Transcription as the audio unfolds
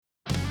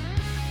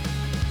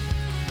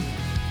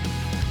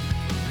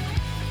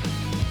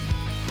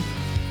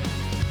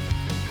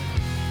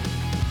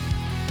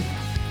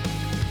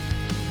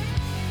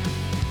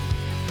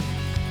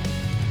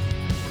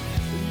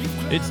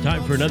It's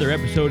time for another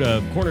episode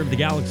of Corner of the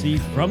Galaxy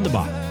from the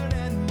Box,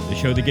 the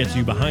show that gets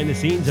you behind the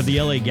scenes of the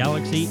LA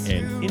Galaxy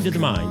and into the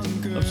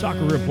minds of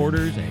soccer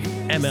reporters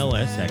and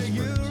MLS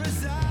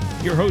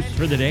experts. Your hosts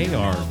for the day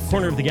are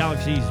Corner of the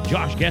Galaxy's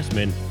Josh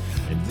Gessman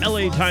and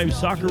LA Times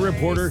soccer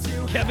reporter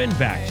Kevin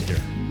Baxter.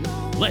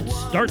 Let's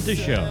start the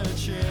show.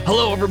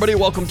 Hello, everybody.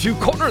 Welcome to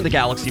Corner of the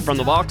Galaxy from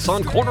the Box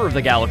on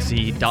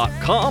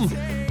cornerofthegalaxy.com.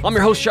 I'm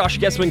your host, Josh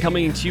Gessman,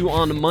 coming to you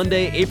on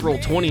Monday, April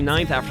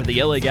 29th, after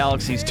the LA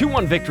Galaxy's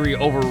 2-1 victory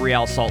over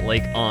Real Salt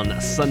Lake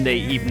on Sunday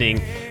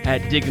evening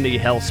at Dignity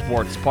Health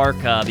Sports Park.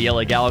 The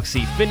LA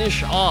Galaxy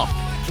finish off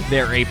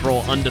their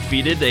April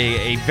undefeated,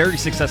 a very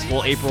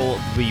successful April,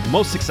 the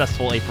most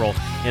successful April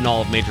in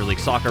all of Major League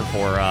Soccer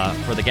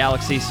for the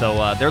Galaxy.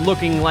 So they're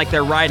looking like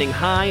they're riding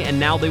high, and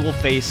now they will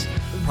face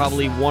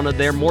probably one of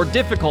their more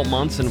difficult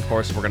months, and of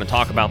course we're going to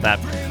talk about that.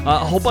 A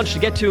whole bunch to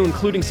get to,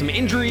 including some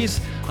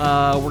injuries.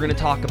 We're going to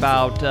talk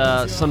about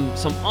some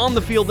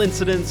on-the-field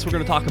incidents. We're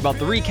going to talk about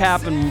the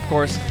recap, and of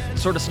course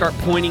sort of start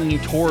pointing you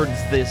towards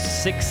this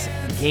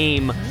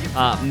 6-game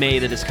May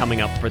that is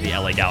coming up for the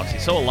LA Galaxy.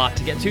 So a lot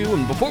to get to,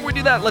 and before we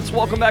do that, let's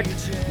welcome back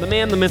the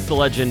man, the myth, the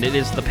legend. It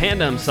is the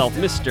Panda himself,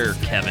 Mr.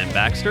 Kevin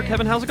Baxter.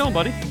 Kevin, how's it going,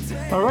 buddy?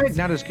 All right,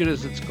 not as good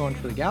as it's going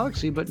for the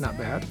Galaxy, but not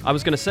bad. I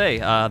was going to say,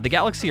 the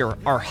Galaxy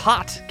are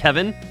hot,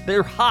 Kevin.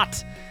 They're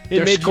hot.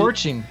 They're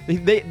scorching.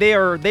 They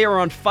are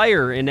on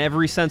fire in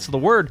every sense of the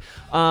word.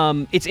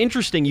 It's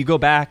interesting. You go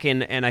back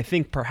and I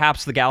think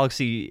perhaps the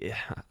Galaxy.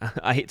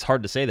 It's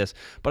hard to say this,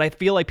 but I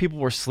feel like people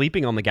were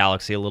sleeping on the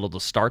Galaxy a little to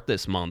start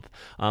this month.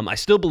 I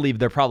still believe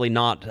they're probably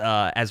not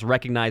as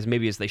recognized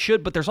maybe as they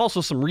should, but there's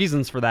also some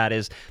reasons for that.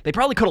 Is they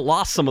probably could have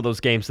lost some of those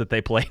games that they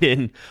played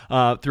in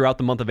throughout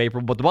the month of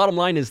April. But the bottom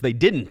line is they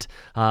didn't.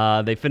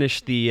 They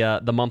finished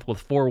the month with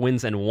 4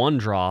 wins and 1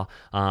 draw.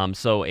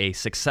 So a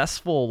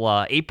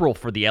successful April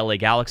for the LA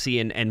Galaxy,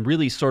 and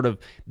really sort of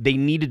they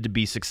needed to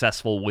be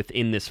successful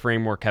within this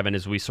framework, Kevin,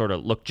 as we sort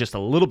of look just a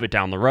little bit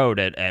down the road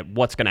at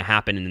what's going to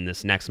happen in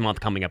this next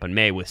month coming up in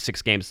May with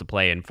 6 games to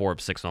play and 4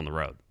 of 6 on the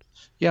road.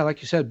 Yeah, like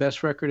you said,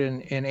 best record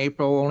in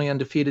April, only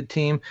undefeated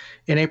team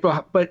in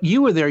April. But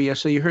you were there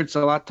yesterday. You heard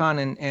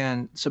Zlatan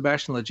and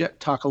Sebastian Lletget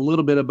talk a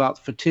little bit about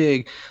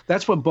fatigue.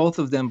 That's what both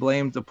of them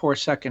blamed the poor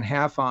second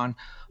half on.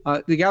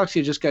 The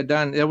Galaxy just got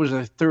done. That was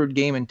their 3rd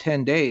game in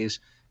 10 days.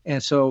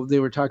 And so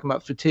they were talking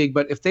about fatigue.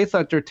 But if they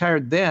thought they're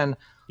tired then,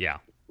 yeah,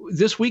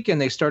 this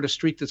weekend they start a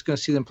streak that's going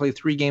to see them play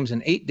 3 games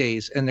in 8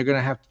 days, and they're going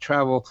to have to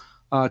travel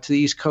to the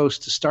East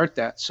Coast to start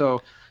that.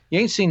 So you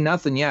ain't seen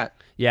nothing yet.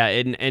 Yeah,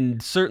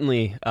 and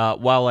certainly,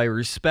 while I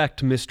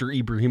respect Mr.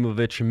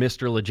 Ibrahimovic and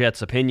Mr.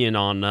 Lletget's opinion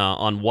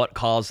on what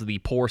caused the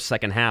poor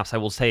second halves, I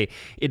will say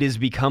it is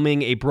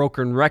becoming a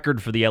broken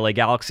record for the LA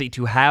Galaxy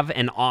to have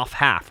an off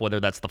half, whether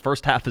that's the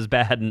first half is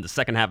bad and the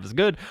second half is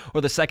good, or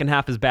the second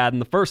half is bad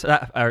and the first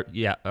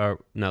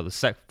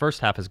first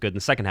half is good and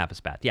the second half is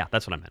bad. Yeah,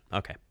 that's what I meant.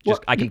 Okay,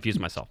 I confused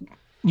myself.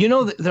 You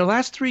know, their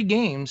last 3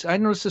 games, I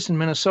noticed this in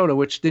Minnesota,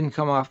 which didn't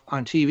come off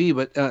on TV,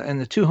 but in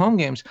the 2 home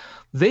games,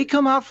 they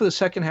come out for the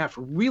second half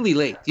really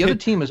late. The other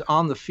team is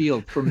on the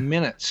field for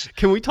minutes.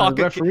 Can we talk?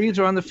 The referees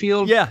are on the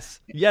field.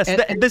 Yes. This has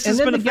been a thing. And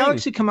then the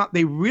Galaxy come out.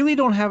 They really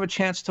don't have a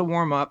chance to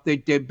warm up. They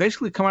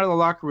basically come out of the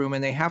locker room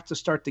and they have to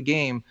start the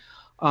game.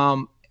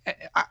 I'm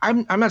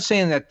not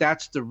saying that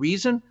that's the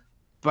reason,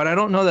 but I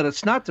don't know that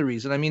it's not the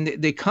reason. I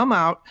mean, they come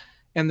out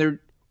and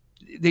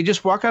they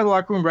just walk out of the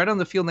locker room right on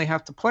the field and they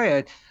have to play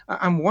it.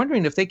 I'm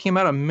wondering if they came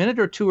out a minute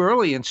or 2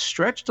 early and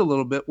stretched a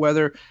little bit,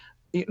 whether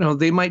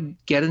they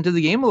might get into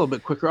the game a little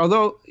bit quicker.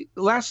 Although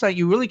last night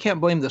you really can't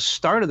blame the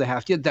start of the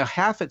half. The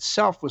half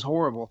itself was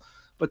horrible,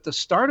 but the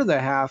start of the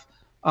half,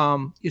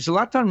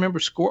 Zlatan, remember,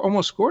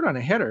 almost scored on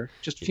a header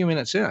just a few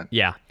minutes in.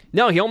 Yeah.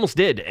 No, he almost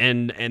did,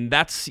 and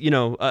that's,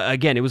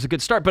 again, it was a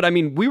good start. But, I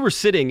mean, we were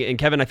sitting, and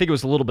Kevin, I think it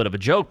was a little bit of a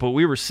joke, but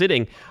we were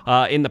sitting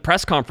in the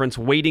press conference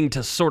waiting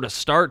to sort of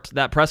start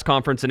that press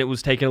conference, and it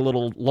was taking a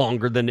little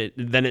longer than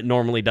it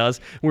normally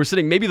does. We were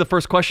sitting, maybe the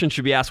first question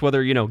should be asked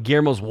whether,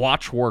 Guillermo's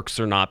watch works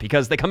or not,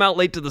 because they come out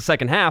late to the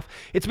second half.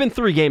 It's been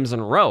 3 games in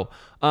a row.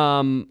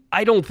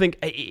 I don't think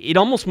it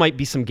almost might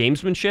be some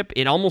gamesmanship.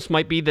 It almost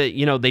might be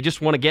that, they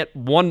just want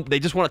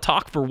to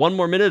talk for 1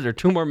 more minute or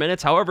 2 more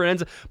minutes, however it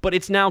ends. But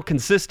it's now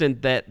consistent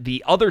that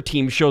the other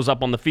team shows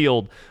up on the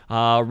field,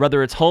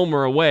 whether it's home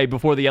or away,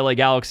 before the LA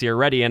Galaxy are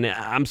ready. And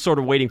I'm sort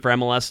of waiting for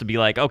MLS to be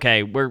like,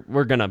 okay,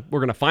 we're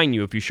gonna fine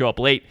you if you show up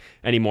late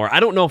anymore.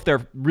 I don't know if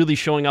they're really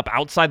showing up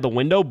outside the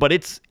window, but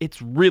it's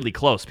really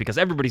close because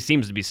everybody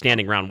seems to be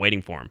standing around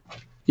waiting for them.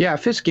 Yeah,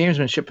 if it's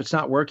gamesmanship, it's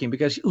not working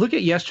because look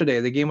at yesterday,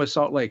 the game with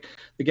Salt Lake.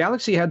 The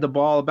Galaxy had the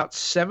ball about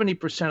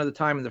 70% of the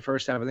time in the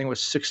first half. I think it was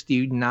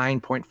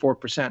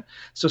 69.4%.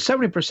 So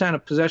 70%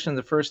 of possession in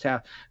the first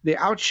half. They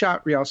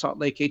outshot Real Salt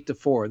Lake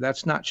 8-4.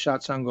 That's not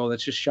shots on goal.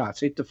 That's just shots,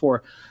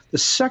 8-4. The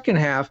second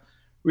half,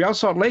 Real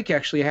Salt Lake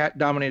actually had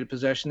dominated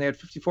possession. They had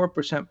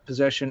 54%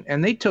 possession,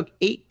 and they took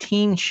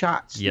 18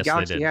 shots. Yes, the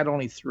Galaxy they did. had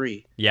only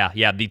 3.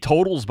 Yeah. The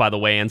totals, by the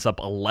way, ends up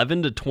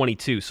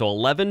 11-22. So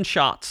 11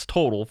 shots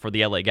total for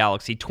the LA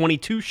Galaxy,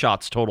 22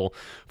 shots total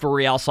for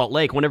Real Salt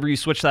Lake. Whenever you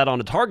switch that on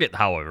to target,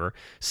 however,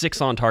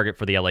 6 on target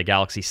for the LA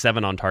Galaxy,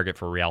 7 on target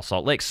for Real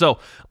Salt Lake. So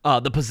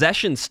the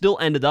possession still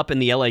ended up in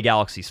the LA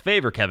Galaxy's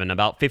favor, Kevin,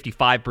 about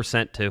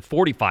 55% to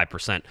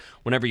 45%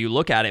 whenever you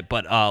look at it.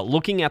 But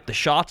looking at the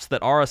shots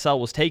that RSL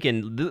was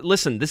taking,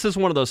 listen, this is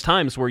one of those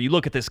times where you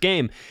look at this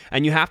game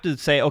and you have to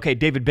say, okay,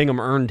 David Bingham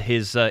earned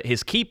his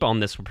keep on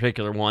this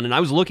particular one. And I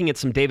was looking at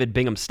some David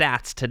Bingham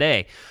stats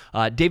today.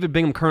 David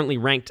Bingham currently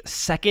ranked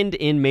 2nd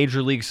in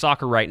Major League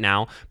Soccer right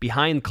now,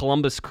 behind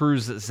Columbus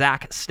Crew's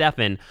Zach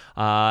Steffen,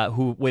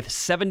 who with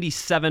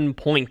 77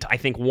 point, I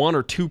think 1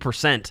 or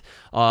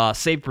 2%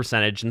 save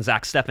percentage, and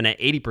Zach Steffen at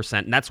 80%.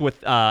 And that's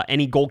with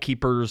any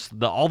goalkeepers,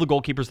 all the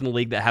goalkeepers in the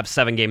league that have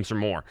 7 games or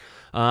more.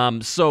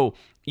 So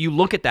you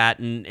look at that,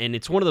 and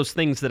it's one of those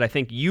things that I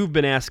think you've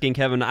been asking,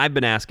 Kevin, I've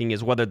been asking,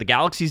 is whether the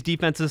Galaxy's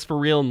defense is for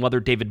real and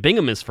whether David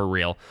Bingham is for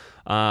real.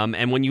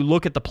 And when you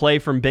look at the play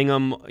from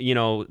Bingham,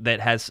 that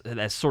has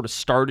sort of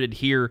started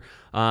here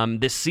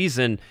this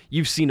season,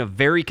 you've seen a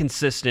very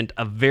consistent,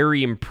 a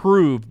very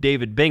improved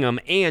David Bingham,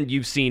 and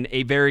you've seen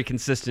a very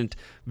consistent,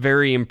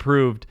 very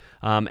improved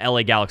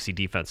LA Galaxy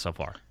defense so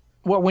far.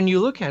 Well, when you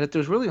look at it,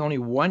 there's really only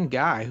one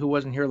guy who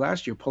wasn't here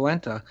last year,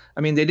 Polenta.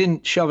 I mean,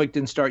 Shelvik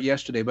didn't start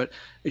yesterday, but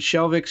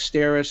Shelvik,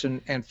 Steris,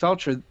 and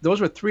Felcher, those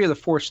were 3 of the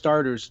 4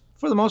 starters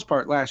for the most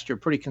part last year,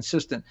 pretty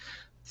consistent.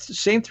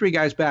 Same 3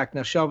 guys back.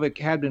 Now, Shelvik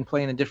had been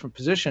playing a different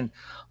position,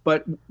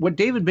 but what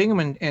David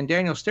Bingham and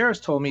Daniel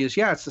Steris told me is,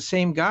 yeah, it's the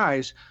same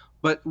guys,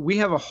 but we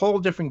have a whole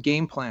different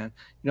game plan.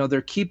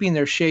 They're keeping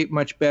their shape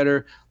much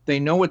better. They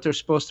know what they're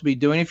supposed to be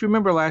doing. If you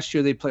remember last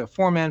year, they'd play a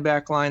 4-man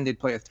back line. They'd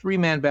play a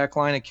 3-man back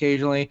line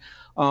occasionally.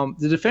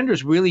 The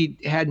defenders really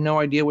had no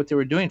idea what they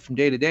were doing from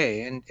day to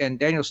day. And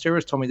Daniel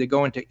Steris told me they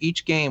go into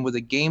each game with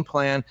a game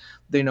plan.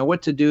 They know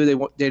what to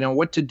do. They know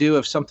what to do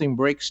if something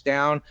breaks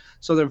down.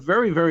 So they're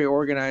very, very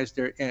organized.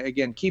 They're,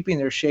 again, keeping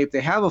their shape.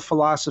 They have a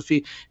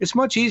philosophy. It's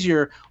much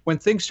easier when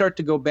things start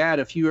to go bad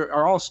if you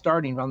are all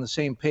starting on the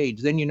same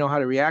page. Then you know how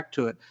to react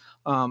to it.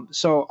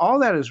 So all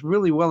that is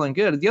really well and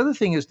good. The other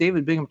thing is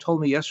David Bingham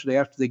told me yesterday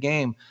after the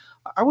game,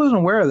 I wasn't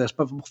aware of this,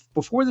 but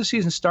before the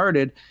season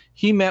started,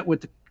 he met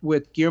with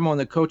Guillermo and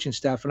the coaching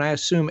staff, and I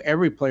assume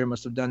every player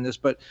must have done this,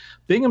 but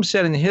Bingham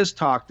said in his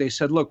talk, they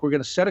said, look, we're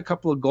going to set a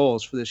couple of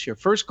goals for this year.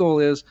 First goal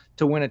is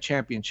to win a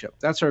championship.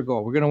 That's our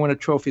goal. We're going to win a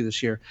trophy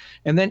this year.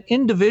 And then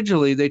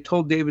individually, they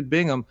told David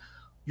Bingham,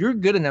 you're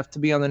good enough to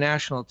be on the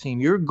national team.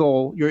 Your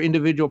goal, your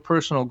individual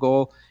personal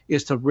goal,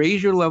 is to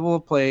raise your level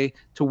of play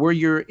to where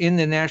you're in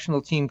the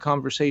national team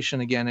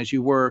conversation again, as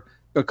you were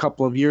a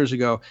couple of years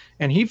ago.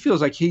 And he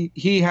feels like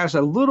he has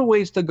a little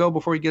ways to go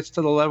before he gets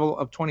to the level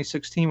of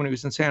 2016 when he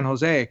was in San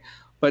Jose.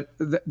 But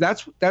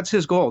that's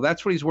his goal.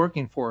 That's what he's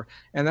working for.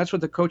 And that's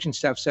what the coaching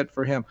staff set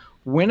for him.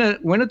 Win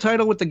a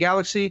title with the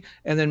Galaxy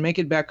and then make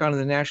it back onto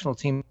the national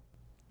team.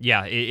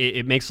 Yeah,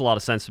 it makes a lot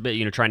of sense,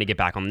 trying to get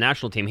back on the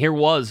national team. Here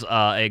was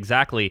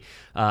exactly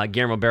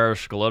Guillermo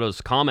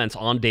Barros-Schelotto's comments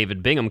on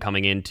David Bingham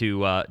coming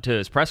into to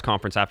his press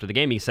conference after the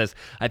game. He says,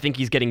 I think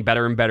he's getting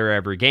better and better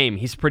every game.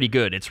 He's pretty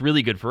good. It's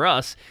really good for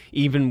us.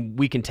 Even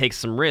we can take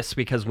some risks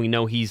because we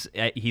know he's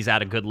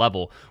at a good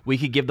level. We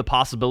could give the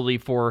possibility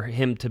for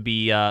him to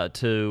be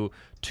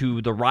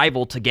to the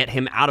rival to get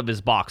him out of his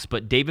box.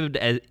 But David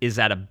is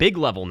at a big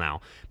level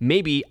now.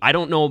 Maybe, I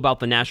don't know about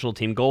the national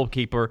team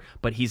goalkeeper,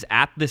 but he's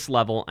at this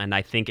level, and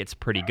I think it's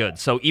pretty good.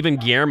 So even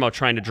Guillermo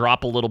trying to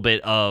drop a little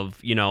bit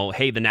of,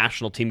 hey, the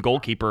national team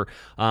goalkeeper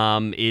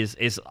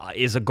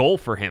is a goal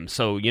for him.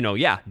 So,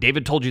 yeah,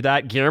 David told you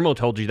that. Guillermo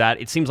told you that.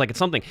 It seems like it's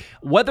something.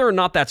 Whether or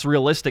not that's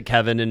realistic,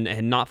 Kevin,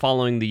 and not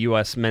following the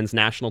U.S. men's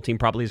national team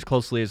probably as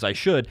closely as I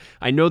should,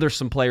 I know there's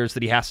some players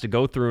that he has to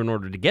go through in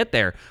order to get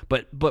there,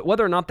 but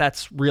whether or not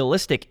that's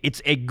realistic,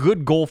 it's a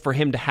good goal for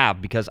him to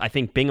have, because I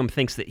think Bingham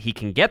thinks that he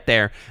can get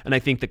there, and I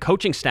think the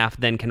coaching staff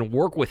then can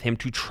work with him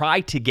to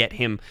try to get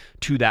him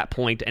to that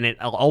point, and it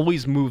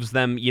always moves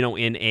them,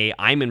 in a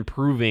I'm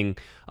improving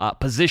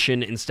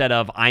position instead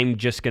of I'm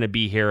just going to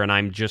be here and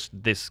I'm just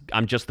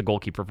the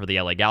goalkeeper for the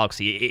LA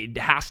Galaxy. It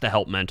has to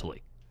help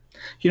mentally.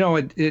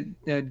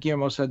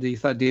 Guillermo said that he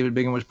thought David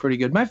Bingham was pretty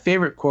good. My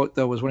favorite quote,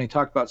 though, was when he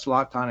talked about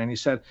Zlatan, and he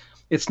said,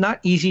 it's not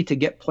easy to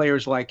get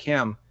players like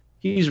him.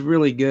 He's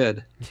really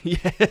good.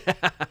 Yeah,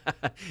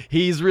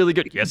 he's really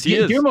good. Yes, he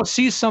is. Guillermo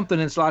sees something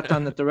in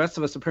Zlatan that the rest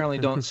of us apparently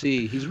don't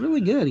see. He's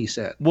really good, he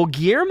said. Well,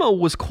 Guillermo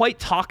was quite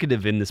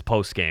talkative in this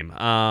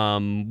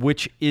postgame,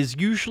 which is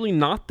usually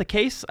not the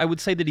case. I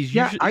would say that he's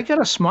usually... I got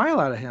a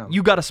smile out of him.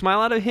 You got a smile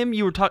out of him?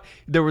 You were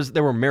there were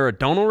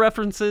Maradona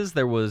references.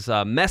 There was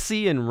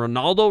Messi and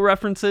Ronaldo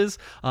references.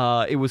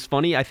 It was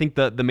funny. I think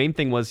the main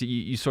thing was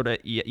you sort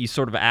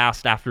of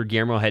asked after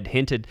Guillermo had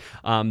hinted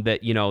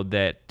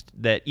that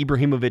that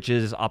Ibrahimovic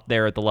is up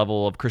there at the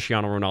level of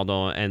Cristiano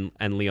Ronaldo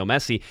and Leo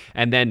Messi.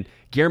 And then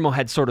Guillermo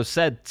had sort of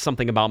said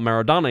something about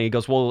Maradona. He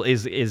goes, well,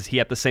 is he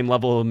at the same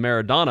level of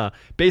Maradona?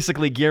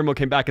 Basically, Guillermo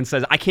came back and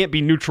says, I can't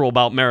be neutral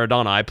about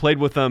Maradona. I played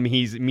with him.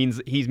 He's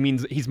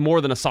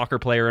more than a soccer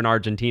player in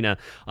Argentina.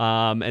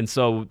 And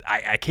so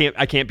I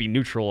can't be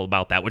neutral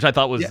about that, which I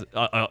thought was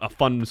a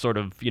fun sort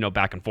of,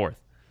 back and forth.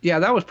 Yeah,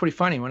 that was pretty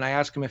funny when I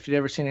asked him if he'd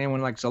ever seen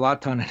anyone like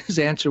Zlatan, and his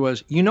answer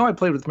was, I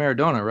played with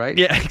Maradona, right?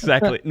 Yeah,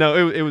 exactly.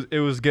 No, it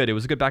was good. It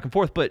was a good back and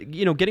forth. But,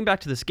 getting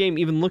back to this game,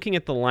 even looking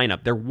at the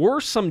lineup, there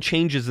were some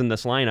changes in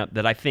this lineup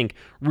that I think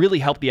really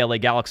helped the LA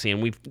Galaxy.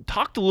 And we've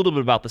talked a little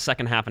bit about the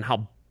second half and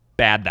how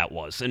bad that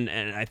was. And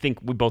I think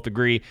we both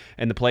agree,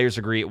 and the players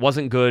agree, it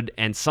wasn't good.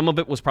 And some of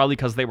it was probably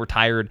because they were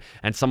tired,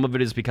 and some of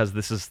it is because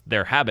this is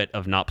their habit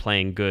of not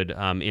playing good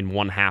in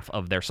one half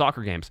of their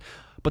soccer games.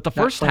 But the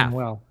first half,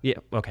 yeah,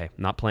 okay,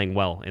 not playing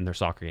well in their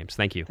soccer games.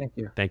 Thank you,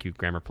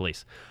 Grammar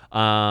Police.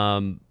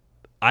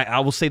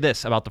 I will say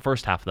this about the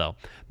first half, though.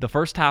 The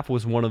first half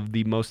was one of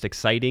the most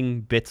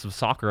exciting bits of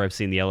soccer I've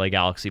seen the LA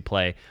Galaxy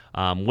play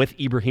with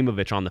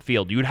Ibrahimovic on the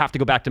field. You would have to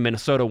go back to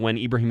Minnesota when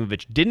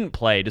Ibrahimovic didn't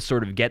play to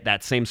sort of get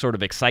that same sort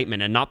of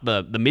excitement, and not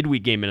the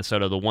midweek game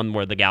Minnesota, the one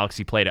where the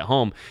Galaxy played at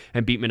home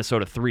and beat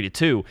Minnesota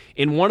 3-2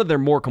 in one of their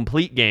more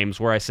complete games,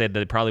 where I said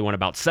that they probably went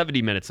about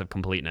 70 minutes of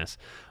completeness.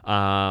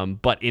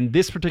 But in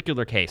this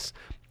particular case,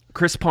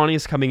 Chris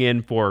Pontius coming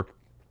in for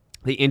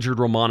the injured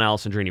Roman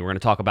Alessandrini. We're going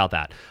to talk about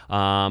that.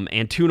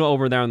 Antuna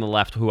over there on the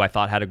left, who I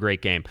thought had a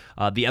great game.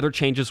 The other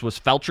changes was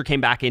Felcher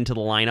came back into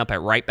the lineup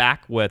at right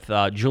back with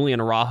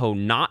Julian Araujo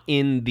not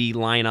in the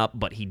lineup,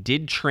 but he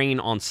did train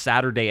on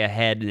Saturday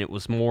ahead, and it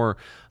was more,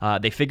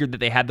 they figured that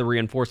they had the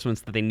reinforcements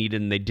that they needed,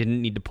 and they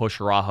didn't need to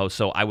push Araujo,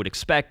 so I would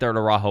expect that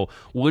Araujo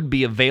would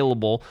be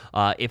available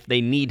if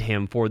they need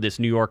him for this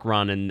New York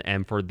run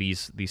and for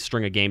these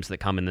string of games that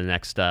come in the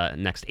next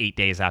 8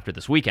 days after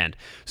this weekend.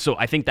 So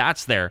I think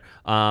that's there.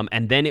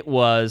 And then it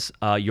was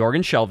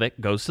Jorgen Skjelvik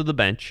goes to the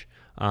bench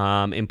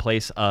in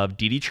place of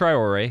Didi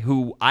Traore,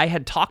 who I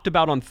had talked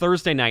about on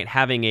Thursday night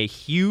having a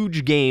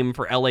huge game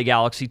for LA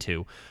Galaxy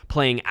 2,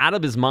 playing out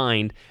of his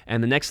mind,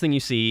 and the next thing you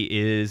see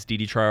is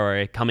Didi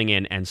Traore coming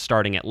in and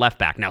starting at left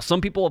back. Now,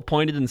 some people have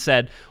pointed and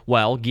said,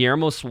 well,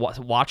 Guillermo's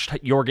watched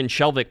Jorgen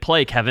Skjelvik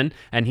play, Kevin,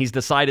 and he's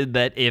decided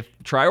that if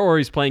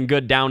Traore's playing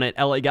good down at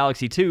LA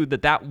Galaxy 2,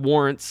 that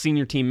warrants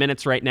senior team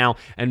minutes right now,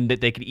 and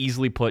that they could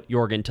easily put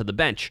Jorgen to the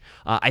bench.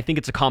 I think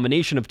it's a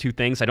combination of two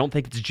things. I don't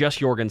think it's just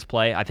Jorgen's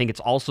play. I think it's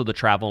also the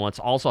travel, and it's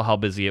also how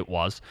busy it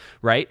was,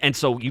 right? And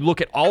so you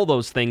look at all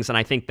those things, and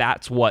I think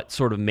that's what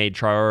sort of made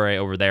Traore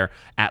over there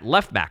at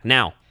left back.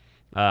 Now,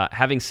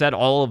 having said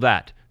all of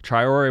that,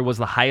 Traore was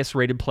the highest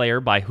rated player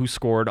by who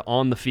scored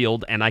on the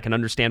field, and I can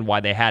understand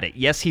why they had it.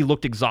 Yes, he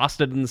looked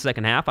exhausted in the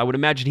second half. I would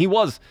imagine he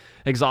was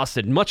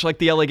exhausted, much like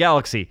the LA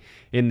Galaxy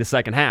in the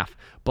second half.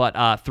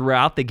 But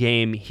throughout the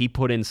game, he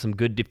put in some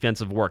good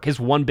defensive work. His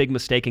one big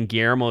mistake, and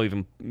Guillermo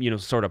even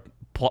sort of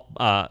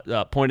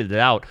pointed it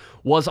out,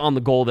 was on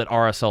the goal that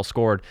RSL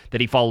scored,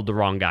 that he followed the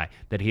wrong guy,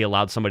 that he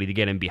allowed somebody to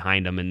get in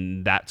behind him,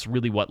 and that's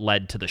really what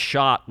led to the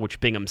shot, which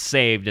Bingham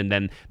saved, and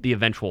then the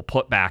eventual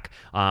putback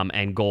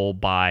and goal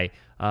by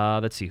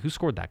let's see, who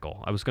scored that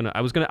goal?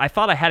 I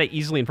thought I had it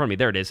easily in front of me.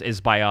 There it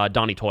is by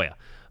Donny Toya.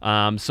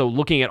 So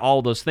looking at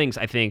all those things,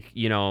 I think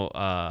Didi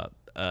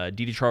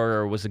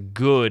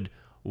Traore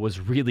was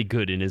really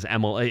good in his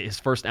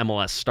first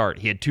MLS start.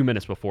 He had 2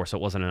 minutes before, so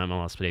it wasn't an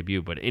MLS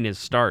debut, but in his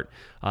start,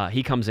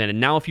 he comes in. And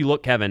now if you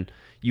look, Kevin,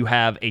 you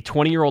have a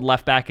 20-year-old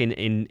left back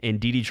in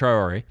Didi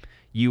Traore.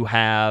 You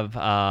have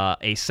a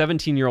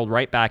 17-year-old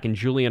right back in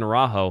Julian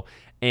Araujo.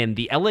 And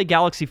the LA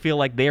Galaxy feel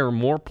like they are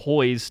more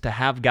poised to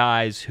have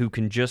guys who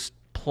can just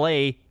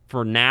play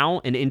for now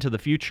and into the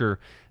future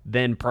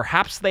than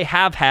perhaps they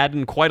have had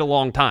in quite a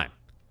long time.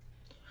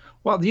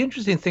 Well, the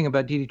interesting thing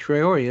about Didi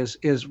Traore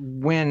is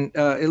when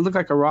it looked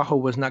like Araujo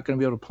was not going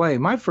to be able to play,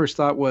 my first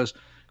thought was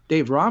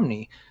Dave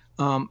Romney.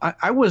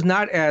 I was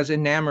not as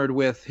enamored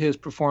with his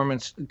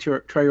performance,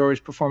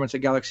 Traore's performance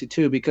at Galaxy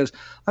 2, because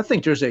I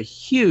think there's a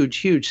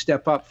huge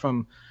step up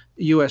from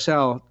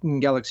USL in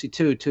Galaxy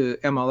 2 to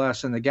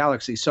MLS and the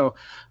Galaxy. So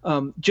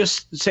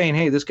just saying,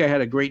 hey, this guy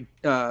had a great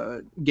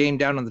game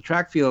down on the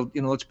track field,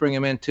 let's bring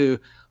him into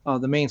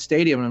the main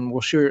stadium, and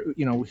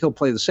he'll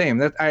play the same.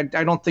 That I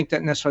don't think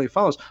that necessarily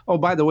follows. Oh,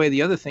 by the way,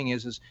 the other thing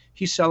is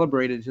he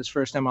celebrated his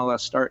first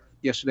MLS start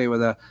yesterday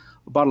with a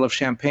bottle of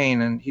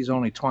champagne, and he's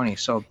only 20.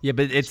 So yeah,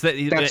 but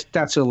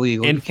that's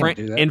illegal. You can't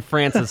do that. In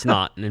France, it's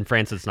not. In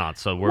France, it's not.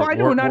 So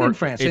we're not in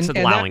France. It's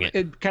allowing it.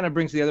 It kind of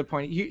brings the other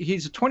point.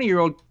 He's a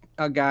 20-year-old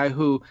guy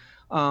who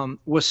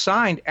was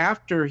signed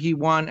after he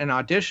won an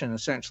audition.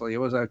 Essentially, it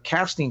was a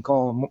casting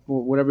call,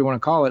 whatever you want to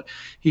call it.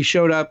 He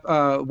showed up,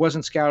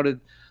 wasn't scouted.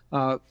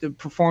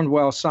 Performed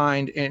well,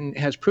 signed, and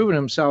has proven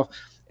himself.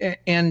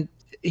 And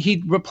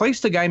he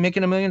replaced a guy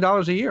making $1 million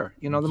a year.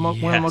 You know, one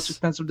of the most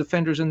expensive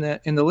defenders in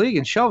the league,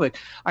 in Shelvik.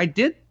 I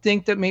did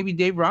think that maybe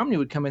Dave Romney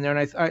would come in there,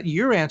 and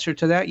your answer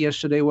to that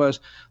yesterday was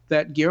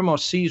that Guillermo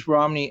sees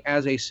Romney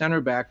as a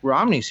center back.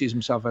 Romney sees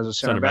himself as a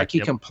center back. He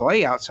can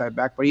play outside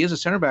back, but he is a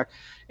center back.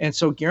 And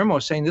so Guillermo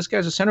is saying, this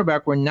guy's a center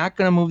back. We're not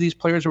going to move these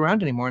players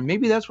around anymore. And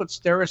maybe that's what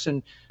Steres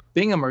and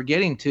Bingham are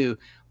getting to,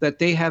 that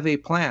they have a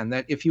plan,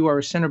 that if you are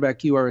a center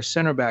back, you are a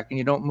center back, and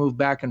you don't move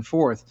back and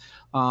forth.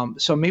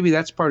 So maybe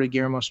that's part of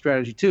Guillermo's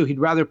strategy too. He'd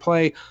rather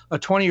play a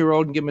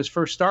 20-year-old and give him his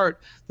first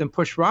start than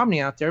push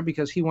Romney out there,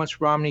 because he wants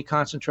Romney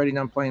concentrating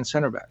on playing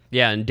center back.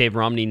 Yeah, and Dave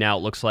Romney now,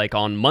 it looks like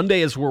on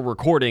Monday as we're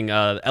recording,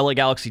 LA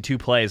Galaxy 2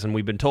 plays, and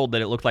we've been told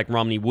that it looked like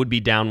Romney would be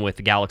down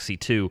with Galaxy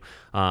 2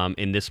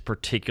 in this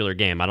particular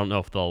game. I don't know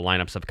if the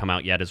lineups have come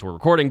out yet as we're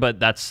recording, but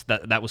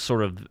that was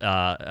sort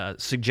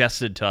of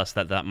suggested to us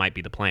that might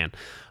be the plan.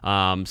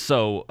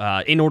 So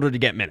in order to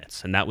get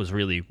minutes, and that was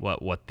really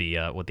what the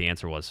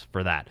answer was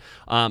for that.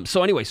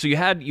 So anyway, so you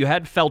had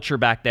Felcher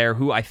back there,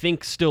 who I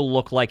think still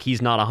looked like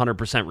he's not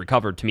 100%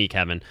 recovered to me,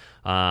 Kevin.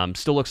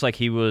 Still looks like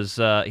he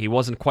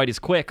wasn't quite as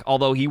quick,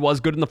 although he was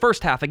good in the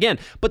first half again.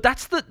 But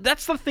that's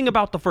the thing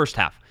about the first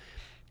half.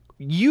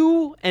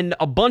 You and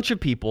a bunch of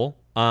people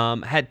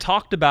had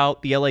talked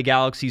about the LA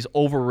Galaxy's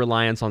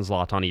over-reliance on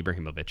Zlatan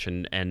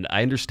Ibrahimovic, and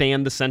I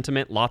understand the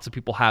sentiment. Lots of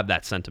people have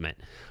that sentiment,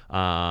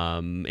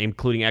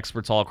 including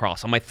experts all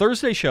across. On my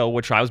Thursday show,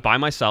 which I was by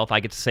myself, I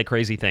get to say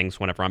crazy things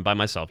whenever I'm by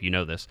myself. You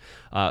know this.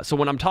 So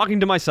when I'm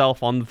talking to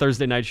myself on the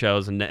Thursday night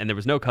shows and there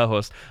was no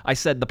co-host, I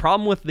said the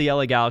problem with the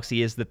LA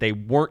Galaxy is that they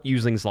weren't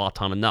using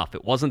Zlatan enough.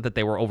 It wasn't that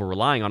they were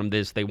over-relying on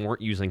him. They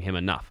weren't using him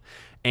enough.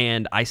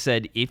 And I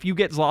said, if you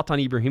get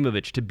Zlatan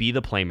Ibrahimovic to be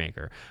the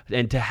playmaker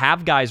and to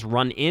have guys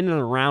run in and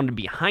around and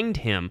behind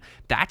him,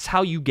 that's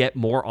how you get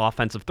more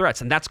offensive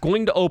threats. And that's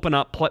going to open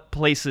up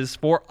places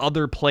for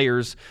other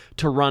players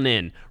to run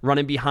in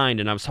behind.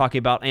 And I was talking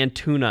about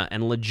Antuna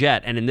and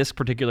Leggett, and in this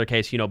particular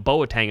case,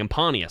 Boateng and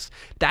Pontius.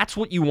 That's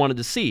what you wanted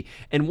to see.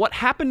 And what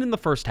happened in the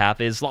first half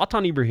is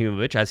Zlatan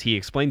Ibrahimovic, as he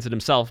explains it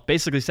himself,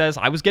 basically says,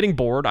 I was getting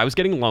bored, I was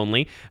getting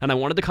lonely, and I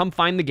wanted to come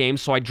find the game,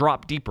 so I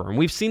dropped deeper. And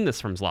we've seen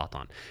this from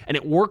Zlatan. And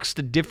it works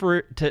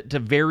to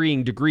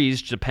varying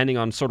degrees depending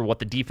on sort of what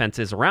the defense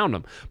is around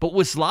him. But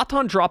with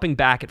Zlatan dropping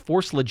back, it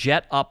forced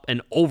Leggett up and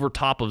over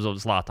top of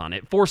Zlatan.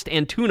 It forced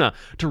Antuna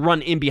to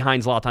run in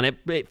behind Zlatan.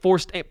 It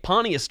forced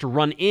Pontius to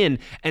run in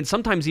and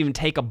sometimes even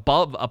take a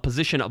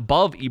position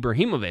above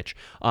Ibrahimovic,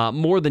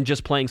 more than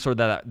just playing sort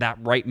of that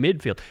right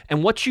midfield.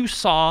 And what you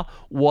saw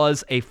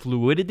was a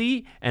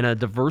fluidity and a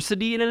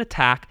diversity in an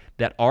attack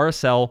that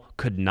RSL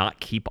could not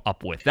keep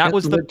up with. That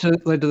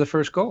led to the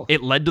first goal.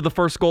 It led to the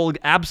first goal,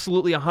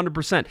 absolutely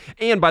 100%.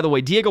 And by the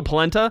way, Diego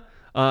Polenta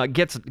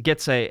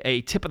gets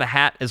a tip of the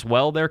hat as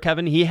well there,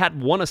 Kevin. He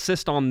had one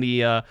assist on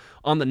the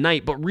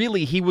night, but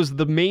really he was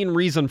the main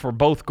reason for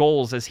both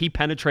goals, as he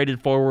penetrated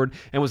forward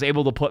and was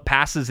able to put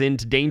passes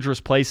into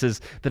dangerous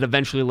places that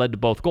eventually led to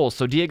both goals.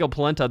 So Diego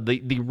Polenta,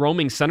 the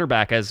roaming center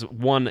back, as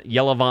one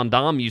Jelle Van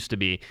Dam used to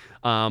be,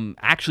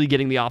 actually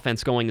getting the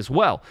offense going as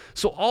well.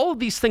 So all of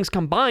these things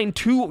combined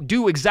to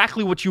do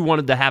exactly what you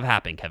wanted to have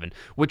happen, Kevin,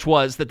 which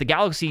was that the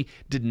Galaxy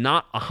did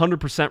not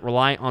 100%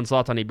 rely on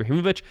Zlatan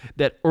Ibrahimovic,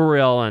 that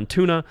Uriel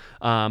Antuna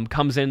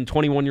comes in,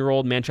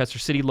 21-year-old Manchester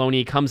City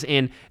loanee, comes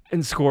in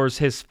and scores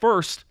his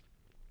first,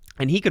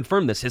 and he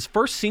confirmed this, his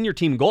first senior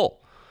team goal.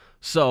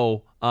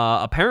 So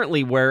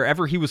apparently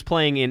wherever he was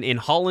playing in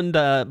Holland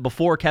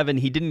before, Kevin,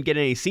 he didn't get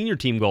any senior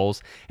team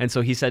goals, and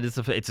so he said it's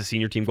a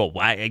senior team goal.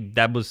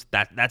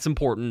 That's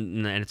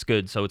important and it's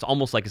good. So it's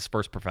almost like his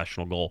first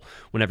professional goal.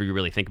 Whenever you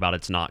really think about it,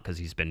 it's not, because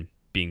he's been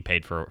being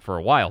paid for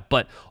a while.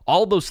 But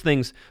all those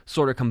things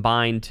sort of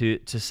combined to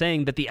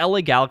saying that the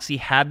LA Galaxy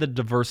had the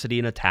diversity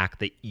in attack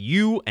that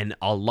you and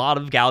a lot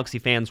of Galaxy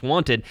fans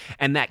wanted,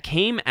 and that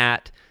came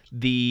at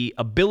the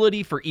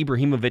ability for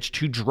Ibrahimovic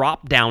to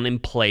drop down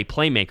and play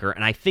playmaker.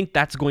 And I think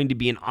that's going to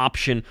be an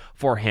option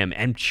for him,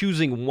 and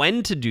choosing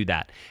when to do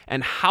that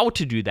and how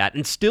to do that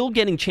and still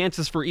getting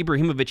chances for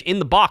Ibrahimovic in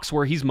the box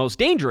where he's most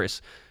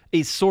dangerous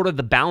is sort of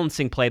the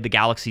balancing play the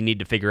Galaxy need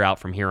to figure out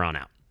from here on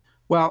out.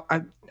 Well,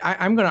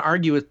 I'm going to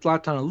argue with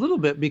Zlatan a little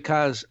bit,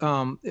 because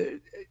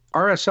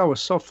RSL was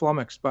so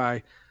flummoxed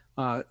by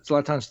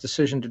Zlatan's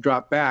decision to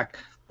drop back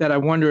that I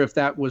wonder if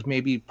that was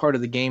maybe part of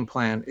the game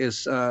plan.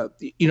 Is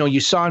you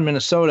saw in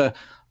Minnesota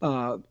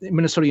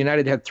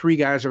United had three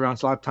guys around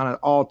Zlatan at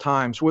all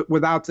times,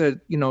 without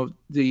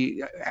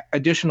the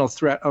additional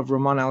threat of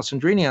Roman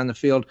Alessandrini on the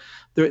field.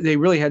 They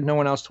really had no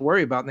one else to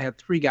worry about, and they had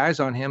three guys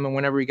on him. And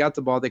whenever he got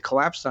the ball, they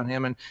collapsed on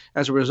him, and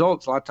as a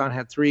result, Zlatan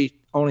had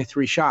only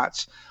three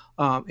shots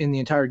in the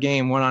entire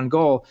game, one on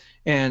goal,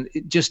 and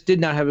it just did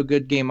not have a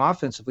good game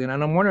offensively. And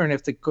I'm wondering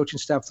if the coaching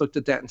staff looked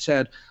at that and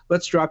said,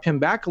 let's drop him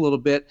back a little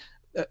bit.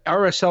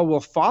 RSL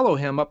will follow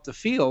him up the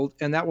field,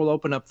 and that will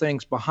open up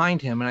things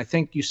behind him. And I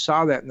think you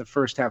saw that in the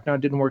first half. Now,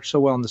 it didn't work so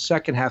well in the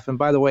second half. And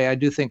by the way, I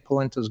do think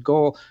Polenta's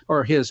goal,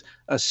 or his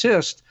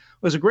assist,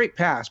 was a great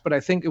pass, but I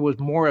think it was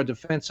more a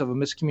defense of a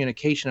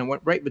miscommunication and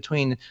went right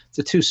between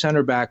the two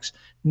center backs,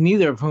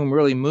 neither of whom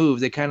really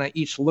moved. They kind of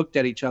each looked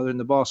at each other and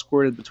the ball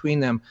squirted between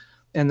them,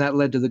 and that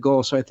led to the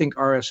goal. So I think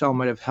RSL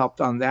might have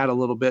helped on that a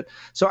little bit.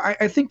 So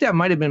I think that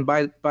might have been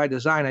by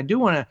design. I do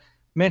want to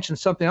mention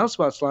something else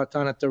about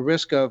Zlatan at the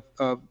risk of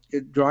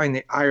drawing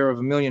the ire of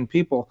a million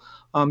people.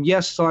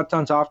 Yes,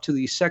 Zlatan's off to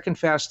the second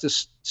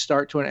fastest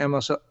start to an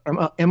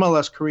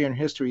MLS career in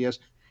history. Yes,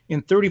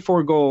 in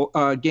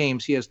 34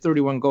 games, he has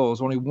 31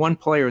 goals. Only one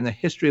player in the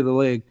history of the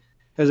league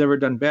has ever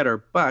done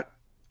better. But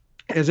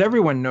as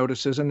everyone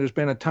notices, and there's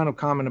been a ton of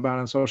comment about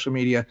it on social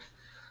media,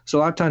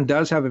 Zlatan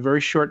does have a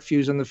very short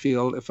fuse in the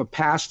field. If a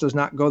pass does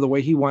not go the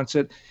way he wants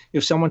it,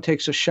 if someone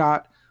takes a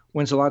shot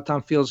when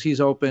Zlatan feels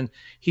he's open,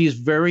 he's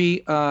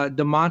very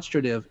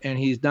demonstrative, and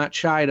he's not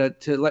shy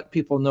to let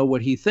people know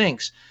what he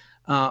thinks.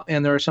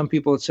 And there are some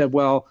people that said,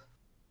 well,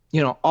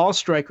 all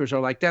strikers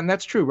are like that. And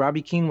that's true.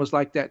 Robbie Keane was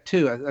like that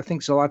too. I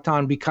think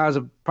Zlatan,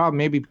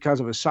 maybe because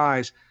of his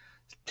size,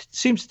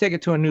 seems to take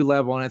it to a new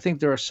level. And I think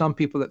there are some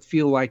people that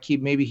feel like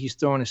he's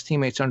throwing his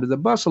teammates under the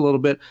bus a little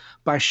bit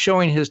by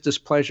showing his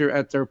displeasure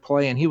at their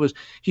play. And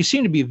he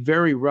seemed to be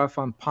very rough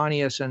on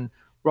Pontius and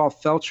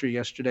Rolf Feltscher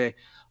yesterday.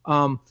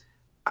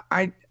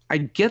 I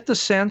get the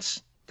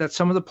sense that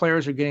some of the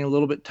players are getting a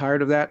little bit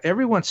tired of that.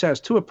 Everyone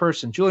says, to a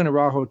person, Julian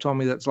Araujo told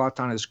me that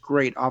Zlatan is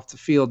great off the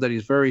field, that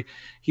he's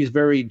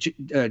very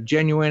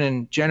genuine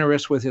and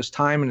generous with his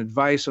time and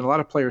advice, and a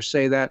lot of players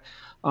say that.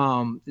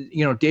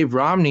 Dave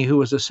Romney, who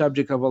was the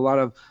subject of a lot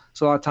of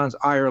Zlatan's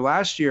ire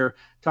last year,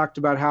 talked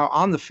about how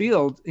on the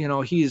field,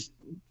 he's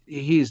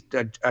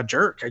a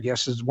jerk, I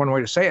guess is one way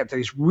to say it, that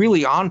he's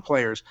really on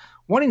players,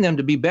 wanting them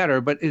to be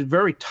better, but is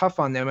very tough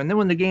on them. And then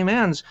when the game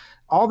ends,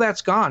 all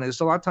that's gone. As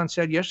Zlatan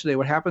said yesterday,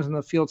 what happens in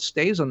the field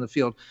stays on the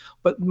field.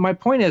 But my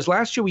point is,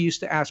 last year we used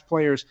to ask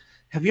players,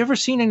 have you ever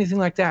seen anything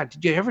like that?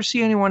 Did you ever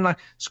see anyone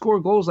score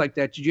goals like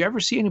that? Did you ever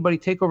see anybody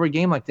take over a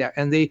game like that?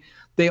 And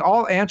they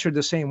all answered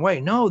the same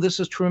way. No, this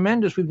is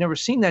tremendous. We've never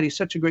seen that. He's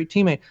such a great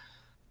teammate.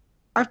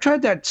 I've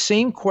tried that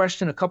same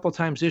question a couple of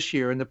times this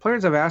year, and the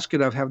players I've asked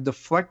it of have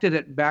deflected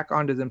it back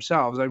onto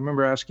themselves. I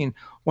remember asking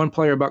one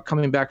player about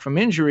coming back from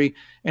injury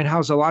and how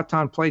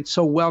Zlatan played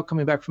so well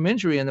coming back from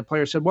injury, and the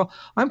player said, well,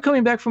 I'm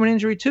coming back from an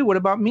injury too. What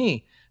about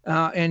me?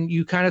 And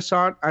you kind of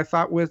saw it, I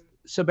thought, with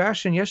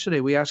Sebastian yesterday.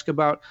 We asked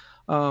about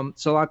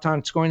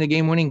Zlatan scoring the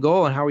game-winning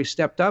goal and how he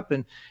stepped up,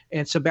 and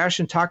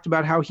Sebastian talked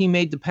about how he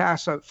made the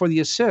pass for the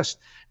assist.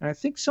 And I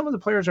think some of the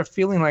players are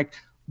feeling like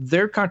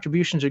their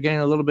contributions are getting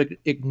a little bit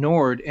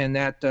ignored, and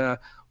that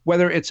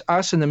whether it's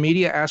us in the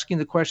media asking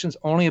the questions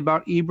only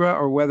about Ibra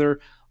or whether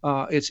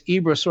it's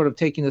Ibra sort of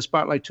taking the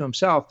spotlight to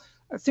himself,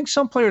 I think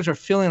some players are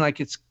feeling like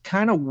it's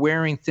kind of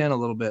wearing thin a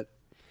little bit.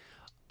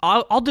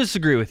 I'll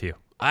disagree with you.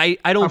 I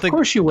don't think. Of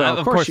course you will.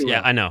 Of course,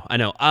 yeah, I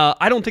know.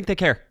 I don't think they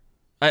care.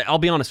 I'll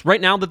be honest.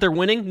 Right now that they're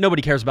winning,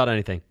 nobody cares about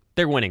anything.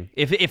 They're winning.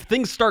 If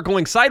things start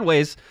going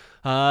sideways,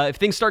 if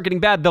things start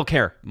getting bad, they'll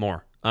care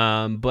more.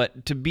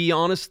 But to be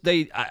honest,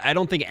 I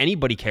don't think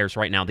anybody cares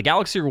right now. The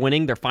Galaxy are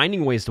winning. They're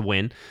finding ways to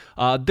win.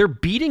 They're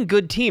beating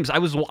good teams. I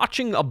was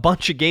watching a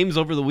bunch of games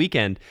over the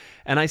weekend,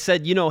 and I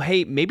said,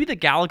 hey, maybe the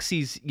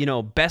Galaxy's,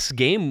 best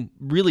game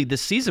really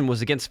this season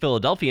was against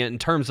Philadelphia in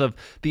terms of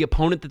the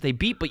opponent that they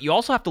beat. But you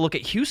also have to look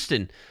at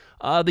Houston.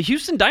 The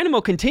Houston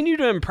Dynamo continue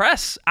to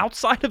impress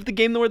outside of the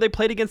game where they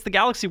played against the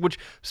Galaxy, which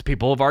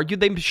people have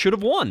argued they should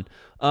have won.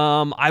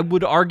 I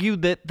would argue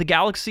that the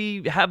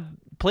Galaxy have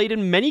played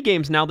in many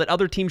games now that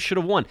other teams should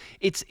have won.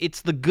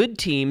 It's the good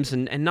teams,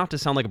 and not to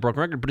sound like a broken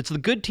record, but it's the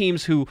good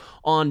teams who,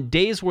 on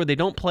days where they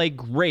don't play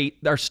great,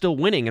 are still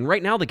winning. And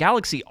right now, the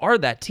Galaxy are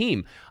that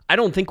team. I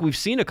don't think we've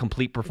seen a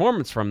complete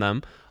performance from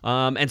them.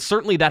 And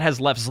certainly that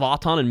has left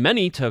Zlatan and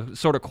many to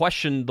sort of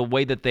question the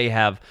way that they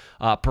have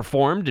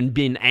performed and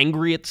been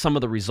angry at some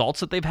of the results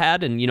that they've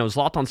had. And,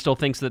 Zlatan still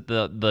thinks that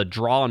the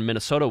draw in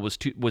Minnesota was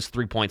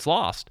 3 points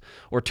lost,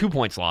 or 2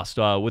 points lost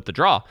with the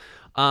draw.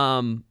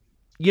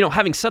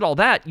 Having said all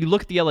that, you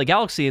look at the LA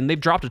Galaxy and they've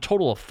dropped a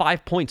total of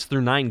 5 points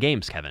through 9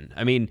 games, Kevin.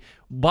 I mean,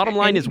 bottom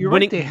line is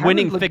winning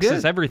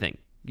fixes everything.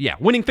 Yeah,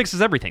 winning fixes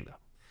everything, though.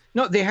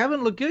 No, they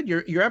haven't looked good.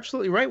 You're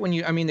absolutely right.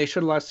 They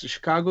should have lost the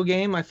Chicago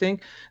game. I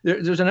think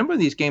there's a number of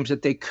these games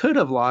that they could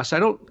have lost.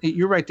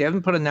 You're right. They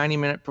haven't put a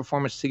 90-minute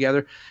performance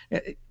together.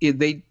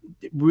 They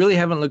really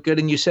haven't looked good.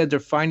 And you said they're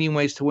finding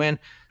ways to win.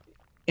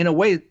 In a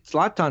way,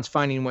 Zlatan's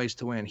finding ways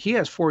to win. He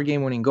has 4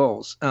 game-winning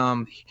goals.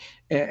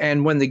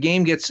 And when the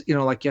game gets,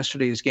 like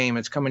yesterday's game,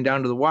 it's coming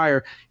down to the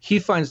wire, he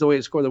finds the way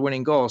to score the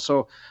winning goal.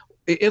 So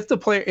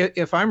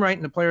if I'm right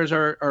and the players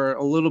are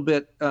a little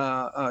bit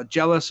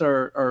jealous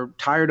or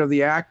tired of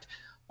the act,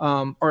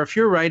 or if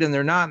you're right and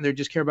they're not and they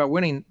just care about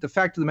winning, the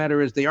fact of the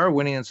matter is they are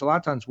winning and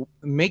Zlatan's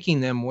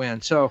making them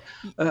win. So,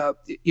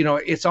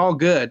 it's all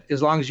good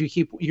as long as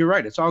you're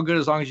right. It's all good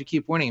as long as you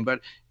keep winning. But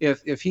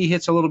if he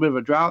hits a little bit of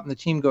a drought and the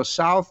team goes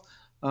south,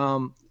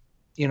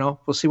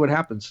 we'll see what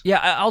happens. Yeah,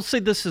 I'll say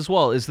this as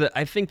well, is that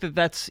I think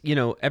that's,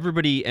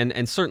 everybody,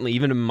 and certainly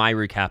even in my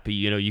recap,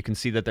 you can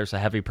see that there's a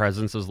heavy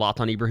presence of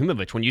Zlatan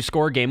Ibrahimovic. When you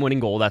score a game-winning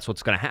goal, that's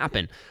what's going to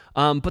happen.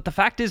 But the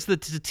fact is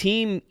that the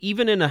team,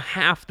 even in a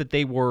half that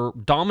they were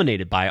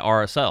dominated by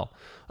RSL,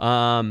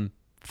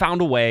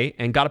 found a way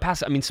and got a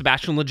pass. I mean,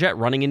 Sebastian Lletget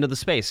running into the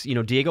space.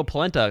 Diego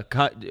Polenta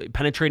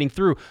penetrating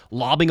through,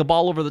 lobbing a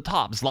ball over the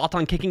top.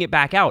 Zlatan kicking it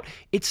back out.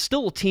 It's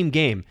still a team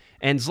game,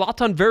 and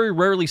Zlatan very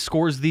rarely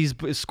scores these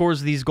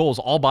goals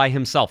all by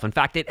himself. In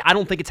fact, I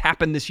don't think it's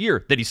happened this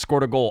year that he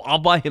scored a goal all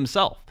by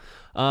himself.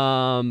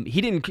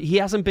 He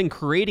hasn't been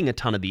creating a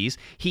ton of these.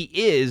 He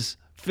is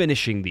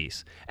finishing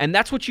these, and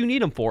that's what you need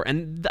him for,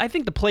 and I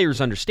think the players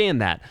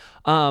understand that.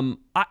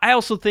 I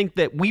also think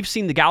that we've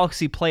seen the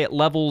Galaxy play at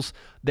levels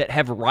that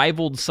have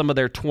rivaled some of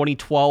their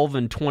 2012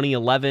 and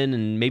 2011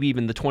 and maybe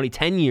even the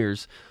 2010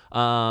 years,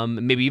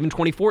 maybe even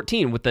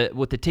 2014 with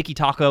the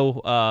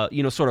tiki-taka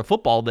sort of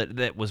football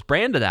that was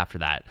branded after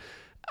that.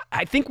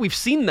 I think we've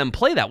seen them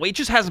play that way. It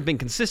just hasn't been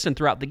consistent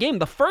throughout the game.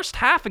 The first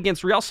half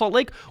against Real Salt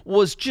Lake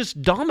was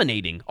just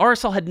dominating.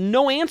 RSL had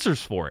no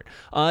answers for it.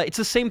 It's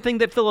the same thing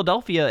that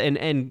Philadelphia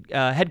and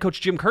head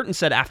coach Jim Curtin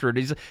said after it.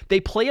 Is they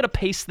play at a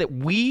pace that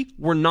we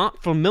were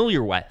not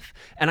familiar with.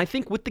 And I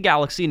think with the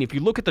Galaxy, and if you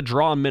look at the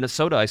draw in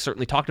Minnesota, I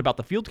certainly talked about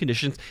the field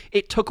conditions,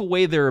 it took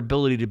away their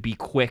ability to be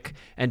quick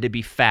and to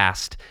be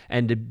fast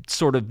and to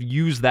sort of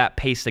use that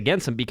pace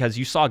against them, because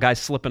you saw guys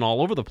slipping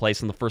all over the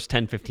place in the first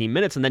 10, 15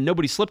 minutes, and then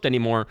nobody slipped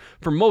anymore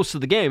for most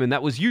of the game, and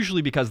that was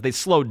usually because they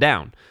slowed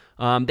down.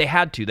 They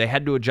had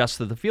to adjust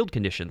to the field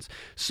conditions.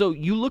 So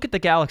you look at the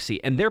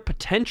Galaxy, and their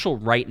potential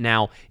right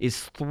now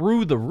is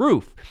through the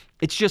roof.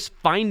 It's just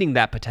finding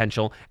that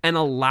potential and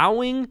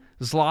allowing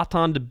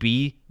Zlatan to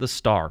be the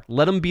star.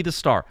 Let him be the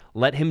star.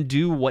 Let him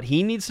do what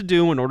he needs to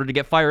do in order to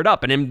get fired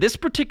up. And in this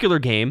particular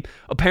game,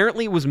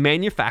 apparently it was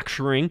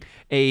manufacturing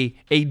a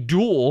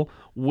duel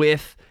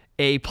with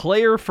a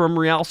player from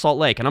Real Salt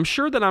Lake. And I'm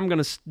sure that I'm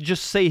going to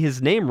just say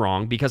his name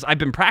wrong because I've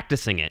been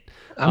practicing it.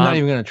 I'm not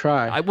even going to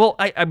try. I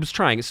was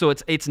trying. So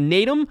it's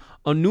Nedum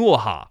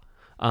Onuoha.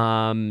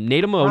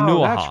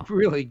 That's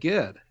really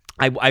good.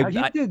 You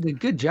did a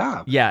good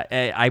job.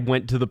 Yeah, I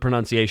went to the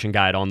pronunciation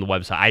guide on the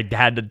website. I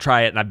had to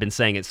try it, and I've been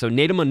saying it. So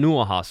Nedum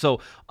Onuoha. So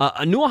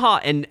Onuoha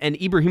and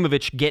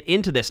Ibrahimovic get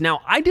into this.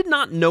 Now, I did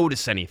not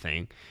notice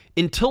anything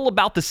until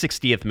about the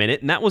 60th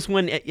minute, and that was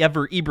when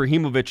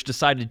Ibrahimovic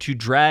decided to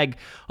drag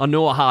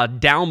Onuoha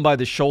down by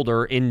the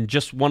shoulder in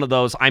just one of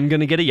those, I'm going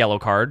to get a yellow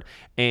card,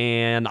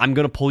 and I'm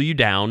going to pull you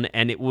down,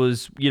 and it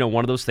was,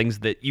 one of those things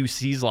that you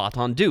see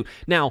Zlatan do.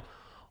 Now,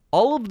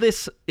 all of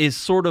this is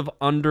sort of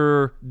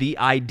under the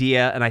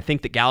idea, and I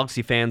think that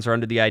Galaxy fans are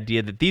under the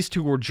idea that these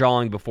two were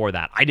jawing before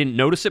that. I didn't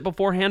notice it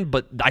beforehand,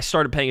 but I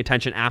started paying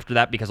attention after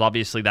that because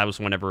obviously that was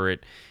whenever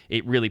it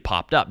really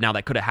popped up. Now,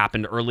 that could have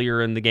happened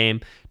earlier in the game.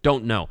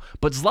 Don't know.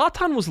 But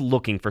Zlatan was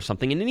looking for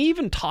something, and he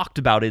even talked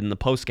about it in the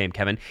postgame,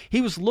 Kevin.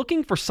 He was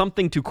looking for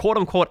something to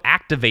quote-unquote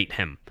activate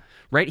him.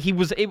 Right? It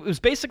was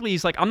basically,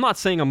 he's like, I'm not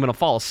saying I'm going to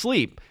fall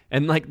asleep.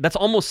 And that's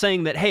almost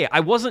saying that, hey, I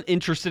wasn't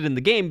interested in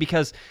the game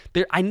because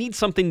I need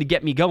something to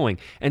get me going.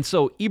 And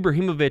so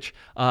Ibrahimovic,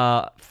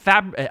 I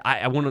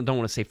don't want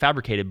to say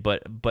fabricated,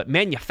 but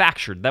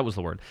manufactured, that was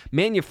the word,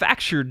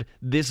 manufactured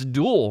this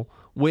duel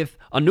with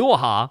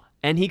Onuoha,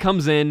 and he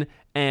comes in,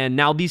 and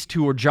now these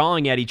two are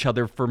jawing at each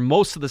other for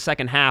most of the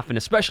second half, and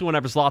especially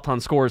whenever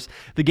Zlatan scores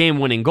the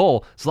game-winning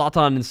goal,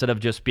 Zlatan, instead of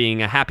just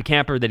being a happy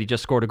camper that he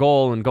just scored a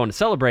goal and going to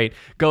celebrate,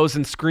 goes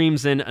and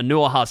screams in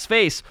Onuoha's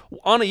face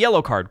on a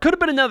yellow card. Could have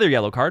been another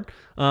yellow card.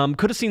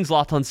 Could have seen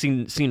Zlatan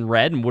seen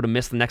red and would have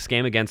missed the next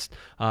game against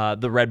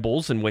the Red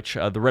Bulls, in which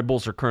the Red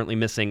Bulls are currently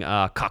missing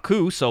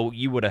Kaku, so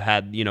you would have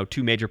had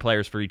two major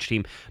players for each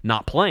team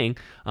not playing.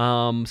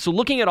 So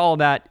looking at all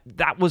that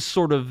was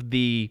sort of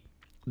the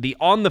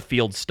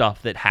on-the-field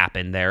stuff that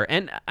happened there.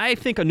 And I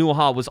think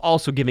Onuoha was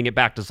also giving it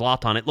back to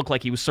Zlatan. It looked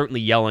like he was certainly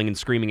yelling and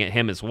screaming at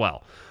him as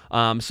well.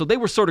 So they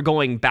were sort of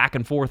going back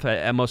and forth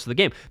at most of the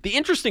game. The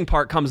interesting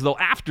part comes, though,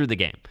 after the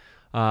game.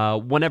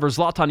 Whenever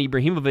Zlatan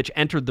Ibrahimovic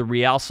entered the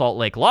Real Salt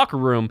Lake locker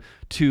room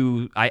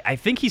to, I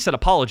think he said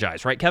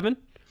apologize, right, Kevin?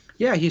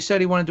 Yeah, he said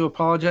he wanted to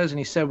apologize, and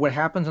he said what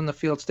happens on the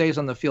field stays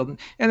on the field.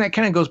 And that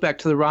kind of goes back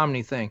to the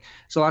Romney thing.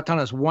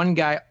 Zlatan is one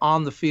guy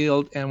on the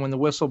field, and when the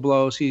whistle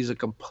blows, he's a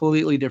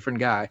completely different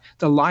guy.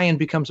 The lion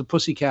becomes a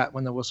pussycat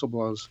when the whistle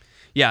blows.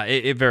 Yeah,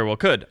 it very well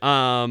could.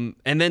 And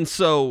then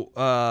so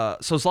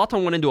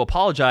Zlatan went in to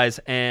apologize,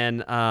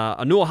 and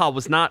Onuoha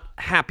was not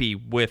happy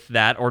with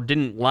that, or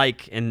didn't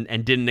like and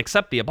didn't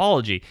accept the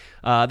apology.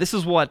 This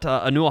is what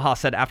Onuoha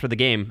said after the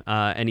game,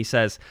 and he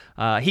says,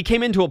 he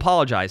came in to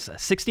apologize.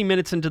 60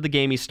 minutes into the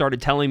game, he started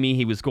telling me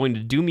he was going to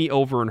do me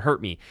over and hurt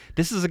me.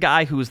 This is a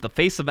guy who is the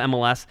face of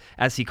MLS,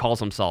 as he calls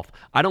himself.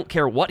 I don't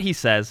care what he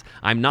says.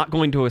 I'm not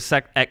going to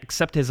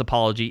accept his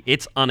apology.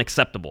 It's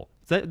unacceptable.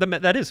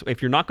 That is,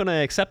 if you're not going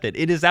to accept it,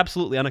 it is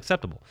absolutely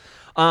unacceptable.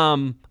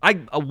 As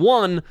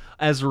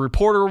a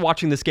reporter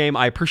watching this game,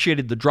 I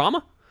appreciated the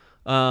drama.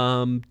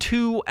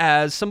 Two,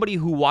 as somebody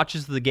who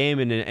watches the game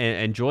and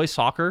enjoys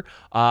soccer,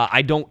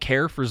 I don't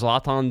care for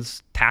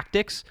Zlatan's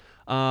tactics.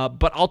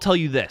 But I'll tell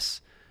you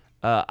this.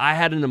 I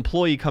had an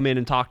employee come in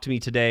and talk to me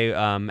today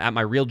at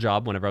my real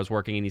job whenever I was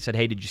working, and he said,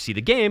 "Hey, did you see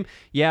the game?"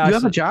 Yeah, you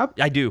have a job?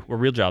 I do, a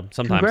real job.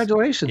 Sometimes.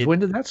 Congratulations! When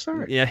did that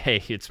start? Yeah,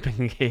 hey,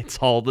 it's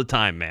all the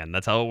time, man.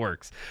 That's how it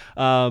works.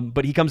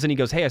 But he comes in, he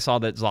goes, "Hey, I saw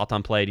that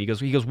Zlatan played." He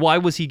goes, "Why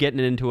was he getting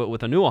into it with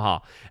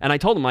Anuaha?" And I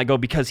told him, I go,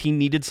 "Because he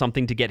needed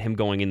something to get him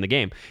going in the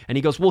game." And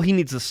he goes, "Well, he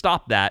needs to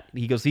stop that."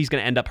 He goes, "He's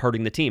going to end up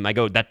hurting the team." I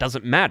go, "That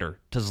doesn't matter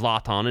to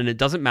Zlatan, and it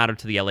doesn't matter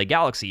to the LA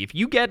Galaxy. If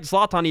you get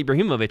Zlatan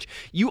Ibrahimovic,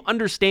 you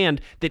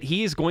understand that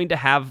he is going to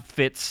have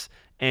fits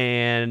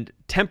and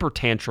temper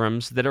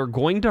tantrums that are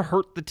going to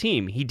hurt the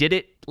team. He did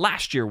it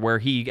last year where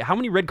how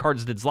many red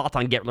cards did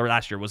Zlatan get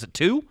last year? Was it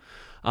 2?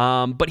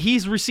 But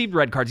he's received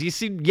red cards. He's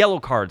received yellow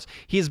cards.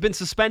 He has been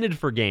suspended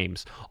for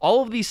games.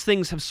 All of these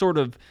things have sort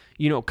of,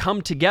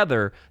 come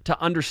together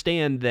to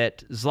understand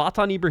that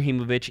Zlatan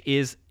Ibrahimovic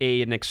is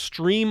an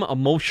extreme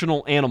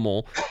emotional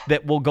animal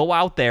that will go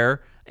out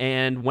there,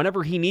 and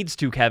whenever he needs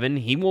to, Kevin,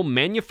 he will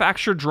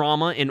manufacture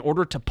drama in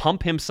order to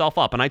pump himself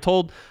up. And I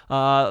told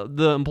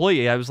the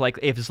employee, I was like,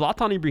 if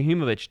Zlatan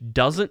Ibrahimovic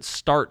doesn't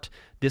start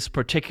this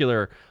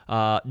particular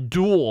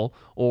duel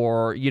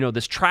or,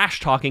 this trash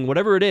talking,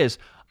 whatever it is,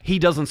 he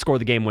doesn't score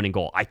the game-winning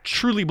goal. I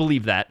truly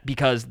believe that,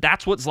 because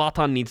that's what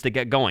Zlatan needs to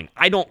get going.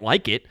 I don't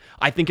like it.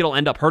 I think it'll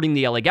end up hurting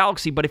the LA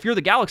Galaxy, but if you're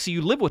the Galaxy,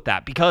 you live with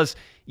that, because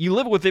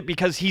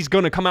he's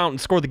going to come out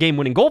and score the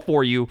game-winning goal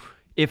for you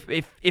if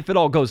it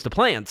all goes to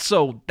plan.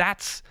 So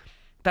that's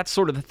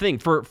sort of the thing.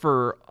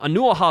 For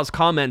Anuaha's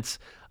comments,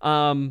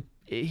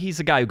 he's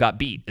a guy who got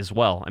beat as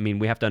well. I mean,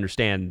 we have to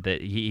understand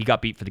that he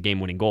got beat for the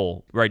game-winning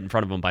goal right in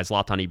front of him by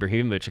Zlatan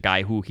Ibrahimovic, a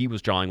guy who he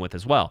was drawing with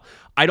as well.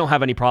 I don't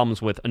have any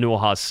problems with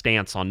Anuaha's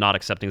stance on not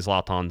accepting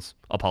Zlatan's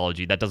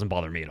apology. That doesn't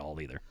bother me at all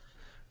either.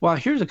 Well,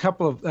 here's a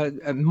couple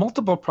of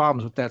multiple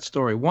problems with that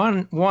story.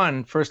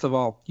 One, first of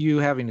all, you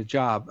having a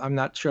job. I'm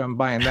not sure I'm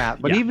buying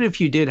that. But Even if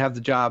you did have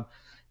the job,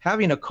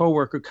 having a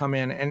coworker come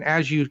in and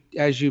as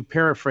you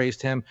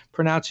paraphrased him,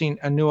 pronouncing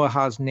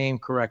Anuaha's name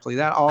correctly,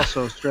 that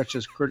also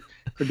stretches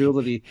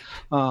credulity.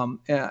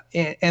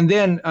 And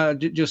then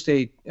just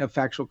a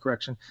factual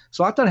correction.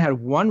 Zlatan had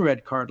 1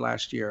 red card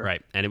last year.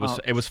 Right, and it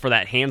was for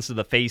that hands to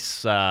the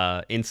face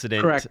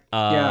incident. Correct.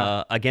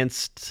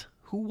 Against,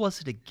 who was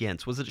it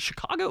against? Was it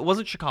Chicago? It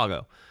wasn't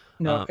Chicago.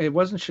 No, it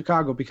wasn't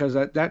Chicago, because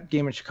that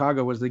game in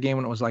Chicago was the game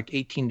when it was like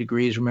 18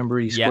 degrees. Remember,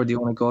 he scored the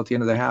only goal at the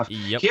end of the half.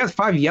 Yep. He has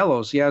 5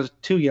 yellows. He has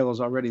 2 yellows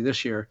already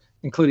this year,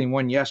 including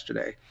 1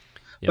 yesterday.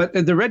 Yep.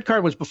 But the red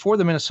card was before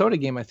the Minnesota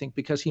game, I think,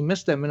 because he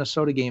missed that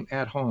Minnesota game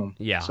at home.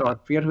 Yeah. So I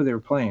forget who they were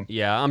playing.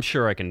 Yeah, I'm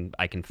sure I can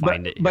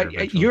find it.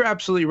 But you're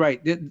absolutely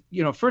right.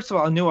 First of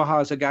all,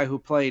 Anuaha is a guy who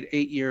played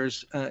 8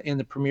 years in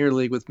the Premier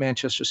League with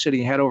Manchester City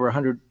and had over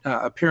 100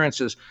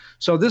 appearances.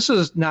 So this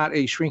is not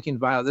a shrinking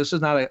violet. This is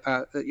not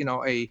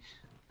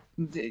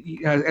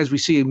as we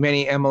see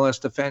many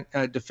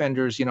MLS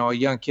defenders, a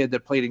young kid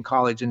that played in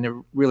college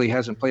and really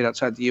hasn't played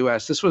outside the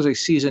U.S. This was a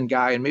seasoned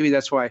guy, and maybe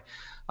that's why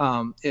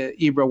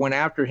Ibra went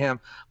after him.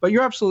 But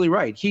you're absolutely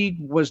right. He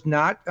was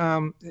not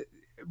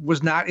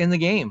in the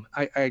game,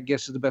 I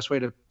guess is the best way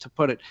to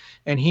put it.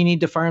 And he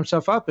needed to fire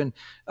himself up. And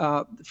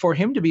for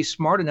him to be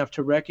smart enough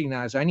to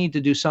recognize, I need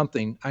to do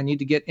something. I need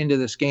to get into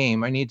this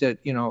game. I need to,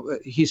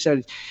 he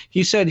said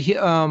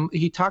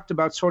he talked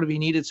about sort of he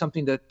needed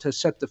something to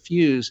set the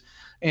fuse.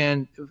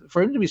 And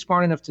for him to be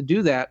smart enough to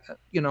do that,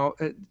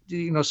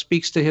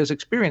 speaks to his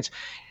experience.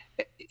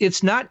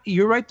 It's not,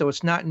 you're right, though.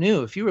 It's not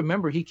new. If you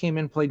remember, he came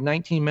in, played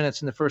 19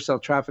 minutes in the first El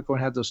Tráfico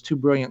and had those 2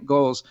 brilliant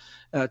goals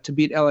to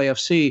beat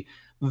LAFC.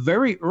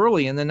 Very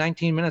early in the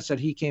 19 minutes that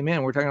he came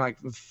in, we're talking like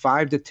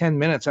 5 to 10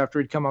 minutes after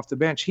he'd come off the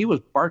bench, he was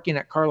barking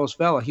at Carlos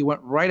Vela. He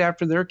went right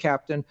after their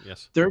captain,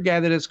 their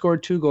guy that had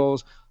scored 2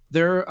 goals,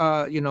 their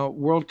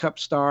World Cup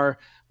star,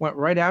 went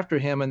right after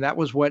him, and that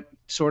was what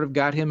sort of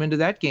got him into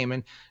that game.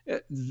 And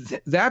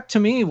that to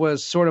me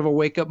was sort of a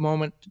wake-up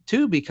moment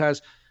too,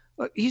 because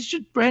he's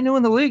just brand new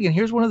in the league, and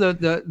here's one of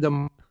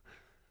the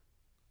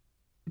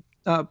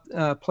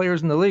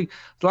players in the league.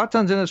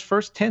 Zlatan's in his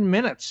first 10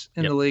 minutes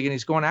in the league, and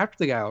he's going after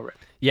the guy already.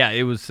 Yeah,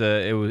 it was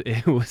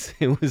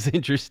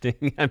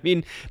interesting. I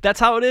mean, that's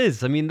how it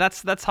is. I mean,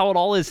 that's how it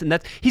all is, and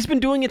he's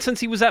been doing it since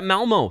he was at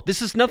Malmo.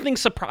 This is nothing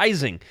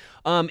surprising.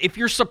 If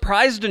you're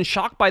surprised and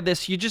shocked by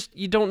this, you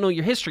don't know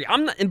your history.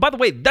 I'm not, and by the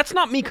way, that's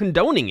not me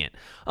condoning it.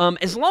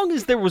 As long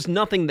as there was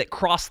nothing that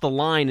crossed the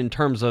line in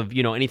terms of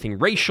anything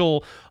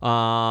racial,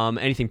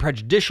 anything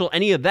prejudicial,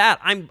 any of that,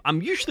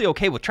 I'm usually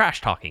okay with trash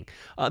talking.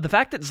 The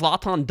fact that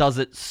Zlatan does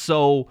it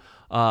so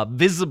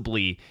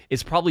visibly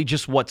is probably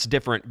just what's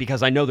different,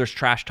 because I know there's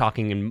trash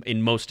talking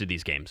in most of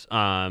these games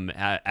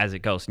as it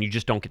goes, and you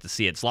just don't get to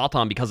see it.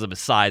 Zlatan, because of his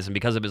size and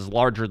because of his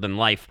larger than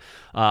life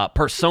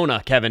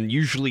persona, Kevin,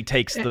 usually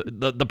takes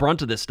the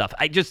brunt of this stuff.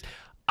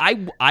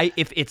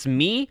 if it's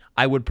me,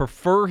 I would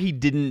prefer he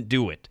didn't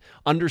do it.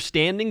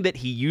 Understanding that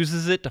he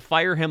uses it to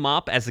fire him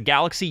up as a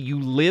Galaxy,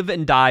 you live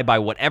and die by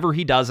whatever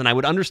he does, and I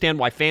would understand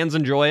why fans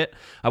enjoy it.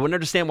 I would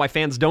understand why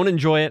fans don't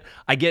enjoy it.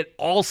 I get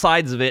all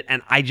sides of it,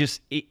 and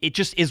it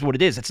just is what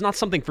it is. It's not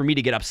something for me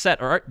to get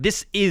upset. All right,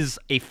 this is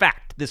a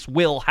fact. This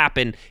will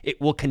happen. It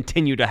will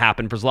continue to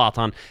happen for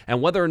Zlatan,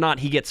 and whether or not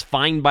he gets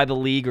fined by the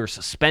league or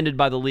suspended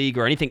by the league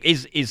or anything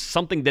is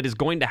something that is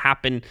going to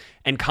happen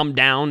and come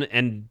down,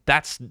 and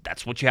that's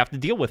what you have to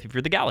deal with if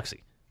you're the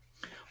Galaxy.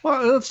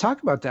 Well, let's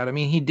talk about that. I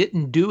mean, he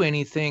didn't do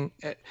anything.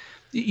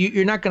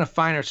 You're not going to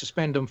fine or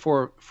suspend him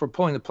for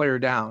pulling the player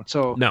down.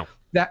 So no,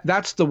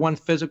 that's the one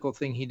physical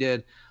thing he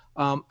did.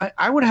 I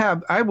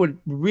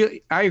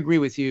agree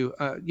with you.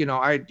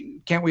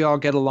 Can't we all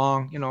get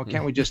along?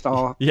 Can't we just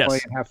all yes. play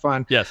and have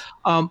fun? Yes.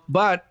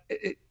 But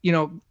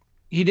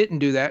he didn't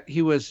do that.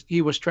 He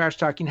was trash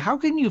talking. How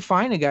can you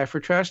fine a guy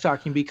for trash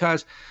talking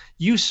because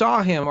you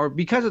saw him, or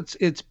because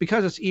it's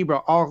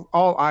Ibra?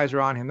 All eyes are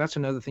on him. That's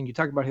another thing. You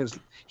talk about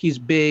he's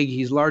big,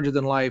 he's larger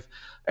than life.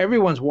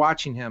 Everyone's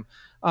watching him.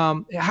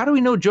 How do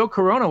we know Joe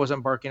Corona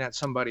wasn't barking at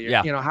somebody?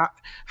 Yeah.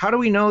 How do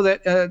we know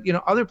that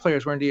other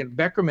players weren't doing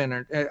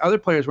Beckerman or other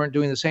players weren't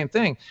doing the same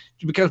thing?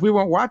 Because we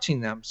weren't watching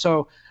them.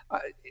 So,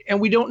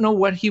 and we don't know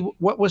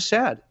what was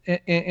said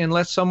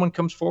unless someone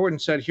comes forward and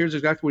said, "Here's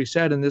exactly what he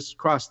said," and this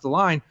crossed the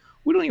line.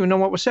 We don't even know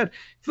what was said.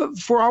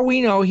 For all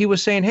we know, he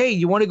was saying, "Hey,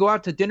 you want to go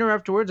out to dinner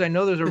afterwards? I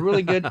know there's a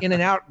really good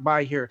In-N-Out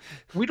by here."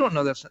 We don't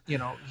know that's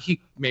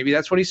maybe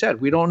that's what he said.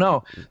 We don't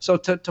know. So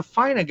to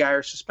fine a guy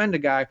or suspend a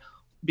guy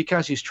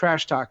because he's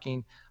trash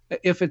talking,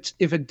 if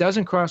it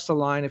doesn't cross the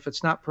line, if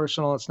it's not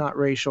personal, it's not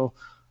racial,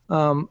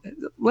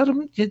 let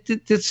him.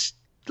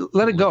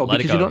 Let it go,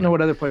 because you don't know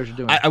what other players are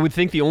doing. I would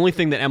think the only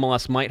thing that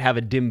MLS might have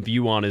a dim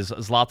view on is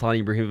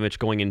Zlatan Ibrahimovic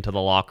going into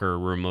the locker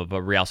room of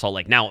Real Salt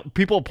Lake. Now,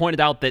 people pointed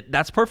out that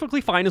that's perfectly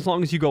fine as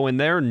long as you go in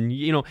there, and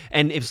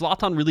and if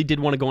Zlatan really did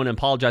want to go in and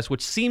apologize,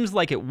 which seems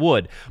like it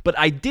would, but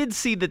I did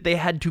see that they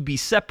had to be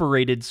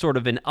separated, sort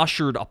of, and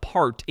ushered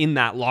apart in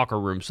that locker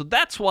room. So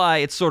that's why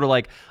it's sort of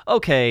like,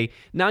 okay,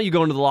 now you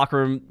go into the locker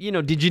room.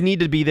 Did you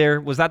need to be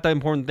there? Was that the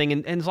important thing?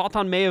 And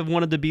Zlatan may have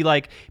wanted to be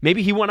like,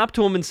 maybe he went up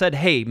to him and said,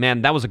 "Hey,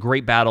 man, that was a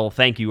great battle.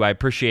 Thank you. I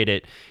appreciate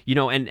it."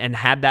 And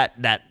had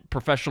that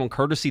professional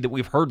courtesy that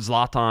we've heard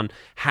Zlatan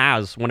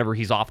has whenever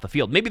he's off the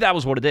field. Maybe that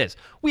was what it is.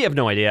 We have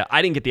no idea.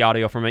 I didn't get the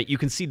audio from it. You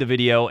can see the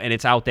video and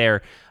it's out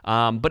there.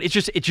 But it's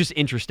just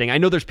interesting. I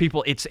know there's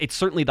people, it's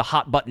certainly the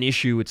hot button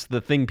issue. It's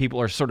the thing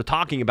people are sort of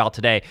talking about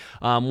today,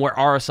 where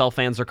RSL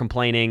fans are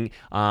complaining.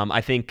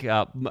 I think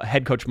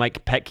head coach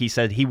Mike Petke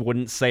said he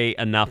wouldn't say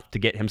enough to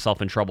get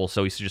himself in trouble,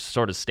 so he's just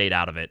sort of stayed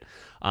out of it.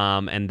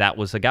 And that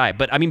was a guy.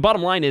 But I mean,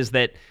 bottom line is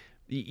that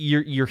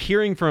you're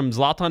hearing from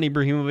Zlatan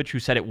Ibrahimovic, who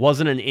said it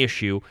wasn't an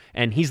issue,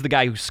 and he's the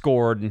guy who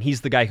scored, and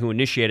he's the guy who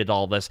initiated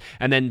all this.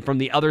 And then from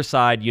the other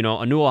side,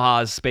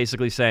 Anuha is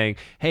basically saying,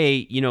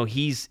 "Hey,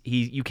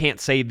 you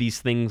can't say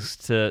these things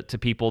to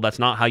people. That's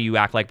not how you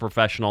act like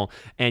professional."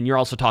 And you're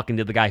also talking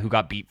to the guy who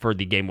got beat for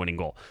the game-winning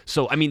goal.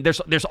 So I mean, there's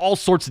all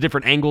sorts of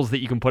different angles that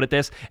you can put at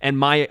this. And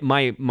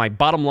my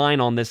bottom line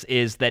on this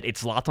is that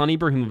it's Zlatan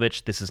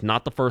Ibrahimovic. This is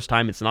not the first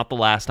time. It's not the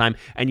last time.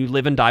 And you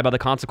live and die by the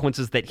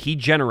consequences that he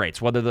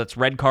generates, whether that's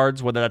red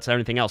cards, whether that's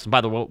anything else. And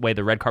by the way,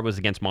 the red card was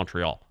against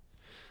Montreal.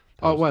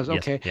 It was?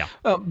 Okay. Yes,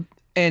 yeah.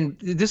 And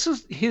this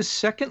is his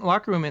second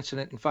locker room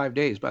incident in 5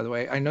 days, by the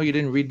way. I know you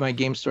didn't read my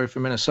game story for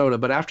Minnesota,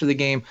 but after the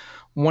game,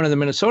 one of the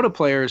Minnesota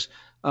players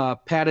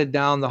padded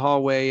down the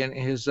hallway in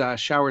his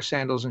shower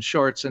sandals and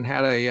shorts and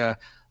had a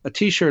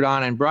T-shirt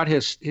on and brought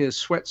his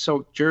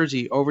sweat-soaked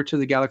jersey over to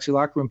the Galaxy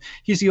locker room.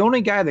 He's the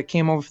only guy that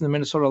came over from the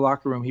Minnesota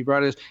locker room. He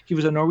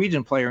was a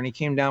Norwegian player, and he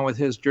came down with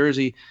his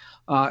jersey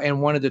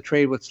and wanted to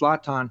trade with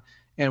Zlatan,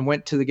 and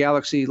went to the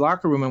Galaxy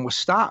locker room and was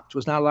stopped,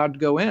 was not allowed to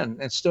go in,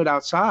 and stood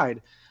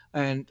outside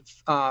and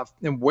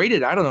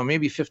waited, I don't know,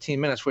 maybe 15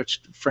 minutes,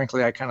 which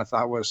frankly I kind of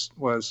thought was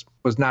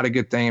not a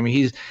good thing. I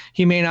mean,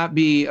 he may not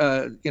be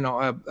a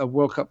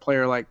World Cup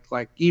player like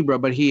Ibra,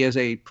 but he is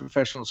a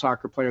professional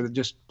soccer player that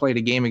just played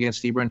a game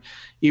against Ibra, and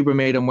Ibra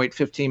made him wait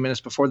 15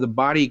 minutes before the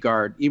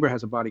bodyguard. Ibra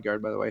has a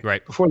bodyguard, by the way.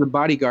 Right. Before the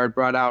bodyguard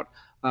brought out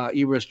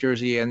Ibra's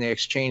jersey, and they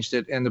exchanged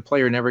it, and the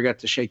player never got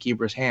to shake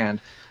Ibra's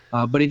hand.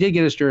 But he did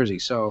get his jersey,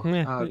 so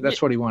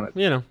that's what he wanted.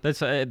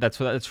 That's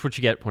what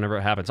you get whenever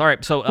it happens. All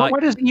right, so why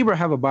does Ibra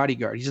have a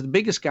bodyguard? He's the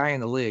biggest guy in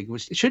the league.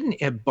 Shouldn't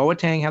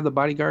Boateng have the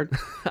bodyguard?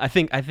 I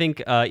think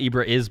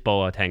Ibra is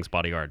Boateng's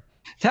bodyguard.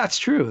 That's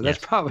true. That's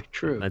probably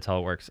true. That's how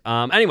it works.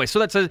 Anyway,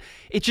 so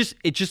it's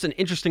just an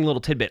interesting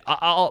little tidbit.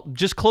 I'll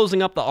just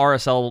closing up the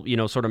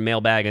RSL, sort of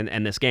mailbag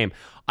and this game.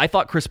 I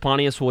thought Chris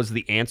Pontius was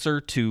the answer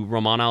to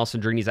Romain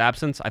Alessandrini's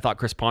absence. I thought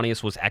Chris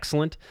Pontius was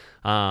excellent.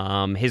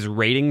 His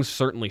ratings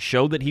certainly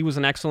showed that he was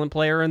an excellent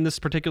player in this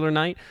particular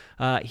night.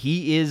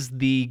 He is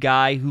the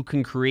guy who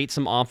can create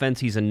some offense.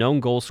 He's a known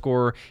goal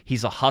scorer.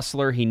 He's a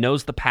hustler. He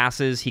knows the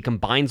passes. He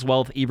combines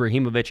well with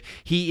Ibrahimovic.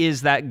 He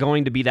is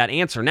going to be that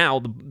answer. Now,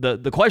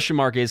 the question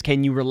mark is,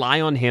 can you rely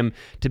on him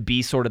to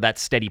be sort of that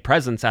steady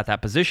presence at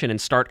that position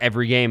and start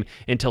every game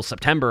until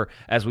September,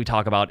 as we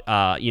talk about,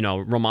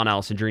 Romain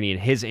Alessandrini and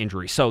his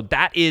injury. So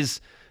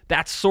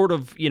that's sort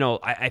of,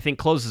 I think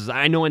closes.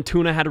 I know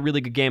Antuna had a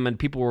really good game and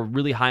people were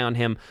really high on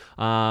him.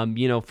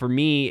 For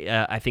me,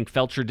 I think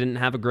Felcher didn't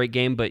have a great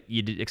game, but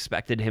you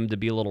expected him to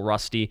be a little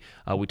rusty.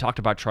 We talked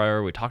about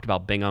Traore. We talked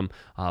about Bingham.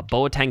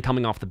 Boateng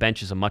coming off the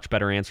bench is a much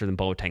better answer than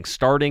Boateng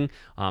starting.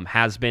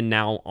 Has been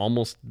now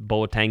almost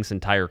Boateng's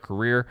entire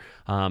career.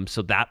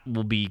 So that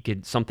will be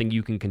something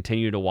you can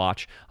continue to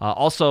watch.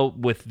 Also,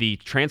 with the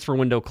transfer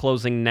window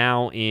closing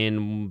now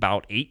in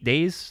about 8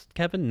 days,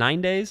 Kevin?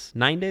 9 days?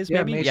 9 days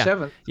maybe? May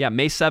 7th. Yeah,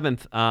 May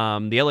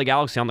 7th, the LA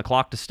Galaxy on the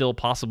clock to still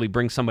possibly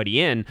bring somebody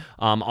in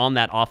on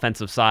that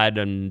offensive side.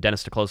 And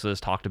Dennis DeClosa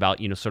has talked about,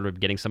 sort of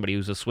getting somebody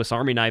who's a Swiss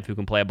Army knife who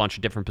can play a bunch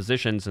of different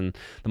positions. And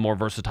the more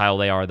versatile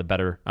they are, the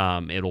better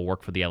it'll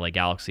work for the LA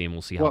Galaxy. And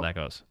we'll see how that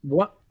goes.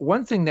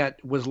 One thing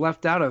that was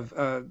left out of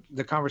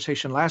the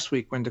conversation last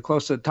week when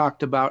DeClosa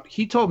talked about,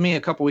 he told me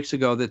a couple weeks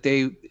ago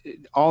that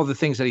all the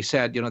things that he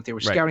said, they were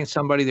scouting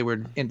somebody, they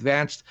were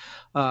advanced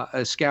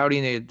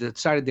scouting, they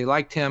decided they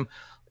liked him.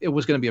 It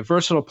was going to be a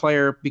versatile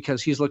player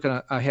because he's looking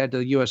ahead to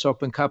the U.S.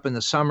 Open Cup in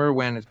the summer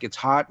when it gets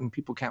hot and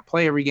people can't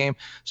play every game.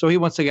 So he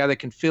wants a guy that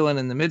can fill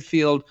in the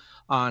midfield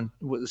on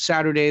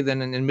Saturday.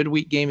 Then in the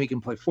midweek game, he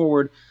can play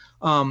forward.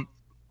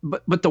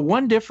 But the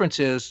one difference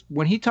is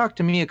when he talked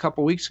to me a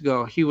couple weeks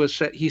ago,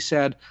 he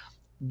said,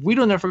 we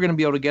don't know if we're going to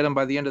be able to get him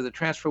by the end of the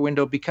transfer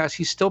window because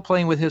he's still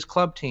playing with his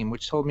club team,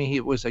 which told me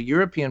he was a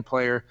European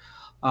player,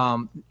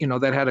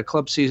 that had a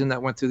club season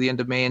that went through the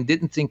end of May and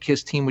didn't think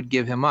his team would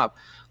give him up.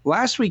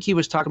 Last week, he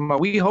was talking about,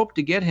 we hope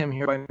to get him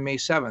here by May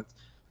 7th.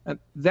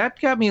 That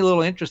got me a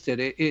little interested.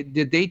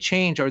 Did they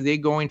change? Are they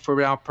going for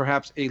now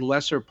perhaps a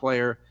lesser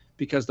player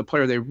because the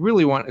player they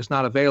really want is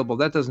not available?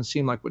 That doesn't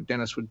seem like what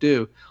Dennis would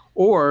do.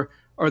 Or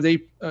are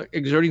they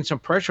exerting some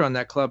pressure on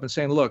that club and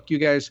saying, look, you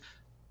guys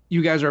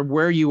are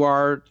where you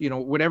are,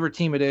 whatever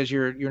team it is,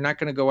 you're not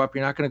going to go up,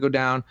 you're not going to go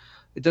down.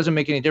 It doesn't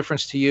make any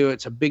difference to you.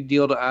 It's a big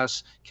deal to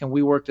us. Can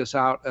we work this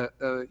out,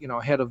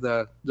 ahead of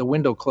the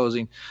window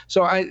closing?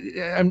 So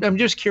I'm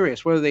just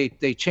curious whether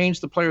they change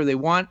the player they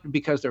want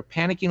because they're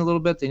panicking a little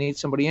bit, they need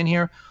somebody in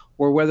here,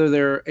 or whether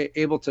they're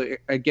able to,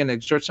 again,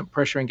 exert some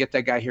pressure and get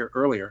that guy here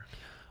earlier.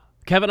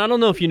 Kevin, I don't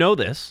know if you know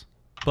this,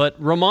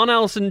 but Romain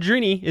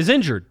Alessandrini is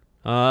injured.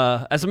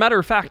 As a matter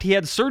of fact, he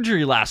had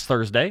surgery last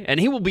Thursday, and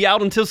he will be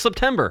out until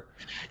September.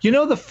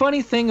 The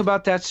funny thing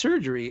about that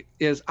surgery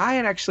is I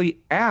had actually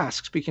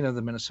asked, speaking of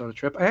the Minnesota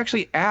trip, I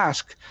actually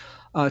asked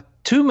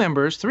three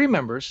members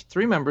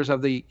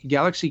of the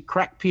Galaxy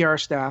Crack PR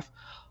staff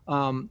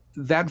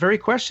that very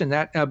question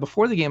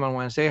before the game on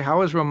Wednesday.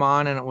 How is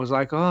Romain? And it was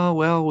like, oh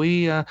well,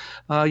 we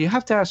you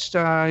have to ask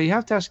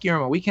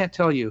Guillermo. We can't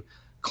tell you.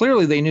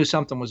 Clearly, they knew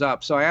something was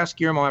up. So I asked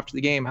Guillermo after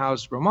the game,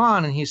 how's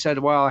Romain? And he said,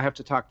 well, I have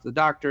to talk to the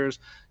doctors.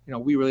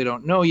 We really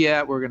don't know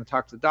yet. We're going to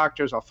talk to the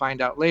doctors. I'll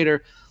find out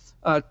later.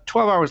 12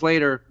 hours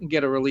later,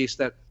 get a release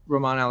that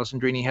Romain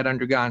Alessandrini had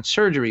undergone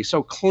surgery.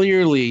 So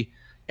clearly,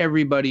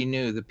 everybody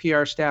knew. The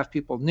PR staff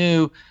people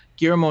knew.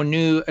 Guillermo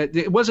knew.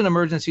 It wasn't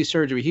emergency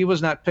surgery. He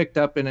was not picked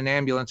up in an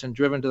ambulance and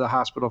driven to the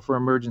hospital for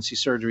emergency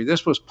surgery.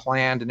 This was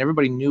planned, and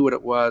everybody knew what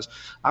it was.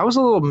 I was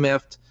a little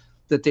miffed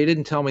that they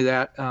didn't tell me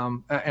that.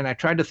 And I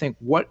tried to think,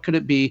 what could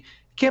it be? It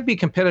can't be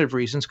competitive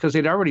reasons because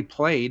they'd already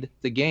played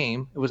the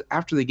game. It was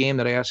after the game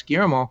that I asked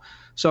Guillermo.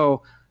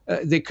 So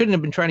they couldn't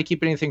have been trying to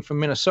keep anything from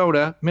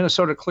Minnesota.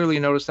 Minnesota clearly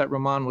noticed that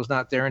Romain was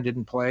not there and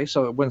didn't play,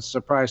 so it wasn't a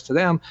surprise to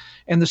them.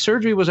 And the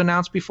surgery was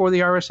announced before the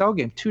RSL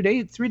game,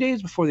 3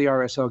 days before the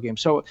RSL game.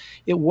 So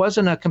it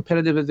wasn't a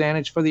competitive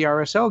advantage for the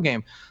RSL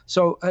game.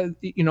 So,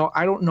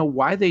 I don't know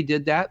why they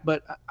did that,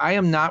 but I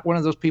am not one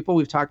of those people.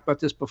 We've talked about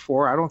this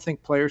before. I don't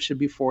think players should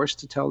be forced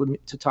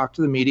to talk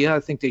to the media. I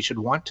think they should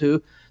want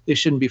to. They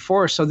shouldn't be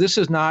forced. So this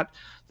is not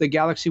the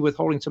Galaxy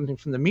withholding something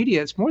from the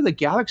media. It's more the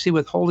Galaxy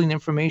withholding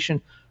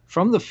information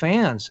from the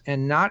fans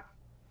and not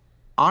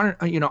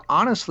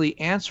honestly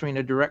answering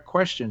a direct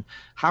question.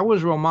 How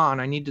was Romain?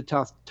 I need to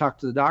talk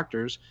to the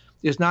doctors.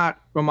 Is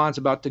not Romain's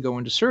about to go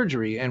into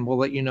surgery and we'll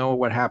let you know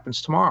what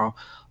happens tomorrow.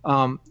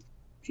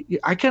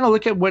 I kind of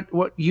look at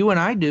what you and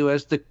I do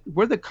as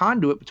we're the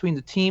conduit between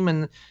the team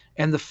and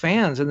the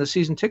fans and the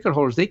season ticket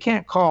holders. They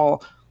can't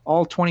call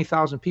all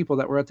 20,000 people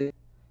that were at the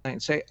and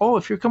say, oh,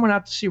 if you're coming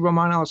out to see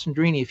Romain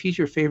Alessandrini, if he's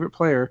your favorite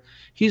player,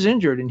 he's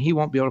injured and he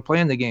won't be able to play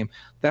in the game.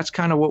 That's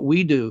kind of what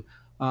we do.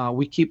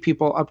 We keep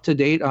people up to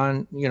date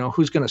on,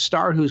 who's going to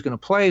start, who's going to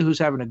play, who's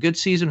having a good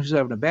season, who's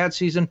having a bad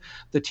season,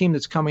 the team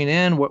that's coming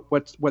in,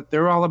 what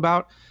they're all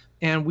about.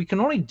 And we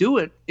can only do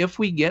it if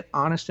we get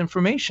honest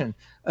information.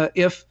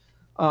 If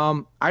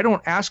I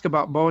don't ask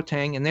about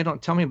Boateng and they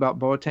don't tell me about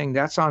Boateng.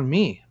 That's on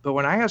me. But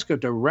when I ask a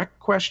direct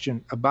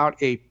question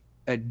about a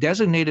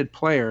designated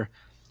player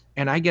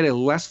and I get a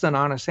less than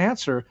honest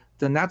answer,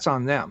 then that's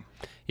on them.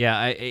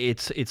 Yeah,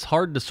 it's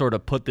hard to sort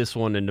of put this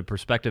one into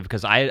perspective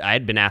because I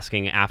had been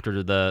asking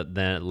after the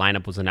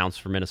lineup was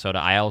announced for Minnesota.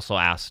 I also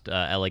asked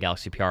LA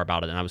Galaxy PR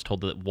about it, and I was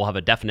told that we'll have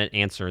a definite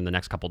answer in the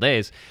next couple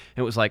days.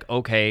 And it was like,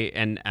 okay,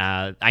 and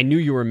I knew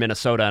you were in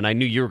Minnesota, and I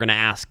knew you were going to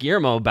ask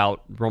Guillermo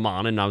about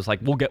Roman, and I was like,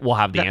 we'll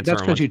have the answer.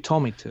 That's because you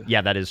told me to.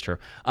 Yeah, that is true.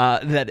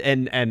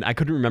 And I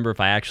couldn't remember if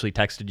I actually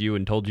texted you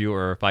and told you,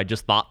 or if I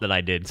just thought that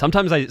I did.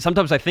 Sometimes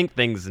I think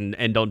things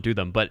and don't do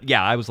them. But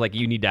yeah, I was like,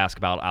 you need to ask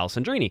about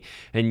Alessandrini,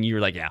 and you were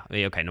like, yeah,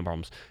 okay, no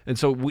problems. And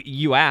so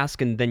you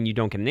ask, and then you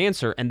don't get an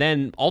answer, and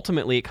then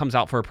ultimately it comes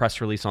out for a press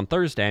release on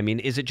Thursday. I mean,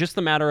 is it just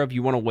the matter of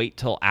you want to wait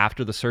till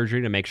after the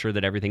surgery to make sure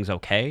that everything's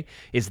okay?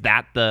 Is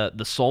that the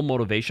sole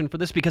motivation for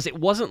this? Because it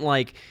wasn't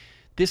like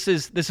this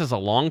is a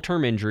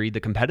long-term injury.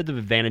 The competitive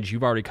advantage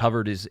you've already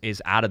covered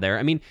is out of there.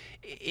 I mean,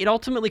 it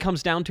ultimately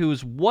comes down to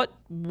is what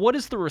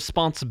is the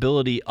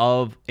responsibility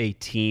of a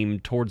team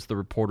towards the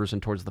reporters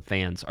and towards the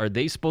fans? Are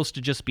they supposed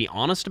to just be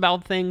honest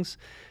about things?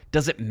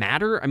 Does it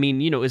matter? I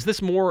mean, is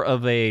this more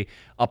of a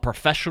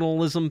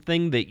professionalism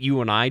thing that you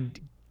and I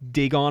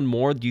dig on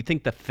more? Do you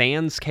think the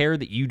fans care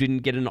that you didn't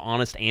get an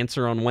honest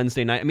answer on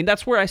Wednesday night? I mean,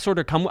 that's where I sort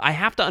of come. I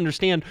have to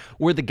understand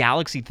where the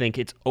Galaxy think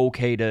it's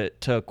okay to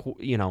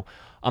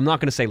I'm not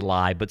going to say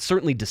lie, but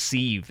certainly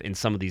deceive in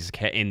some of these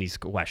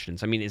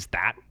questions. I mean, is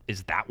that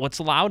what's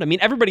allowed? I mean,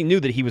 everybody knew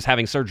that he was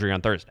having surgery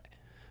on Thursday.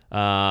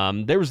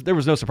 There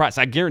was no surprise.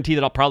 I guarantee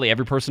that probably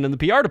every person in the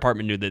PR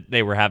department knew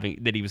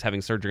that he was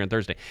having surgery on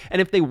Thursday.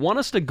 And if they want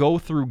us to go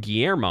through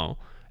Guillermo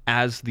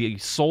as the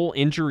sole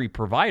injury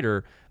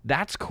provider,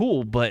 that's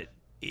cool, but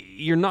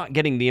you're not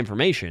getting the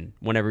information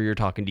whenever you're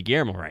talking to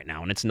Guillermo right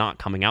now, and it's not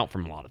coming out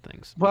from a lot of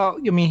things. Well,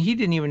 I mean, he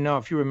didn't even know,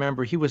 if you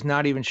remember, he was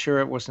not even sure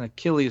it was an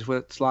Achilles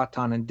with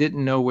Zlatan and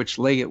didn't know which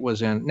leg it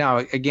was in. Now,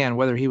 again,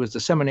 whether he was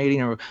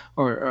disseminating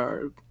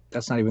or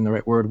that's not even the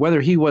right word, whether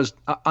he was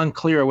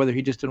unclear or whether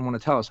he just didn't want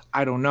to tell us,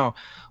 I don't know.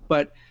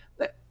 But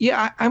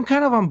yeah, I'm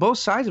kind of on both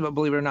sides of it,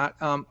 believe it or not.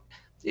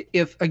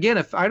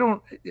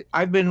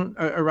 I've been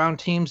around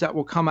teams that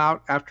will come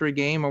out after a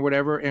game or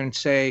whatever and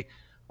say,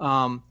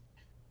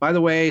 by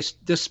the way,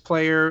 this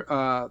player,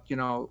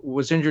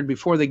 was injured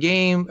before the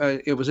game.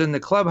 It was in the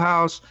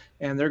clubhouse,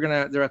 and they're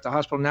at the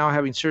hospital now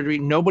having surgery.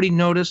 Nobody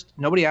noticed.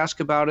 Nobody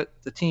asked about it.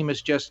 The team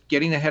is just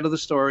getting ahead of the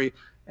story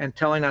and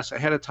telling us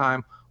ahead of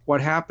time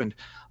what happened.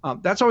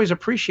 That's always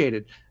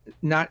appreciated.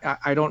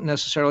 I don't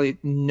necessarily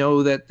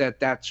know that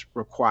that's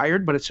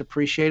required, but it's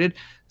appreciated.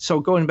 So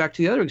going back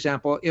to the other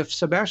example, if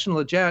Sebastian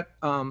Lletget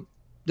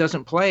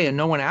doesn't play and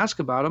no one asks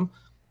about him,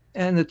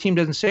 and the team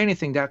doesn't say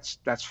anything, that's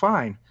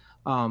fine.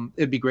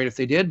 It'd be great if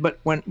they did. But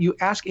when you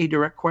ask a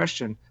direct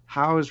question,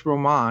 how is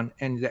Roman,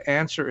 and the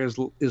answer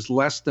is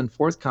less than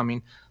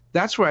forthcoming,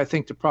 that's where I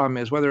think the problem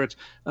is, whether it's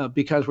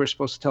because we're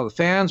supposed to tell the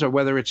fans or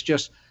whether it's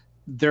just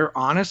they're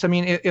honest. I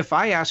mean, if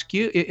I ask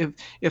you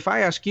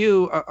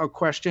a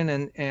question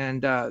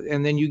and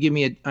then you give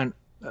me an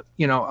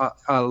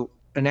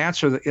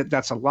answer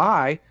that's a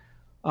lie,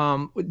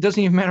 it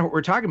doesn't even matter what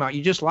we're talking about.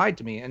 You just lied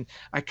to me, and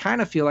I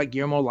kind of feel like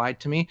Guillermo lied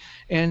to me.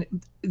 And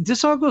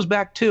this all goes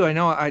back to, I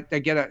know I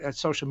get at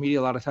social media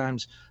a lot of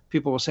times,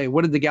 people will say,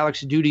 "What did the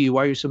Galaxy do to you?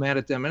 Why are you so mad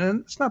at them?"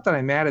 And it's not that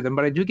I'm mad at them,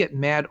 but I do get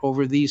mad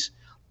over these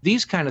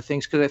kind of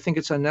things because I think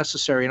it's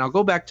unnecessary. And I'll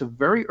go back to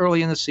very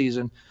early in the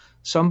season.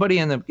 Somebody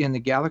in the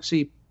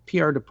Galaxy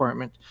PR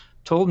department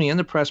told me in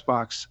the press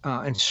box,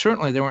 and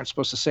certainly they weren't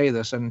supposed to say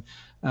this, and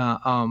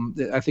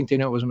I think they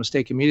know it was a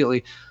mistake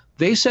immediately.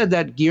 They said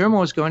that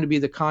Guillermo is going to be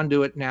the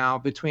conduit now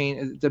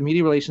between the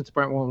media relations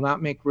department will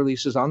not make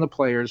releases on the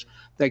players,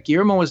 that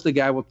Guillermo is the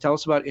guy who will tell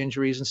us about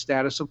injuries and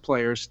status of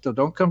players, so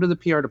don't come to the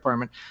PR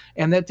department,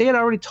 and that they had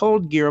already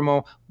told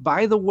Guillermo,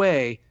 by the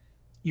way,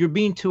 you're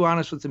being too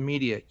honest with the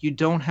media. You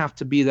don't have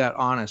to be that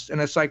honest. And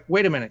it's like,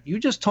 wait a minute, you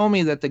just told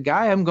me that the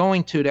guy I'm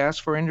going to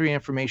ask for injury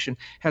information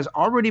has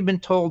already been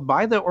told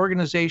by the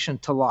organization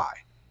to lie.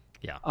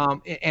 Yeah.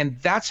 And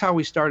that's how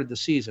we started the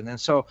season. And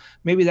so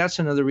maybe that's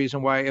another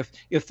reason why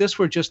if this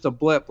were just a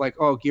blip, like,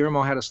 oh,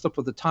 Guillermo had a slip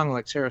of the tongue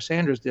like Sarah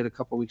Sanders did a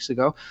couple weeks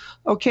ago,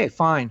 okay,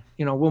 fine,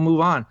 we'll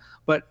move on.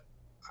 But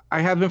I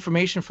have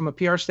information from a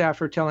PR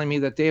staffer telling me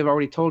that they have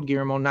already told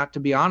Guillermo not to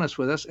be honest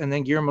with us, and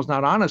then Guillermo's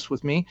not honest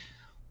with me.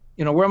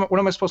 What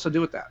am I supposed to do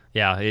with that?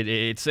 Yeah,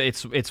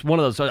 it's one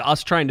of those,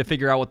 us trying to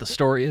figure out what the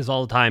story is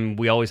all the time.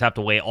 We always have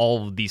to weigh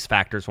all of these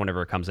factors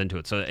whenever it comes into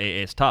it. So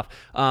it's tough.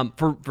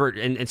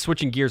 And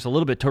switching gears a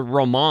little bit to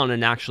Roman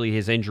and actually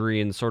his injury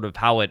and sort of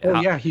how it.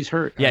 Yeah, he's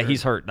hurt. Yeah,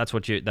 he's hurt. That's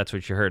what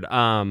you heard.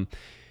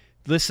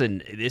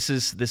 Listen, this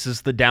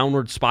is the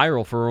downward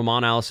spiral for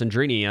Roman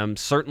Alessandrini.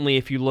 Certainly,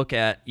 if you look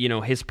at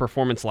his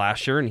performance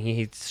last year, and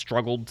he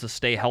struggled to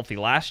stay healthy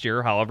last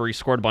year. However, he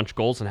scored a bunch of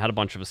goals and had a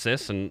bunch of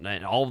assists, and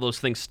all of those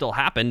things still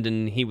happened,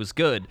 and he was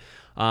good.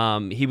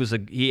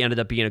 He ended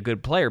up being a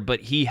good player,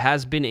 but he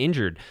has been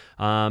injured.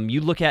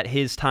 You look at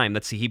his time.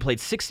 Let's see. He played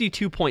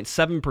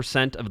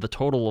 62.7% of the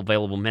total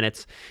available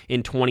minutes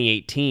in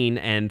 2018,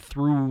 and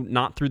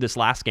not through this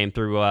last game,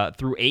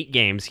 through 8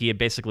 games, he had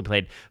basically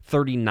played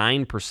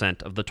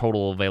 39% of the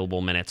total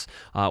available minutes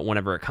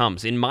whenever it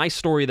comes. In my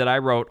story that I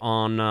wrote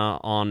on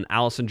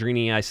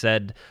Alessandrini, I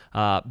said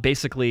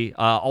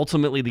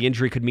ultimately the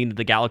injury could mean that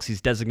the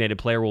Galaxy's designated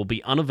player will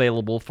be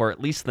unavailable for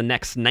at least the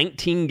next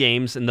 19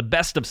 games in the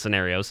best of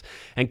scenarios,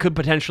 and could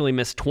potentially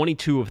miss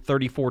 22 of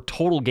 34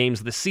 total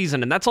games this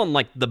season, and that's on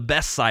like the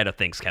best side of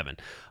things, Kevin.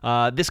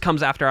 This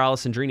comes after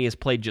Alessandrini has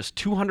played just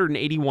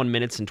 281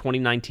 minutes in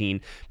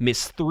 2019,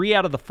 missed 3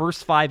 out of the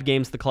first 5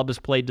 games the club has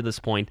played to this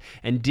point,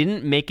 and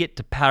didn't make it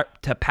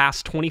to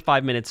pass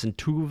 25 minutes in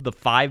 2 of the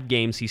 5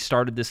 games he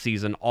started this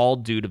season, all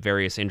due to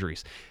various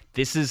injuries.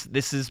 This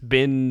has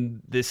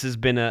been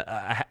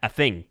a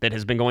thing that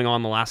has been going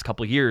on the last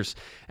couple of years.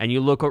 And you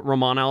look at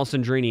Romain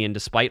Alessandrini, and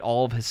despite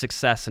all of his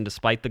success and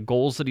despite the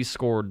goals that he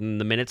scored and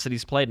the minutes that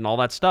he's played and all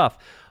that stuff,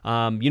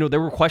 there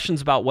were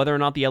questions about whether or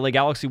not the LA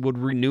Galaxy would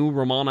renew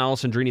Romain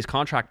Alessandrini's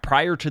contract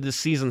prior to this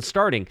season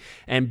starting.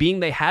 And being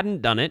they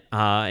hadn't done it,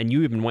 and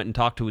you even went and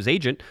talked to his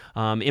agent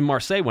in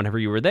Marseille whenever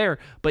you were there,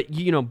 but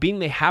being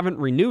they haven't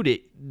renewed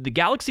it, the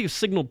Galaxy have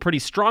signaled pretty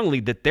strongly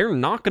that they're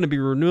not going to be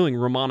renewing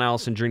Romain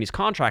Alessandrini's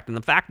contract. And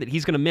the fact that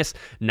he's going to miss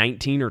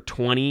 19 or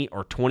 20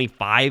 or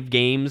 25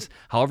 games,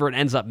 however it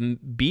ends up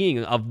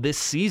being of this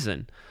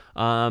season,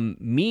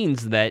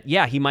 means that,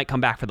 he might come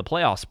back for the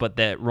playoffs, but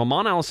that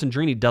Romain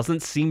Alessandrini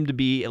doesn't seem to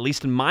be, at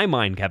least in my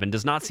mind, Kevin,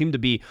 does not seem to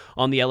be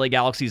on the LA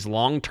Galaxy's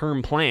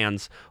long-term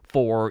plans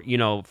for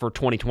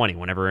 2020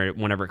 whenever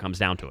it comes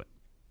down to it.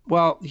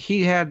 Well,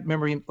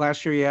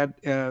 last year he had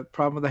a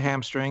problem with the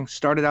hamstring.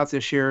 Started out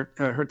this year,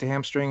 hurt the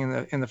hamstring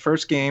in the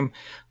first game.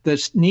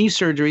 This knee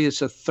surgery,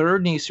 it's a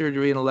third knee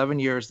surgery in 11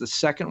 years, the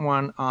second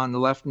one on the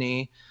left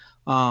knee.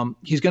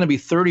 He's going to be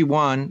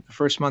 31 the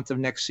first month of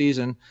next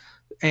season.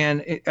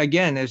 And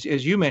again, as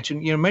you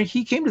mentioned,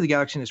 he came to the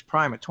Galaxy in his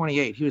prime at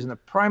 28. He was in the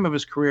prime of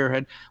his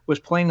career, was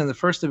playing in the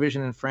first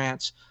division in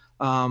France,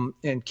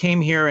 and came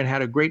here and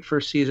had a great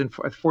first season,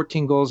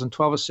 14 goals and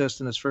 12 assists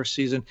in his first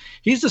season.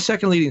 He's the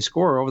second leading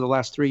scorer over the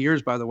last 3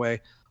 years, by the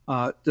way,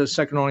 the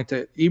second only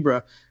to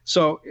Ibra.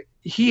 So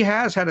he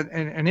has had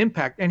an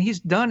impact, and he's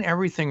done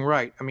everything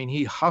right. I mean,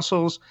 he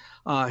hustles.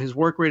 His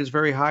work rate is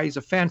very high. He's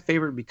a fan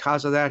favorite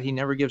because of that. He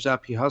never gives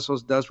up. He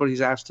hustles, does what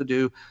he's asked to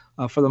do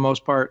for the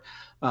most part.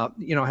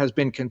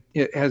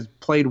 Has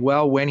played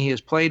well when he has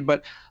played.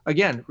 But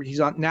again, he's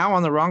now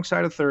on the wrong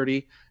side of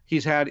 30.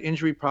 He's had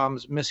injury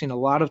problems, missing a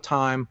lot of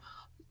time.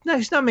 No,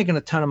 he's not making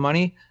a ton of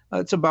money.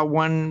 It's about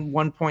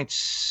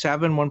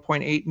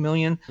 1.8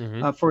 million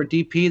for a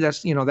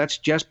DP. That's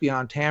just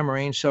beyond TAM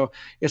range. So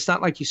it's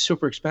not like he's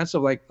super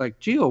expensive like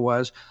Gio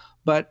was.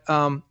 But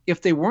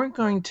if they weren't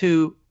going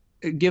to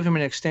give him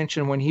an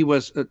extension when he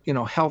was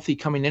healthy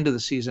coming into the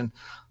season,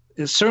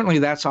 certainly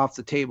that's off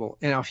the table.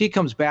 If he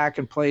comes back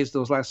and plays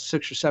those last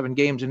 6 or 7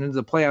 games and into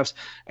the playoffs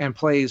and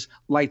plays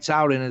lights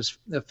out and is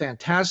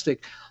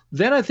fantastic,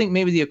 then I think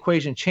maybe the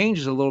equation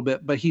changes a little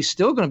bit, but he's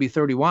still going to be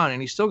 31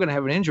 and he's still going to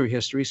have an injury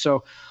history.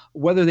 So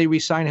whether they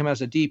re-sign him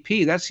as a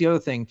DP, that's the other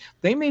thing.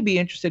 They may be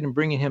interested in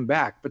bringing him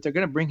back, but they're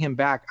going to bring him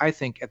back, I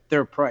think, at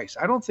their price.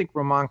 I don't think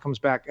Romain comes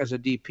back as a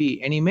DP,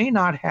 and he may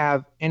not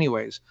have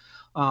anyways.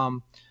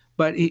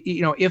 But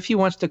if he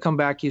wants to come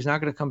back, he's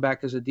not going to come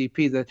back as a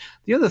DP.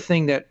 The other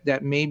thing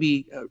that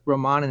maybe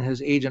Romain and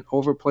his agent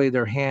overplayed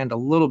their hand a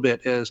little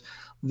bit is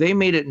they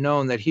made it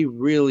known that he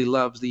really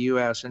loves the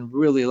U.S. and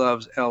really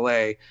loves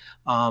L.A.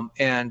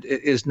 And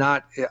is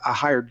not a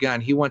hired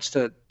gun. He wants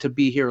to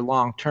be here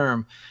long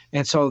term,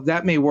 and so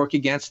that may work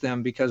against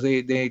them because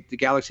the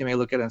Galaxy may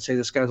look at it and say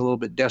this guy's a little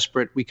bit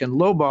desperate. We can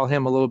lowball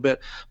him a little bit,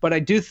 but I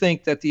do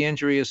think that the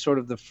injury is sort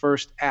of the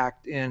first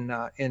act in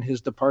his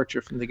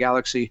departure from the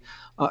Galaxy,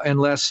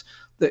 unless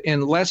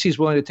he's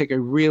willing to take a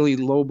really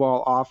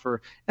lowball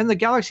offer. And the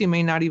Galaxy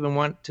may not even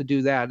want to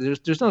do that.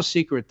 There's no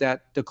secret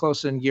that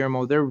DeClosa and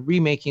Guillermo, they're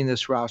remaking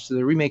this roster.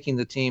 They're remaking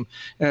the team.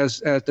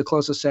 As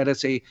DeClosa said,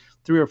 it's a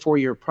 3 or 4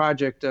 year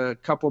project, a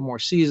couple more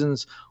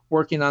seasons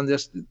working on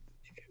this.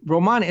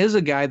 Romain is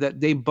a guy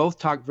that they both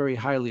talk very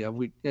highly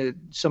of.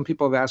 Some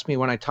people have asked me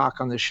when I talk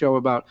on this show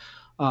about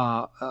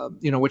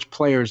which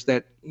players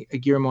that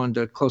Guillermo and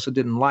DeClosa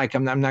didn't like.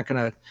 I'm not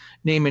going to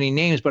name any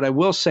names, but I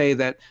will say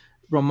that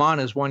Romain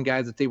is one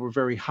guy that they were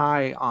very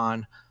high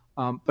on.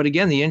 But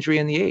again, the injury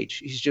and the age.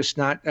 He's just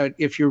not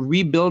if you're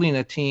rebuilding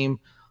a team,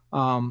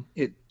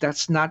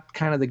 that's not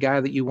kind of the guy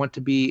that you want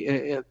to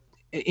be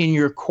in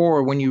your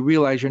core when you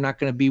realize you're not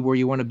going to be where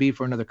you want to be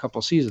for another couple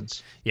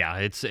seasons. Yeah,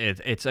 it's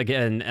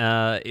again,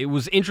 it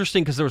was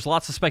interesting because there was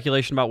lots of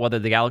speculation about whether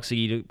the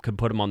Galaxy could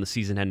put him on the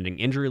season-ending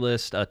injury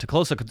list.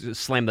 DeClosa could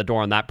slam the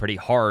door on that pretty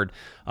hard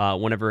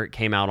whenever it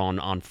came out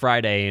on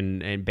Friday,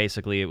 and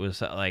basically it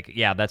was like,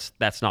 yeah,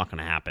 that's not going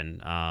to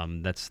happen.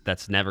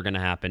 That's never going to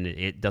happen.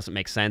 It doesn't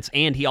make sense.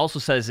 And he also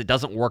says it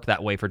doesn't work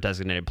that way for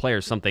designated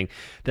players, something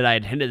that I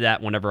had hinted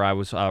at whenever I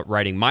was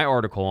writing my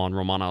article on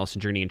Romain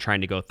Alessandrini and trying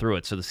to go through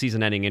it. So the season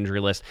season-ending injury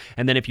list.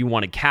 And then if you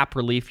wanted cap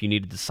relief, you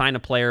needed to sign a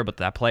player, but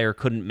that player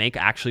couldn't make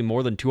actually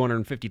more than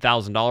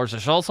 $250,000.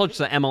 There's all sorts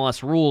of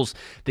MLS rules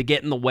that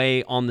get in the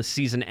way on the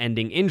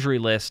season-ending injury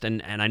list,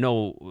 and I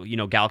know,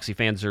 Galaxy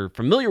fans are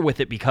familiar with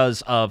it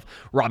because of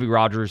Robbie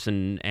Rogers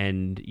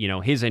and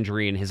his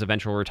injury and his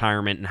eventual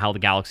retirement, and how the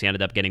Galaxy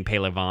ended up getting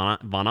Pele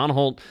Van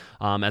Aanholt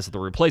as the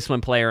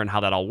replacement player, and how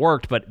that all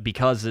worked. But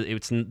because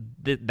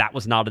that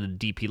was not at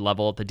the DP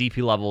level, at the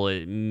DP level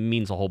it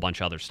means a whole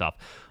bunch of other stuff.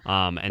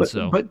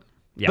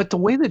 But the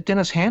way that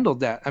Dennis handled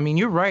that, I mean,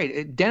 you're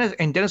right. Dennis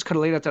could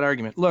have laid out that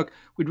argument. Look,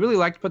 we'd really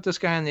like to put this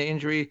guy on the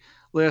injury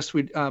list,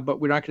 but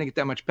we're not going to get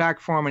that much back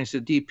for him, and he's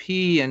a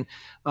DP, and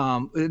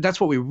that's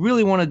what we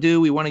really want to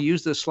do. We want to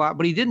use this slot,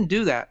 but he didn't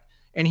do that.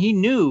 And he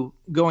knew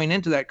going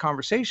into that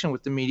conversation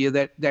with the media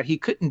that he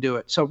couldn't do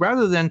it. So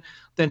rather than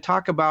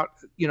talk about,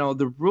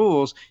 the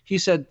rules, he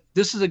said,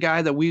 this is a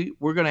guy that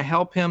we're going to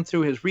help him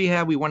through his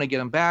rehab. We want to get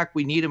him back.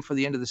 We need him for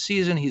the end of the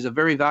season. He's a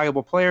very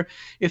valuable player.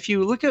 If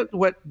you look at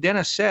what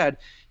Dennis said,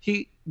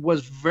 he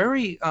was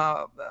very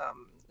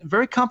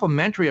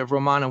complimentary of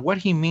Roman and what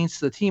he means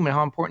to the team and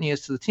how important he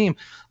is to the team.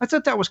 I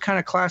thought that was kind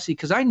of classy,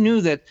 because I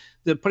knew that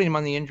putting him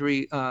on the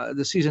injury,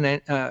 the season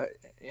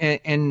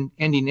ending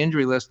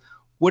injury list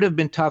would have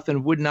been tough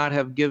and would not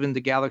have given the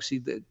Galaxy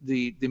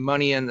the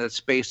money and the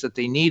space that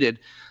they needed.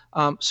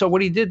 So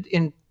what he did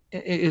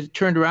is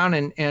turned around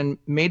and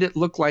made it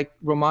look like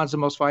Roman's the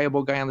most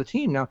valuable guy on the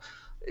team. Now,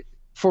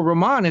 for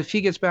Roman, if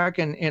he gets back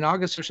in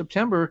August or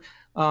September,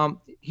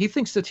 he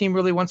thinks the team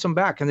really wants him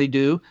back, and they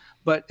do.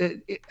 But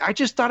I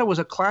just thought it was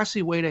a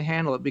classy way to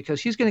handle it, because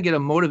he's going to get a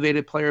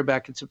motivated player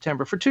back in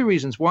September for two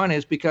reasons. One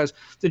is because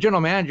the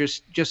general manager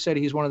just said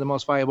he's one of the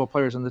most valuable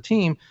players on the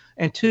team,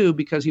 and two,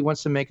 because he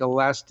wants to make a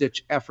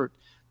last-ditch effort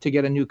to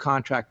get a new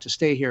contract to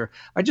stay here.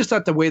 I just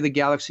thought the way the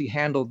Galaxy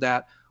handled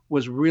that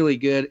was really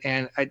good,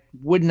 and it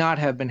would not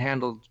have been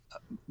handled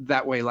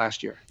that way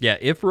last year. Yeah,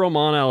 if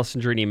Roman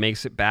Alessandrini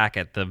makes it back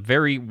at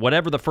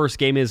whatever the first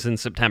game is in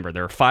September,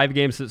 there are 5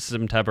 games in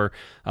September,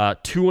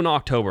 2 in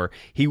October,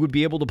 he would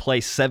be able to play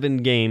 7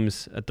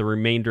 games at the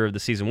remainder of the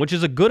season, which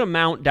is a good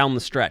amount down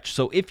the stretch.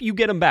 So if you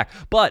get him back,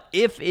 but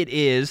if it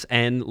is,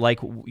 and like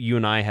you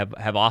and I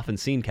have often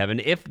seen,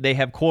 Kevin, if they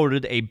have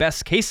quoted a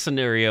best case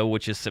scenario,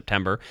 which is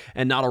September,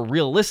 and not a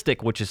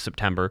realistic, which is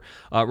September,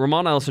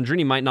 Roman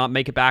Alessandrini might not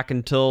make it back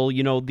until,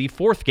 the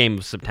 4th game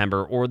of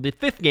September, or the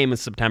 5th game of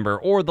September,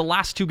 or the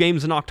last 2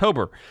 games in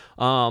October.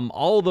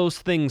 All those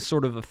things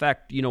sort of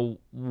affect,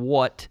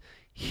 what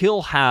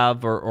he'll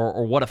have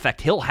or what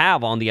effect he'll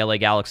have on the LA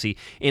Galaxy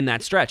in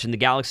that stretch. And the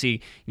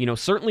Galaxy,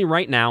 certainly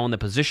right now in the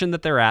position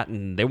that they're at,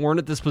 and they weren't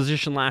at this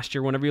position last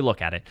year whenever you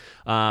look at it,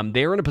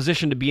 they're in a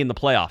position to be in the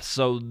playoffs.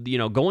 So,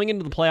 going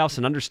into the playoffs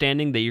and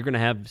understanding that you're going to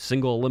have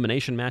single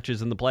elimination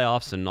matches in the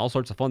playoffs and all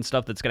sorts of fun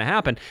stuff that's going to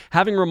happen,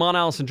 having Roman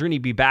Alessandrini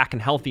be back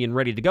and healthy and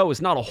ready to go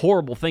is not a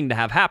horrible thing to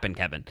have happen,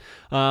 Kevin.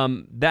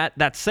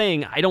 That's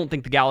saying I don't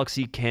think the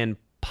Galaxy can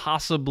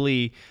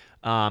possibly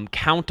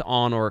count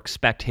on or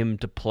expect him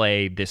to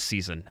play this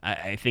season.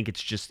 I think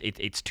it's just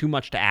it's too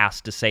much to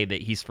ask to say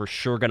that he's for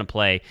sure going to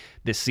play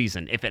this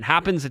season. If it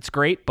happens, it's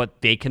great,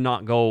 but they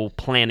cannot go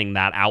planning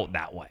that out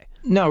that way.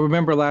 No,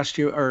 remember last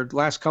year or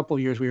last couple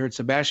of years, we heard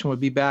Sebastian would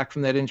be back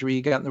from that injury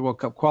he got in the World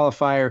Cup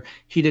qualifier.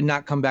 He did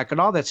not come back at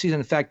all that season.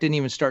 In fact, didn't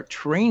even start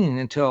training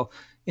until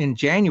in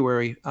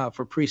January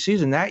for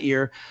preseason that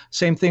year.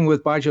 Same thing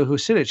with Bajo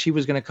Husidic. He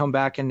was going to come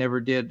back and never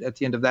did at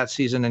the end of that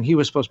season, and he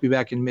was supposed to be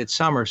back in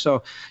midsummer.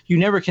 So you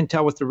never can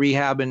tell with the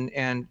rehab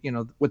and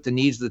what the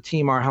needs of the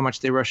team are, how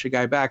much they rush a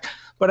guy back.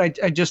 But I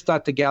just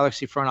thought the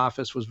Galaxy front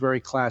office was very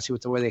classy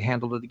with the way they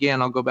handled it.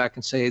 Again, I'll go back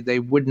and say they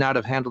would not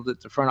have handled it.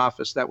 The front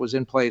office that was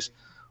in place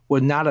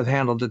would not have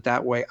handled it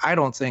that way, I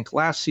don't think,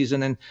 last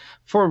season. And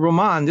for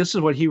Roman, this is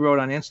what he wrote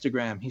on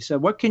Instagram. He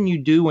said, "What can you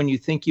do when you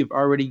think you've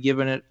already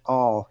given it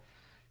all?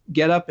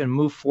 Get up and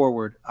move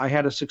forward. I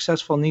had a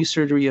successful knee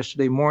surgery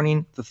yesterday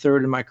morning, the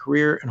 3rd in my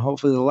career, and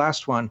hopefully the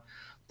last one.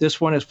 This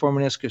one is for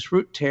meniscus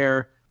root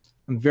tear.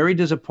 I'm very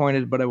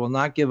disappointed, but I will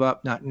not give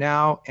up, not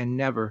now and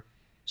never.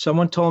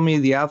 Someone told me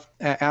the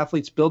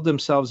athletes build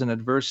themselves in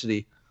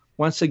adversity.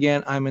 Once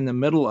again, I'm in the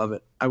middle of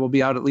it. I will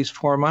be out at least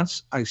 4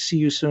 months. I see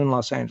you soon,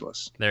 Los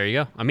Angeles." There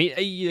you go. I mean,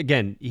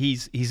 again,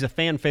 he's a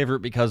fan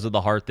favorite because of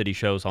the heart that he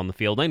shows on the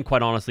field and,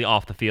 quite honestly,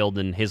 off the field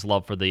and his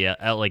love for the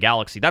LA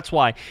Galaxy. That's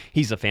why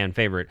he's a fan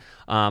favorite.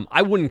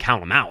 I wouldn't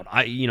count him out.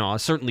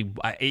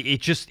 It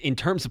just, in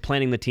terms of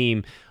planning the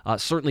team,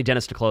 certainly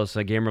Dennis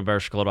DeClosa, Guillermo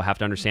Barros-Schelotto have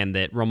to understand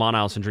that Roman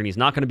Alessandrini is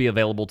not going to be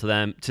available to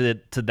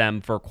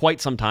them for quite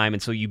some time,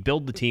 and so you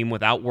build the team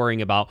without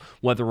worrying about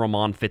whether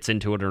Roman fits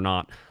into it or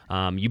not.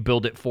 You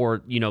build it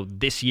for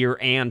this year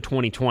and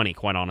 2020,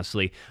 quite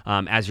honestly,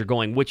 as you're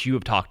going, which you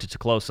have talked to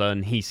Teclosa,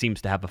 and he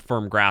seems to have a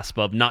firm grasp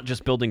of not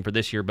just building for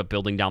this year, but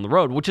building down the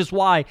road, which is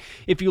why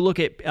if you look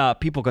at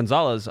Pipo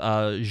Gonzalez,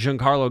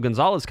 Giancarlo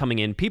Gonzalez coming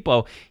in,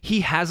 Pipo,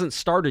 he hasn't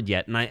started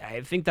yet, and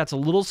I think that's a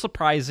little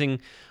surprising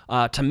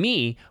to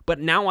me, but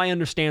now I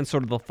understand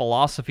sort of the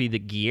philosophy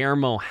that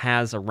Guillermo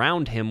has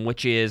around him,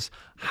 which is,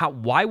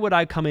 why would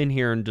I come in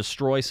here and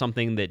destroy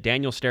something that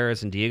Daniel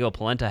Steres and Diego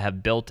Polenta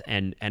have built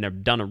and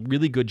have done a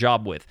really good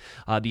job with?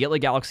 The LA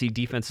Galaxy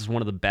defense is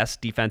one of the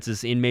best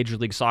defenses in Major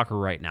League Soccer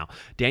right now.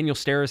 Daniel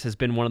Steres has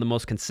been one of the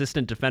most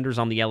consistent defenders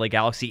on the LA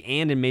Galaxy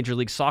and in Major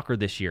League Soccer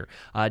this year.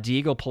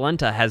 Diego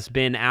Polenta has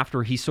been,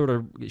 after he sort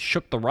of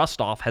shook the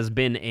rust off, has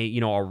been a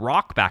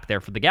rock back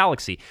there for the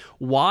Galaxy.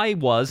 Why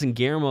was, and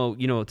Guillermo,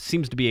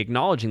 seems to be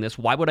acknowledging this,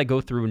 why would I go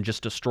through and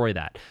just destroy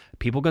that?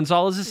 Pipo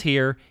Gonzalez is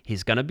here.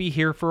 He's going to be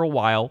here for a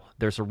while.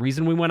 There's a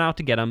reason we went out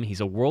to get him. He's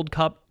a World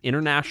Cup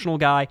international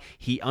guy.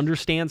 He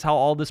understands how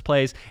all this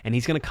plays, and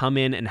he's going to come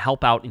in and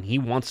help out, and he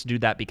wants to do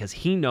that because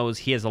he knows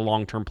he has a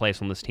long-term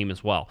place on this team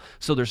as well.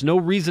 So there's no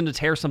reason to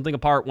tear something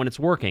apart when it's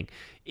working.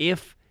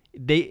 If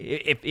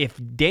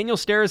Daniel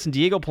Steres and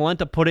Diego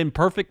Polenta put in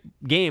perfect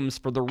games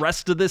for the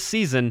rest of this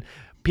season,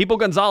 Pipo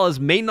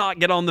Gonzalez may not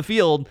get on the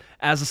field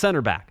as a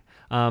center back.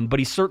 But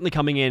he's certainly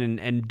coming in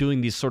and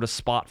doing these sort of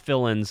spot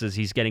fill-ins as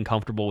he's getting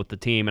comfortable with the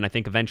team. And I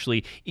think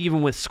eventually,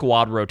 even with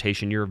squad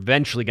rotation, you're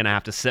eventually going to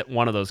have to sit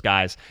one of those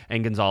guys,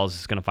 and Gonzalez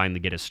is going to finally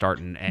get his start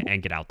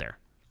and get out there.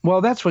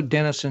 Well, that's what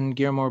Dennis and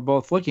Guillermo are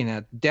both looking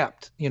at,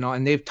 depth,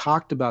 and they've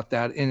talked about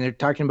that, and they're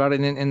talking about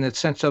it in the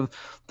sense of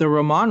the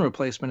Roman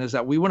replacement, is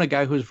that we want a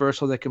guy who's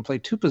versatile that can play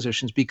two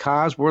positions,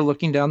 because we're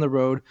looking down the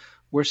road.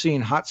 We're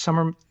seeing hot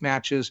summer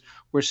matches.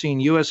 We're seeing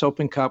U.S.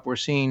 Open Cup. We're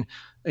seeing,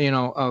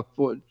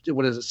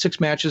 what is it, 6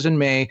 matches in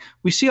May.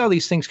 We see all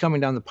these things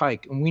coming down the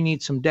pike, and we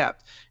need some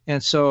depth.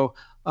 And so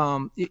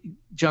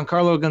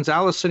Giancarlo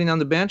Gonzalez sitting on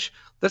the bench,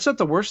 that's not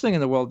the worst thing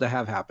in the world to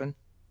have happen.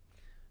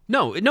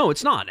 No,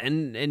 it's not,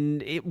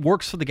 and it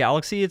works for the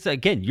Galaxy. It's,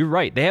 again, you're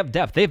right. They have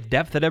depth. They have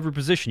depth at every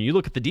position. You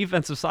look at the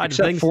defensive side of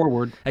things,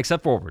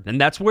 except forward, and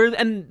that's where.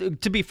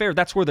 And to be fair,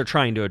 that's where they're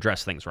trying to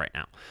address things right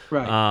now.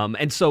 Right.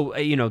 And so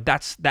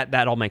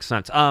that all makes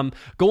sense.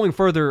 Going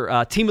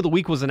further, Team of the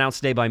Week was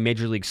announced today by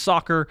Major League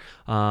Soccer.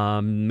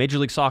 Major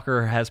League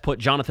Soccer has put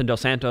Jonathan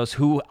Dos Santos,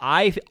 who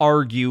I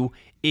argue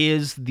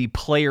is the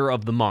Player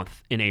of the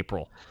Month in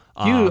April.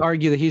 You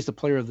argue that he's the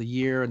player of the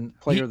year and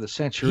player of the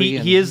century.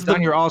 He's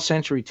on your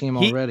all-century team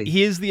already.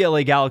 He is the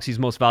LA Galaxy's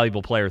most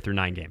valuable player through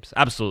 9 games.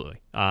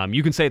 Absolutely.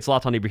 You can say it's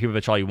Zlatan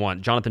Ibrahimovic all you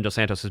want. Jonathan Dos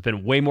Santos has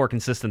been way more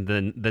consistent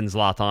than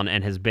Zlatan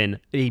and has been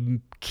a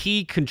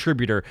key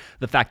contributor.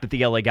 The fact that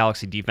the LA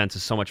Galaxy defense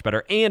is so much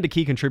better, and a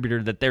key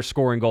contributor that they're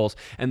scoring goals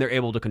and they're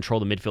able to control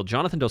the midfield.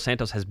 Jonathan Dos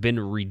Santos has been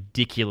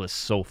ridiculous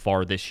so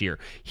far this year.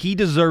 He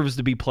deserves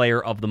to be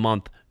Player of the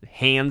Month,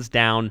 hands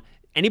down.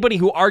 Anybody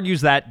who argues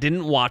that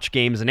didn't watch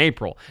games in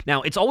April.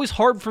 Now, it's always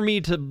hard for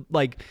me to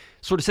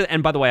sort of say,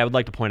 and by the way, I would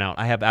like to point out,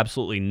 I have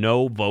absolutely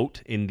no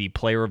vote in the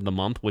Player of the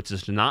Month, which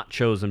is not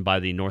chosen by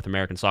the North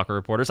American Soccer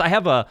Reporters. I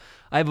have a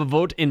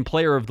vote in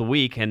Player of the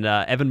Week, and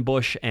Evan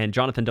Bush and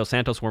Jonathan Dos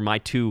Santos were my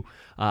 2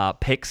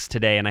 picks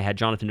today, and I had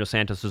Jonathan Dos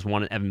Santos as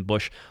 1 and Evan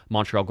Bush,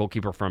 Montreal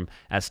goalkeeper,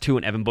 as 2,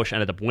 and Evan Bush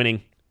ended up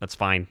winning. That's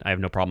fine. I have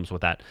no problems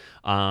with that.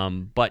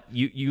 But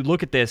you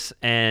look at this,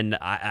 and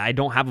I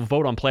don't have a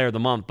vote on Player of the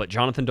Month, but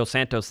Jonathan Dos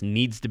Santos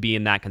needs to be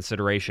in that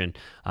consideration.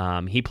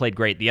 He played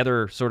great. The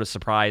other sort of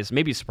surprise,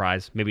 maybe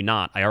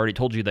not. I already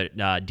told you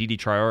that Didi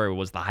Traore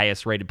was the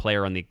highest-rated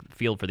player on the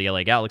field for the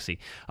LA Galaxy.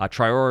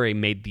 Traore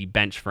made the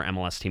bench for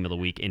MLS Team of the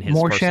Week in his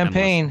more first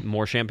champagne.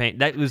 More champagne.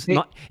 That was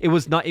not. It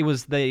was not. It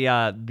was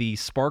the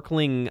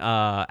sparkling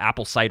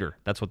apple cider.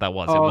 That's what that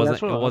was. Oh,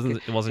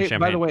 it wasn't champagne.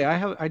 By the way,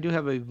 I do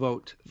have a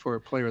vote for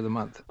Player of the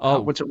Month.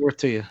 What's it worth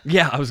to you?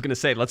 Yeah, I was gonna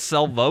say, let's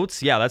sell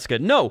votes. Yeah, that's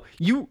good. No,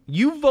 you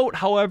vote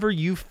however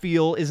you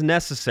feel is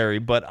necessary,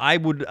 but I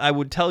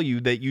would tell you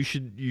that you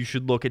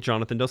should look at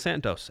Jonathan Dos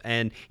Santos,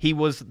 and he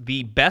was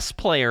the best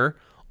player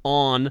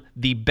on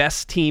the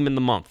best team in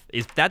the month.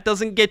 If that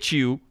doesn't get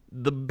you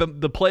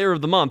the Player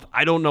of the Month,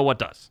 I don't know what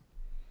does.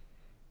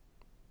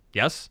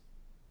 Yes.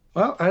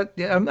 Well,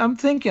 I'm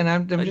thinking.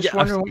 I'm just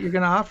wondering what you're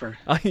going to offer.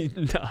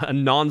 A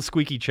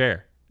non-squeaky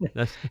chair.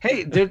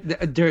 Hey,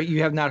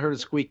 you have not heard a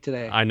squeak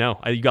today. I know.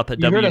 You got the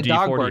WD-40. You heard a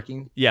dog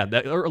barking. Yeah,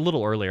 a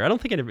little earlier. I don't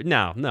think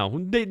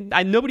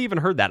nobody even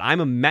heard that.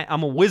 I'm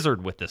a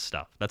wizard with this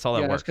stuff. That's all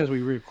that works. That's because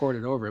we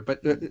recorded over it.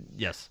 But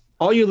yes.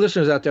 All you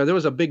listeners out there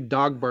was a big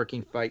dog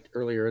barking fight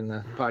earlier in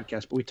the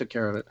podcast, but we took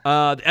care of it.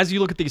 As you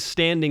look at these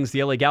standings,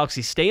 the LA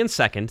Galaxy stay in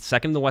second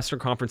in the Western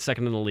Conference,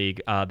 second in the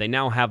league. They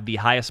now have the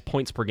highest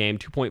points per game,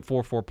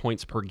 2.44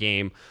 points per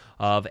game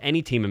of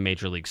any team in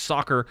Major League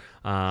Soccer.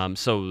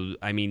 So,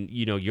 I mean,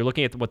 you're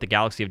looking at what the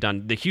Galaxy have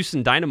done. The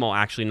Houston Dynamo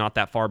actually not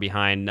that far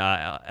behind.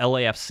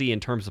 LAFC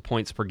in terms of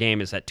points per game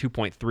is at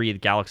 2.3, the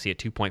Galaxy at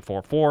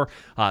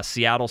 2.44,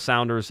 Seattle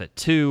Sounders at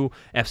 2,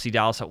 FC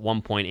Dallas at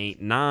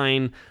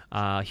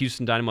 1.89,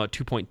 Houston Dynamo at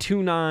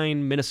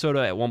 2.29,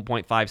 Minnesota at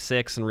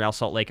 1.56, and Real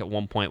Salt Lake at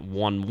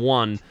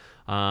 1.11.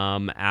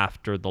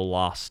 after the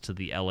loss to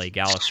the LA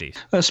Galaxy.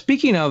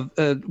 Speaking of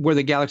where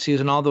the Galaxy is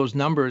and all those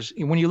numbers,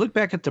 when you look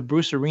back at the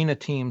Bruce Arena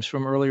teams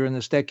from earlier in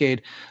this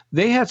decade,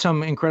 they had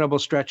some incredible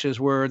stretches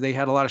where they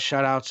had a lot of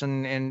shutouts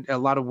and a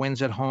lot of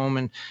wins at home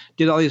and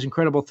did all these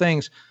incredible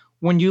things.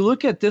 When you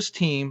look at this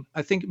team,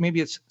 I think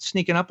maybe it's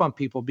sneaking up on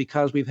people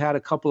because we've had a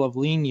couple of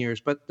lean years,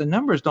 but the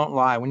numbers don't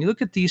lie. When you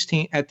look at this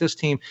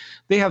team,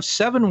 they have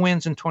 7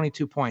 wins and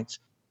 22 points.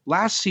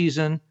 Last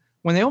season,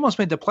 when they almost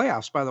made the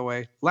playoffs, by the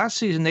way, last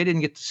season they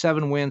didn't get to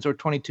 7 wins or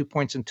 22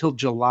 points until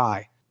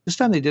July. This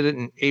time they did it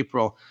in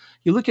April.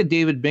 You look at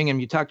David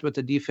Bingham, you talked about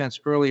the defense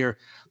earlier.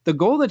 The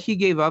goal that he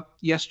gave up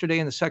yesterday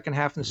in the second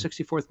half in the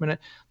 64th minute,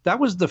 that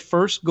was the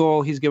first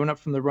goal he's given up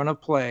from the run of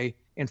play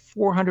in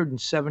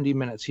 470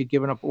 minutes. He'd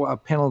given up a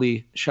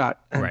penalty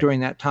shot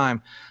during that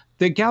time.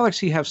 The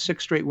Galaxy have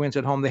 6 straight wins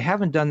at home. They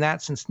haven't done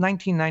that since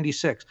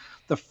 1996.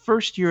 The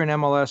first year in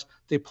MLS,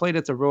 they played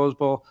at the Rose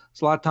Bowl.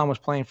 Zlatan was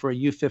playing for a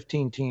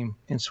U15 team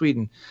in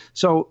Sweden.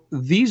 So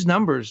these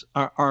numbers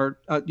are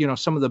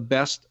some of the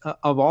best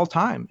of all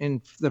time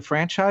in the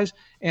franchise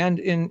and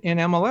in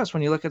MLS.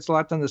 When you look at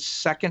Zlatan, the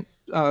second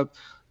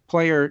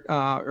player,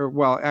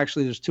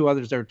 actually there's 2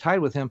 others that are tied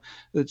with him.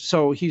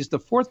 So he's the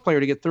 4th player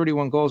to get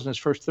 31 goals in his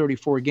first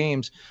 34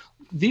 games.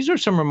 These are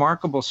some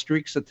remarkable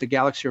streaks that the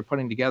Galaxy are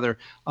putting together.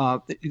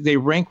 They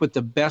rank with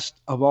the best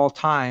of all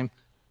time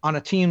on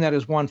a team that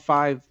has won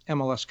 5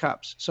 MLS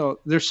Cups. So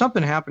there's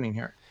something happening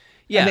here.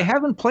 Yeah. And they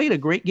haven't played a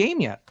great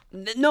game yet.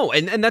 No,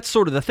 and that's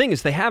sort of the thing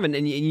is they haven't,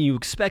 and you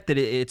expect that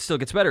it still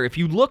gets better. If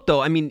you look,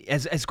 though, I mean,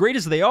 as great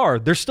as they are,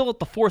 they're still at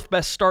the 4th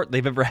best start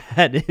they've ever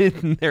had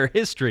in their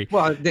history.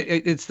 Well,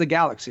 it's the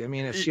Galaxy. I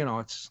mean, it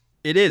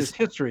is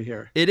history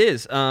here. It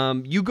is.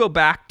 You go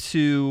back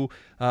to,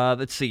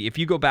 let's see, if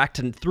you go back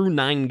to through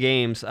 9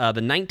 games, the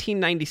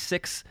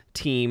 1996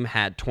 team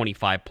had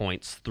 25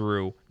 points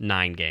through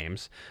 9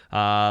 games. The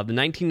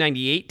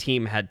 1998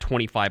 team had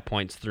 25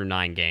 points through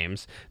 9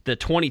 games. The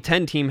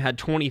 2010 team had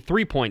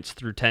 23 points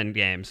through 9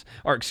 games.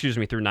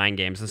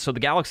 And so the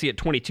Galaxy at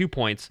 22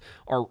 points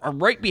are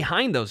right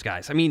behind those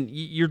guys. I mean,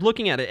 you're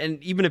looking at it,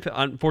 and even if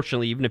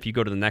you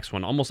go to the next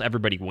one, almost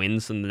everybody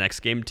wins in the next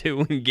game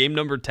too, in game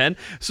number 10.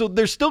 So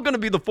they're still going to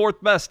be the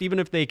 4th best, even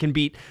if they can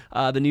beat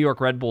the New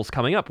York Red Bulls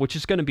coming up, which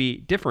is going to be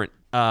different.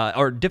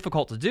 Or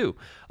difficult to do.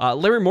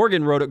 Larry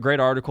Morgan wrote a great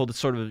article that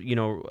sort of,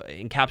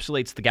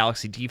 encapsulates the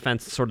Galaxy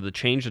defense, sort of the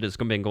change that has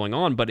been going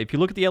on. But if you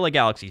look at the LA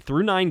Galaxy,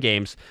 through 9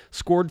 games,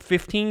 scored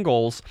 15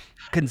 goals,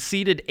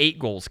 conceded 8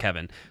 goals,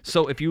 Kevin.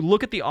 So if you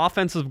look at the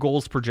offensive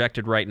goals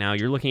projected right now,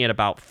 you're looking at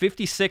about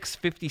 56,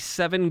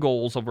 57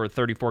 goals over a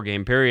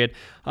 34-game period.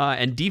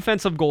 And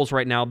defensive goals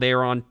right now, they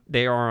are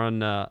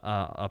on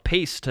a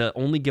pace to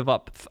only give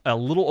up a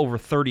little over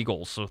 30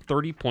 goals, so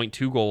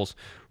 30.2 goals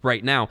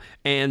right now,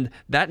 and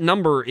that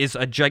number is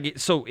a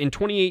gigantic. So in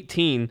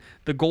 2018,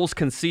 the goals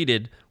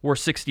conceded were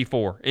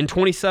 64. In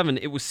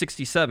 2017, it was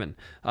 67.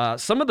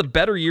 Some of the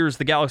better years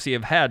the Galaxy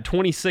have had,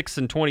 26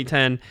 in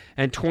 2010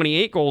 and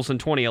 28 goals in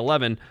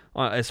 2011,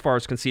 as far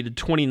as conceded,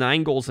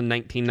 29 goals in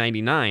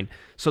 1999.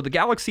 So the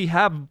Galaxy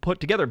have put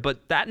together,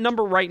 but that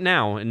number right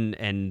now,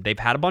 and they've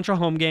had a bunch of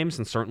home games,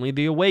 and certainly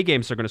the away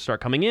games are going to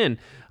start coming in.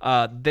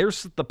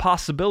 There's the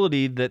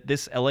possibility that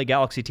this LA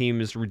Galaxy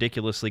team is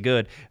ridiculously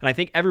good, and I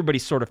think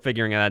everybody's sort of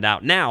figuring that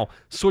out. Now,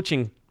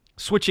 switching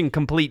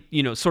complete,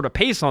 sort of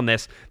pace on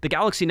this, the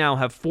Galaxy now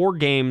have 4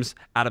 games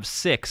out of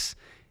 6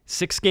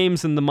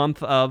 games in the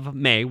month of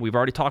May. We've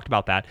already talked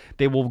about that.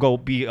 They will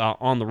be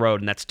on the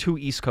road, and that's 2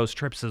 East Coast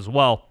trips as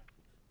well.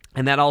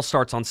 And that all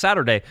starts on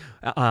Saturday,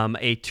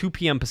 a 2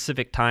 p.m.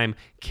 Pacific time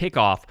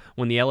kickoff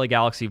when the LA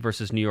Galaxy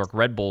versus New York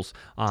Red Bulls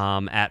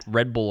at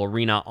Red Bull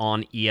Arena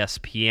on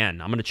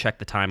ESPN. I'm going to check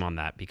the time on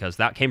that because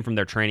that came from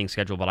their training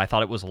schedule, but I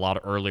thought it was a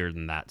lot earlier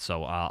than that.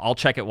 So I'll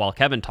check it while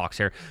Kevin talks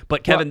here.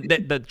 But Kevin,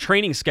 the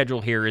training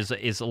schedule here is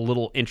a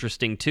little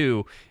interesting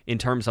too in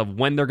terms of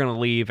when they're going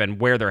to leave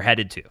and where they're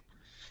headed to.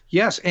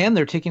 Yes, and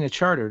they're taking a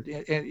charter.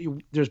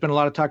 And there's been a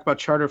lot of talk about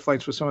charter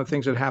flights with some of the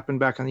things that happened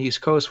back on the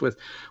East Coast with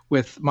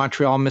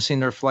Montreal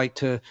missing their flight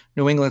to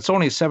New England. It's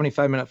only a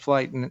 75-minute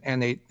flight,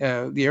 and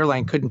the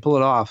airline couldn't pull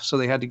it off, so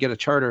they had to get a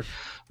charter.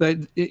 But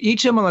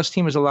each MLS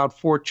team is allowed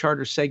 4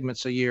 charter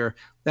segments a year.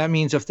 That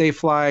means if they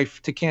fly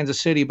to Kansas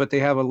City but they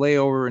have a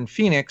layover in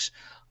Phoenix,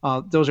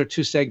 those are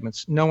 2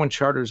 segments. No one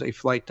charters a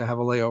flight to have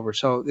a layover,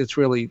 so it's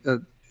really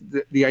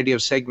the idea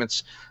of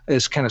segments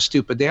is kind of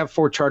stupid. They have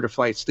 4 charter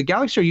flights. The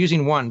Galaxy are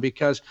using 1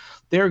 because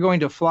they're going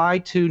to fly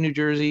to New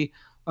Jersey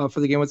for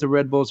the game with the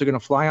Red Bulls. They're going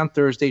to fly on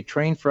Thursday,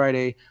 train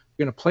Friday.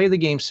 They're going to play the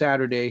game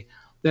Saturday.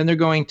 Then they're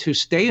going to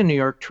stay in New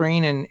York,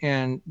 train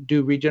and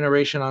do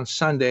regeneration on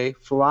Sunday,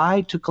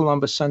 fly to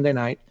Columbus Sunday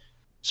night,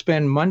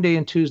 spend Monday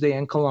and Tuesday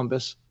in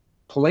Columbus,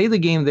 play the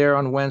game there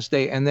on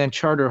Wednesday, and then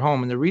charter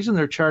home. And the reason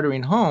they're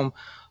chartering home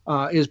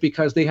is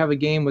because they have a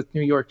game with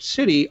New York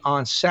City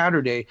on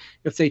Saturday.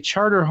 If they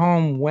charter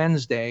home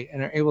Wednesday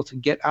and are able to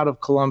get out of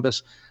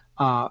Columbus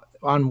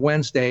on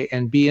Wednesday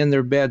and be in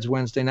their beds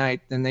Wednesday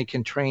night, then they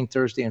can train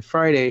Thursday and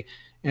Friday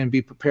and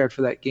be prepared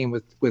for that game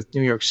with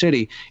New York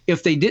City.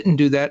 If they didn't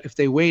do that, if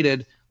they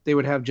waited, they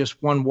would have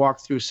just one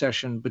walkthrough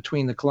session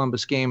between the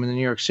Columbus game and the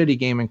New York City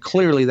game, and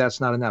clearly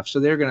that's not enough. So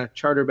they're going to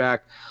charter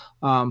back.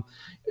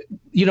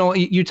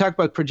 You talk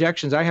about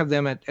projections. I have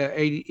them at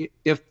 80,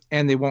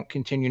 and they won't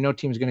continue. No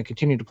team is going to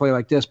continue to play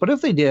like this. But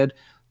if they did,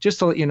 just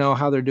to let you know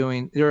how they're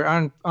doing, they're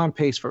on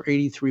pace for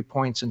 83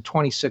 points and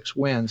 26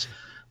 wins.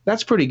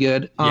 That's pretty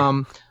good.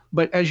 Yeah.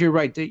 But as you're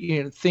right,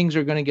 things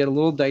are going to get a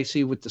little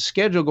dicey with the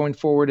schedule going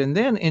forward. And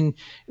then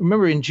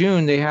remember in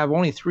June, they have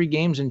only 3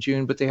 games in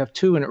June, but they have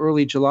 2 in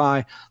early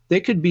July.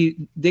 They could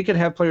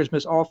have players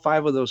miss all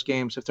 5 of those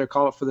games if they're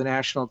called up for the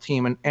national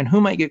team. And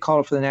who might get called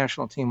up for the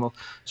national team? Well,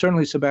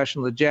 certainly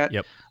Sebastian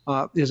Lletget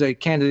is a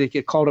candidate to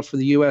get called up for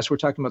the U.S. We're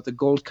talking about the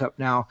Gold Cup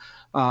now.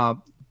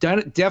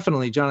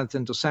 Definitely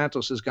Jonathan Dos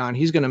Santos is gone.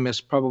 He's going to miss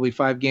probably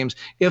 5 games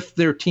if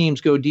their teams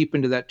go deep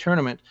into that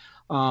tournament.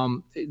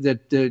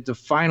 The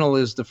final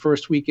is the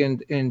first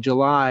weekend in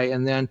July,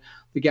 and then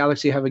the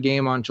Galaxy have a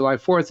game on July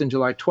 4th and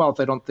July 12th.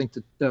 I don't think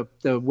that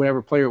the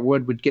whatever player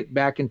would get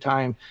back in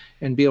time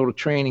and be able to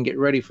train and get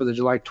ready for the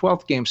July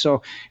 12th game.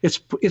 So it's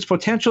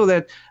potential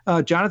that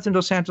Jonathan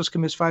Dos Santos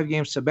can miss 5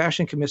 games,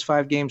 Sebastian can miss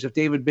 5 games. If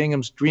David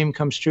Bingham's dream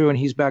comes true and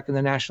he's back in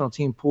the national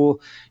team pool,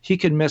 he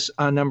could miss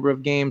a number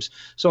of games.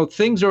 So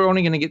things are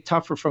only going to get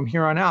tougher from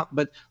here on out.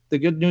 But the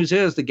good news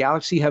is the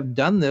Galaxy have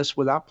done this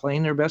without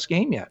playing their best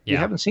game yet. Yeah. We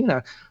haven't seen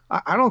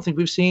I don't think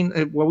we've seen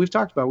what we've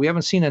talked about. We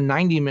haven't seen a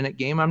 90-minute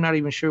game. I'm not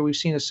even sure we've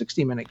seen a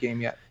 60-minute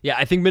game yet. Yeah,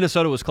 I think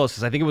Minnesota was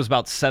closest. I think it was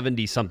about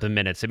 70-something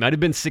minutes. It might have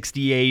been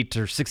 68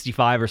 or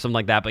 65 or something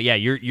like that. But yeah,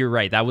 you're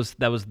right. That was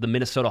the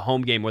Minnesota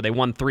home game where they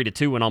won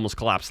 3-2 and almost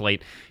collapsed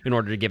late in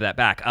order to give that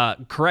back.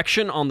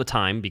 Correction on the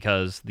time,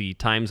 because the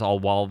times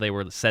while they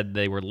were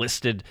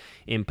listed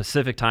in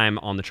Pacific time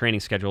on the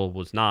training schedule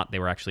was not. They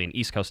were actually in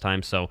East Coast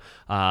time. So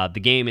the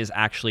game is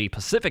actually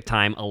Pacific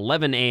time,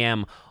 11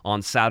 a.m.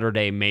 on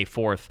Saturday, May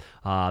 4th.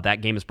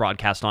 That game is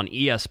broadcast on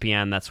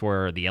ESPN. That's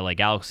where the LA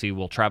Galaxy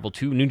will travel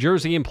to New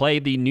Jersey and play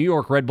the New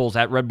York Red Bulls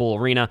at Red Bull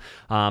Arena.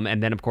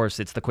 And then, of course,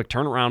 it's the quick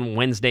turnaround.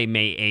 Wednesday,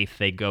 May 8th,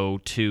 they go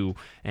to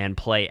and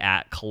play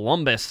at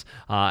Columbus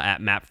at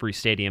MAP-Free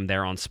Stadium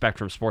there on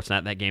Spectrum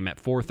Sportsnet. That game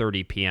at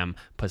 4:30 p.m.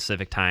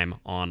 Pacific time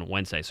on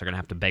Wednesday. So you're going to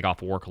have to beg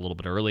off work a little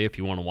bit early if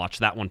you want to watch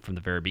that one from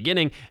the very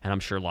beginning, and I'm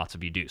sure lots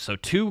of you do. So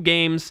 2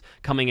 games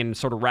coming in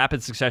sort of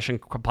rapid succession,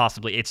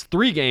 possibly. It's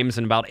 3 games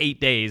in about 8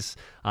 days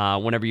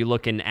whenever you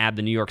look and add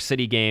the New York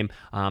City game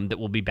that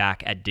will be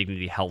back at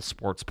Dignity Health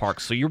Sports Park.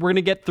 So we're going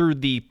to get through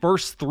the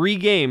first 3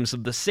 games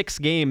of the 6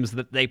 games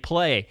that they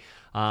play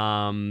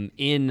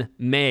in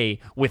May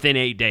within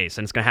 8 days,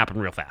 and it's going to happen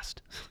real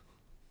fast.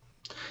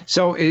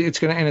 So it's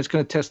going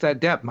to test that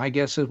depth. My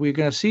guess is we're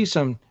going to see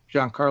some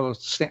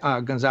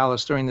Giancarlo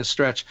Gonzalez during this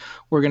stretch.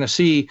 We're going to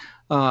see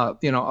a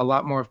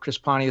lot more of Chris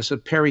Pontius. So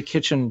Perry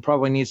Kitchen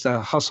probably needs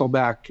to hustle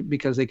back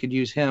because they could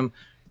use him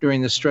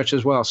during this stretch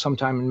as well,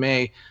 sometime in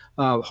May.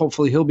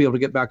 Hopefully he'll be able to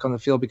get back on the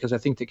field because I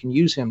think they can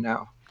use him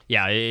now.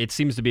 Yeah, it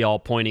seems to be all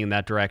pointing in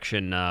that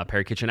direction.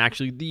 Perry Kitchen,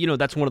 actually,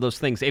 that's one of those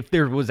things. If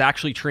there was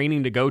actually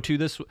training to go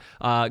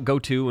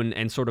to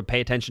and sort of pay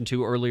attention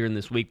to earlier in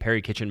this week,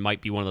 Perry Kitchen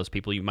might be one of those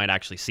people you might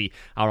actually see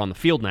out on the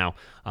field now.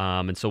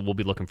 And so we'll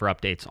be looking for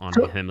updates on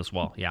him as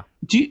well. Yeah.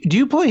 Do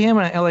you play him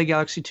in an LA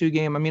Galaxy 2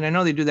 game? I mean, I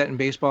know they do that in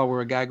baseball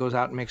where a guy goes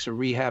out and makes a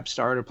rehab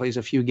start or plays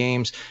a few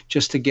games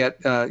just to get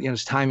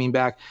his timing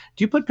back.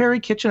 Do you put Perry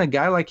Kitchen, a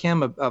guy like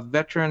him, a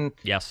veteran?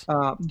 Yes.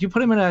 Do you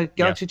put him in a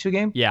Galaxy 2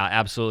 game? Yeah,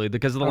 absolutely.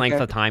 Because of the length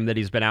of time that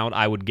he's been out,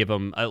 I would give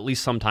him at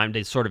least some time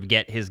to sort of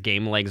get his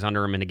game legs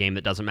under him in a game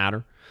that doesn't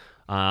matter.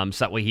 So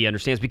that way he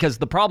understands. Because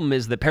the problem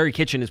is that Perry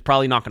Kitchen is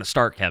probably not going to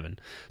start, Kevin.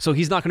 So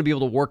he's not going to be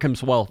able to work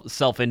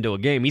himself into a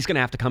game. He's going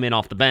to have to come in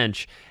off the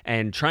bench,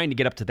 and trying to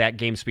get up to that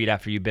game speed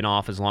after you've been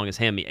off as long as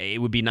him, it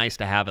would be nice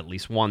to have at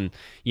least one,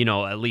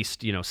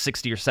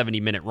 60 or 70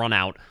 minute run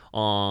out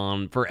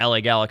for LA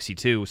Galaxy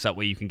 2, so that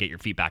way you can get your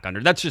feet back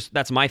under.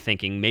 That's my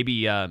thinking.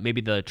 Maybe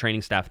the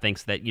training staff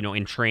thinks that,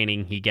 in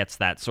training he gets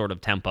that sort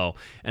of tempo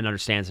and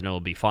understands and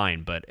it'll be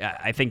fine. But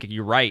I think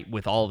you're right.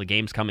 With all the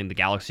games coming, the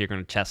Galaxy are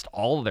going to test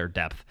all of their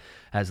depth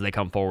as they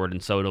come forward,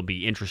 and so it'll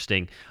be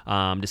interesting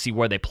to see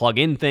where they plug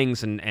in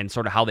things and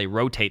sort of how they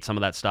rotate some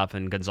of that stuff.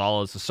 And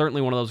Gonzalez is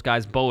certainly one of those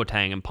guys.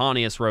 Boateng and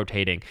Pontius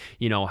rotating.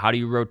 How do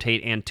you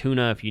rotate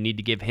Antuna if you need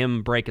to give him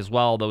a break as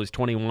well? Though he's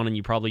 21 and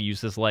you probably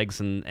use his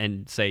legs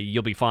and say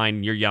you'll be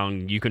fine, you're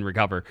young, you can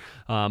recover.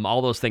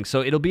 All those things.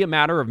 So it'll be a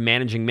matter of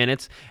managing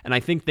minutes. And I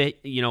think that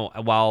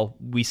while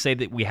we say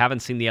that we haven't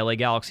seen the LA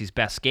Galaxy's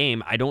best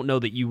game, I don't know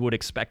that you would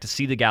expect to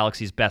see the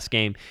Galaxy's best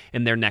game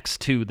in their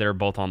next 2 that are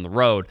both on the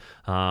road.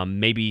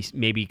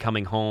 Maybe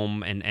coming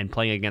home and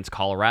playing against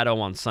Colorado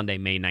on Sunday,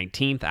 May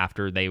 19th,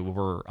 after they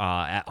were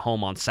at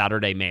home on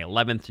Saturday, May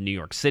 11th in New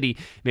York City.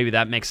 Maybe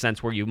that makes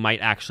sense where you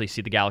might actually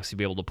see the Galaxy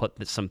be able to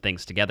put some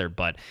things together.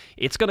 But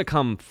it's going to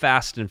come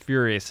fast and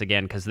furious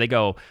again, because they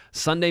go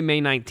Sunday,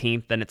 May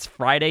 19th, then it's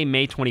Friday,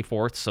 May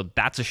 24th, so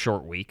that's a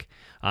short week.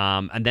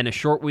 And then a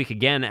short week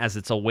again, as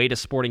it's away to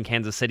Sporting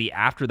Kansas City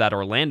after that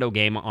Orlando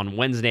game on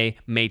Wednesday,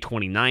 May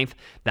 29th.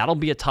 That'll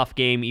be a tough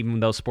game, even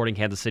though Sporting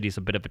Kansas City is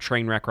a bit of a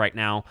train wreck right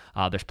now.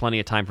 There's plenty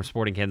of time for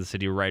Sporting Kansas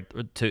City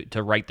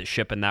to right the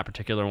ship in that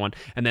particular one.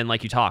 And then,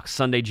 like you talk,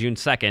 Sunday, June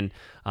 2nd,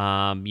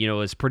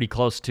 is pretty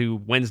close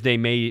to Wednesday,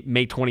 May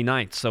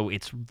 29th. So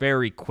it's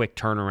very quick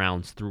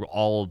turnarounds through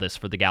all of this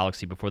for the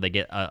Galaxy before they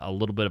get a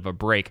little bit of a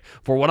break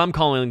for what I'm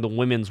calling the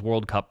Women's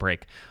World Cup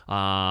break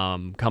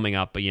coming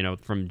up,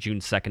 from June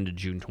 2nd to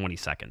June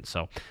 22nd.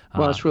 So,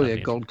 it's really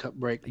a Gold Cup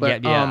break.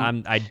 But,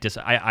 I'm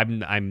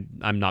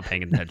not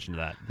paying attention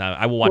to that.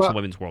 I will watch the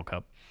Women's World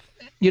Cup.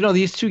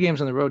 These two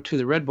games on the road too.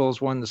 The Red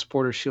Bulls won the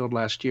Supporters Shield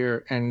last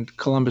year, and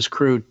Columbus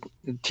Crew,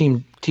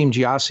 Team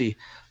Giassi,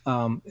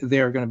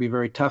 they're going to be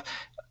very tough.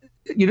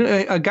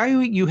 A guy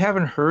who you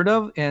haven't heard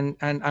of, and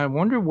I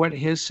wonder what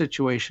his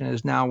situation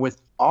is now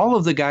with all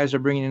of the guys they're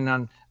bringing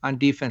in on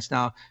defense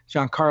now.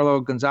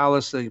 Giancarlo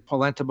Gonzalez, the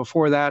Polenta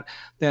before that.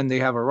 Then they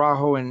have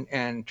Araujo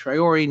and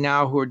Traore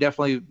now, who are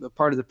definitely a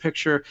part of the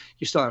picture.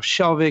 You still have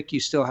Shelvik. You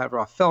still have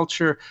Rolf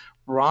Felcher.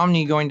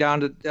 Romney going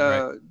down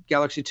to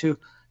Galaxy 2.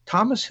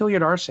 Thomas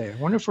Hilliard-Arce. I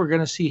wonder if we're going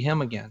to see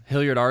him again.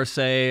 Hilliard-Arce,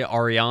 Hugo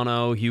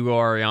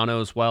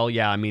Arellano as well.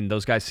 Yeah, I mean,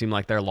 those guys seem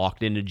like they're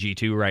locked into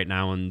G2 right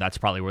now, and that's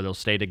probably where they'll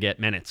stay to get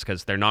minutes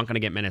because they're not going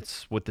to get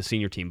minutes with the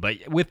senior team. But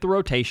with the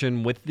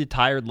rotation, with the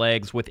tired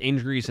legs, with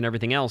injuries and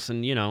everything else,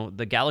 and,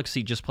 the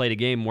Galaxy just played a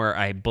game where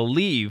I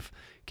believe,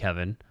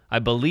 Kevin,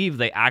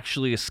 they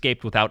actually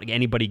escaped without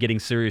anybody getting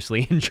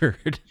seriously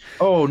injured.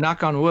 Oh,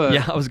 knock on wood.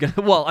 Yeah,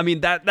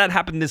 that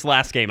happened this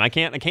last game. I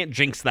can't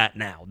jinx that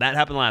now. That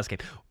happened last game.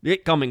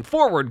 It coming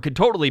forward could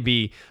totally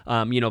be,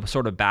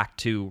 sort of back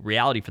to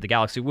reality for the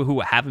Galaxy,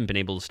 who haven't been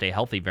able to stay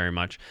healthy very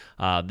much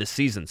this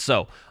season.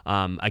 So,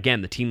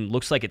 again, the team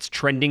looks like it's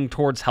trending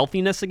towards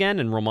healthiness again,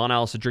 and Roman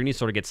Alessandrini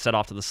sort of gets set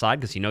off to the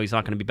side because he's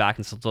not going to be back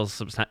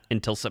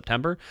until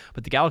September.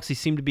 But the Galaxy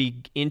seem to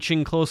be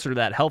inching closer to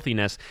that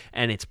healthiness,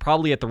 and it's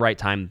probably at the right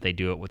time that they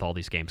do it with all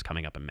these games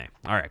coming up in May.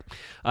 All right.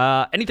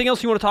 Anything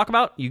else you want to talk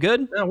about? You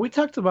good? No, we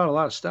talked about a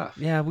lot of stuff.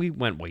 Yeah, we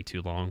went way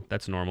too long.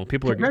 That's normal.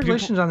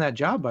 Congratulations on that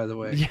job, by the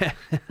way. Yeah.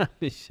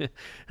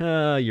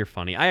 You're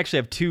funny. I actually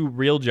have 2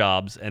 real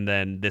jobs and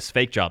then this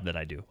fake job that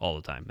I do all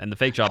the time. And the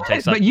fake job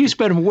takes But you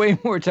spend way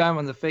more time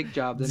on the fake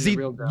job than the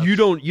real job. You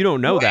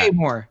don't know that. Way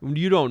more.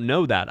 You don't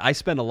know that. I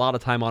spend a lot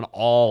of time on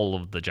all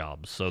of the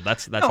jobs. So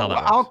that's how that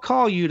works. I'll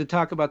call you to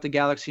talk about the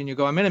Galaxy and you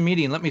go, I'm in a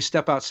meeting, let me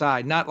step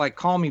outside. Not like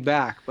call me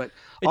back, but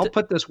I'll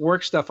put this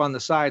work stuff on the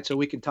side so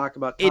we can talk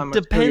about Thomas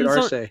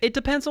Hilliard-Arce. It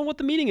depends on what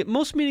the meeting is.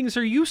 Most meetings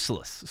are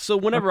useless. So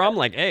whenever I'm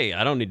like, hey,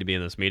 I don't need to be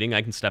in this meeting,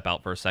 I can step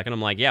out for a second.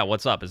 I'm like, yeah,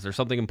 what's up? Is there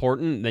something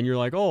important? And then you're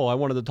like, oh, I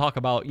wanted to talk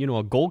about,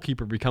 a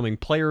goalkeeper becoming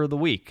player of the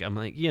week. I'm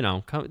like,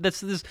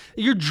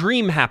 your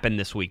dream happened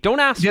this week. Don't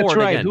ask for it again. That's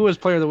right. Who was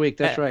player of the week?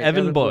 That's right.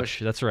 Evan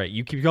Bush. That's right.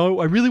 You keep going,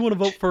 I really want to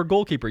vote for a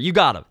goalkeeper. You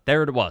got him.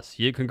 There it was.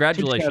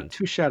 Congratulations.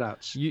 Two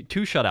shutouts.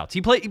 2 shutouts.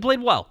 He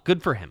played well.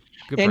 Good for him.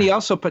 He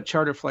also put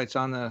charter flights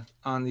on put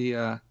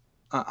it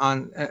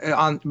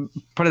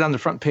on the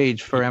front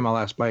page for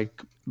MLS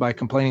by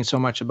complaining so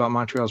much about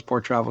Montreal's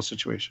poor travel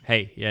situation.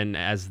 Hey, and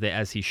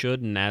as he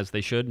should, and as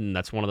they should, and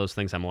that's one of those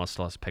things MLS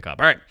still has to pick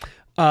up. All right.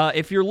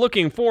 If you're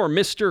looking for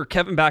Mr.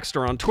 Kevin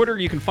Baxter on Twitter,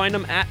 you can find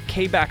him at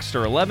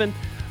KBaxter11.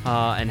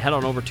 And head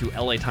on over to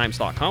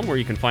latimes.com where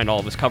you can find all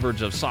of his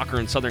coverage of soccer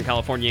in Southern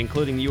California,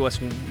 including the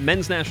U.S.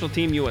 men's national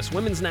team, U.S.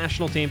 women's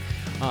national team,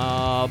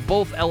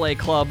 both L.A.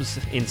 clubs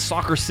in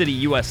Soccer City,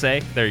 USA.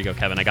 There you go,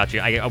 Kevin. I got you.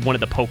 I wanted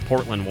to poke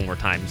Portland one more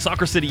time.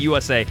 Soccer City,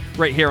 USA,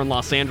 right here in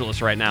Los Angeles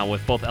right now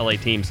with both L.A.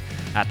 teams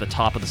at the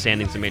top of the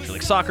standings in Major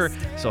League Soccer.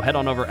 So head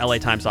on over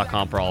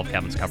latimes.com for all of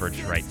Kevin's coverage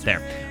right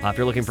there. If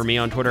you're looking for me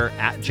on Twitter,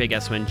 at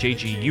JGuessman,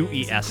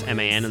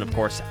 JGUESMAN, and of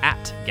course,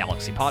 at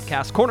Galaxy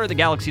Podcast.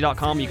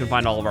 Cornerofthegalaxy.com. You can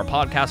find all of our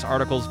podcasts,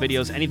 articles,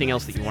 videos, anything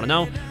else that you want to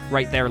know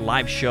right there.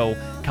 Live show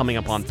coming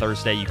up on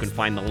Thursday. You can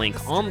find the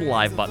link on the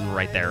live button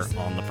right there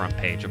on the front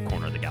page of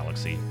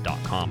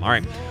cornerofthegalaxy.com. All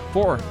right.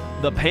 For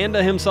the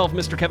panda himself,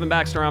 Mr. Kevin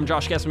Baxter, I'm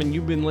Josh Guessman.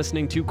 You've been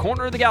listening to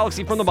Corner of the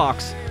Galaxy from the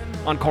Box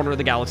on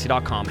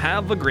cornerofthegalaxy.com.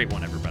 Have a great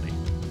one, everybody.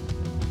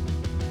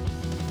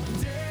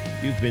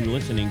 You've been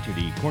listening to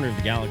the Corner of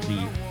the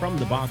Galaxy from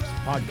the Box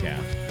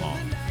podcast on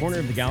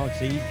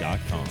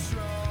cornerofthegalaxy.com.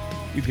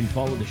 You can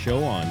follow the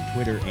show on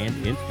Twitter and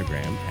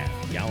Instagram at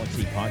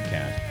Galaxy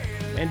Podcast,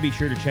 and be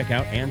sure to check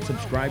out and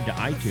subscribe to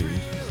iTunes,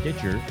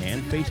 Stitcher,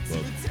 and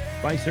Facebook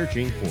by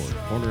searching for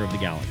Corner of the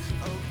Galaxy.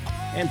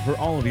 And for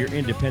all of your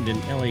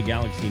independent LA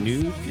Galaxy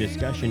news,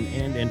 discussion,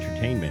 and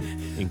entertainment,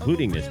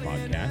 including this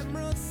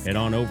podcast, head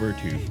on over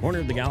to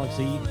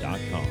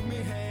cornerofthegalaxy.com.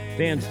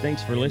 Fans,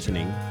 thanks for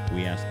listening.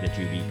 We ask that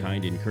you be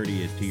kind and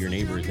courteous to your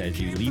neighbors as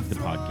you leave the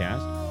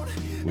podcast.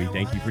 We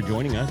thank you for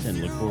joining us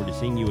and look forward to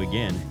seeing you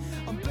again.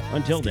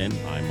 Until then,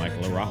 I'm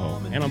Michael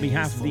Araujo, and on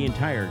behalf of the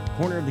entire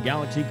Corner of the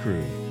Galaxy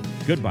crew,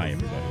 goodbye,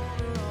 everybody.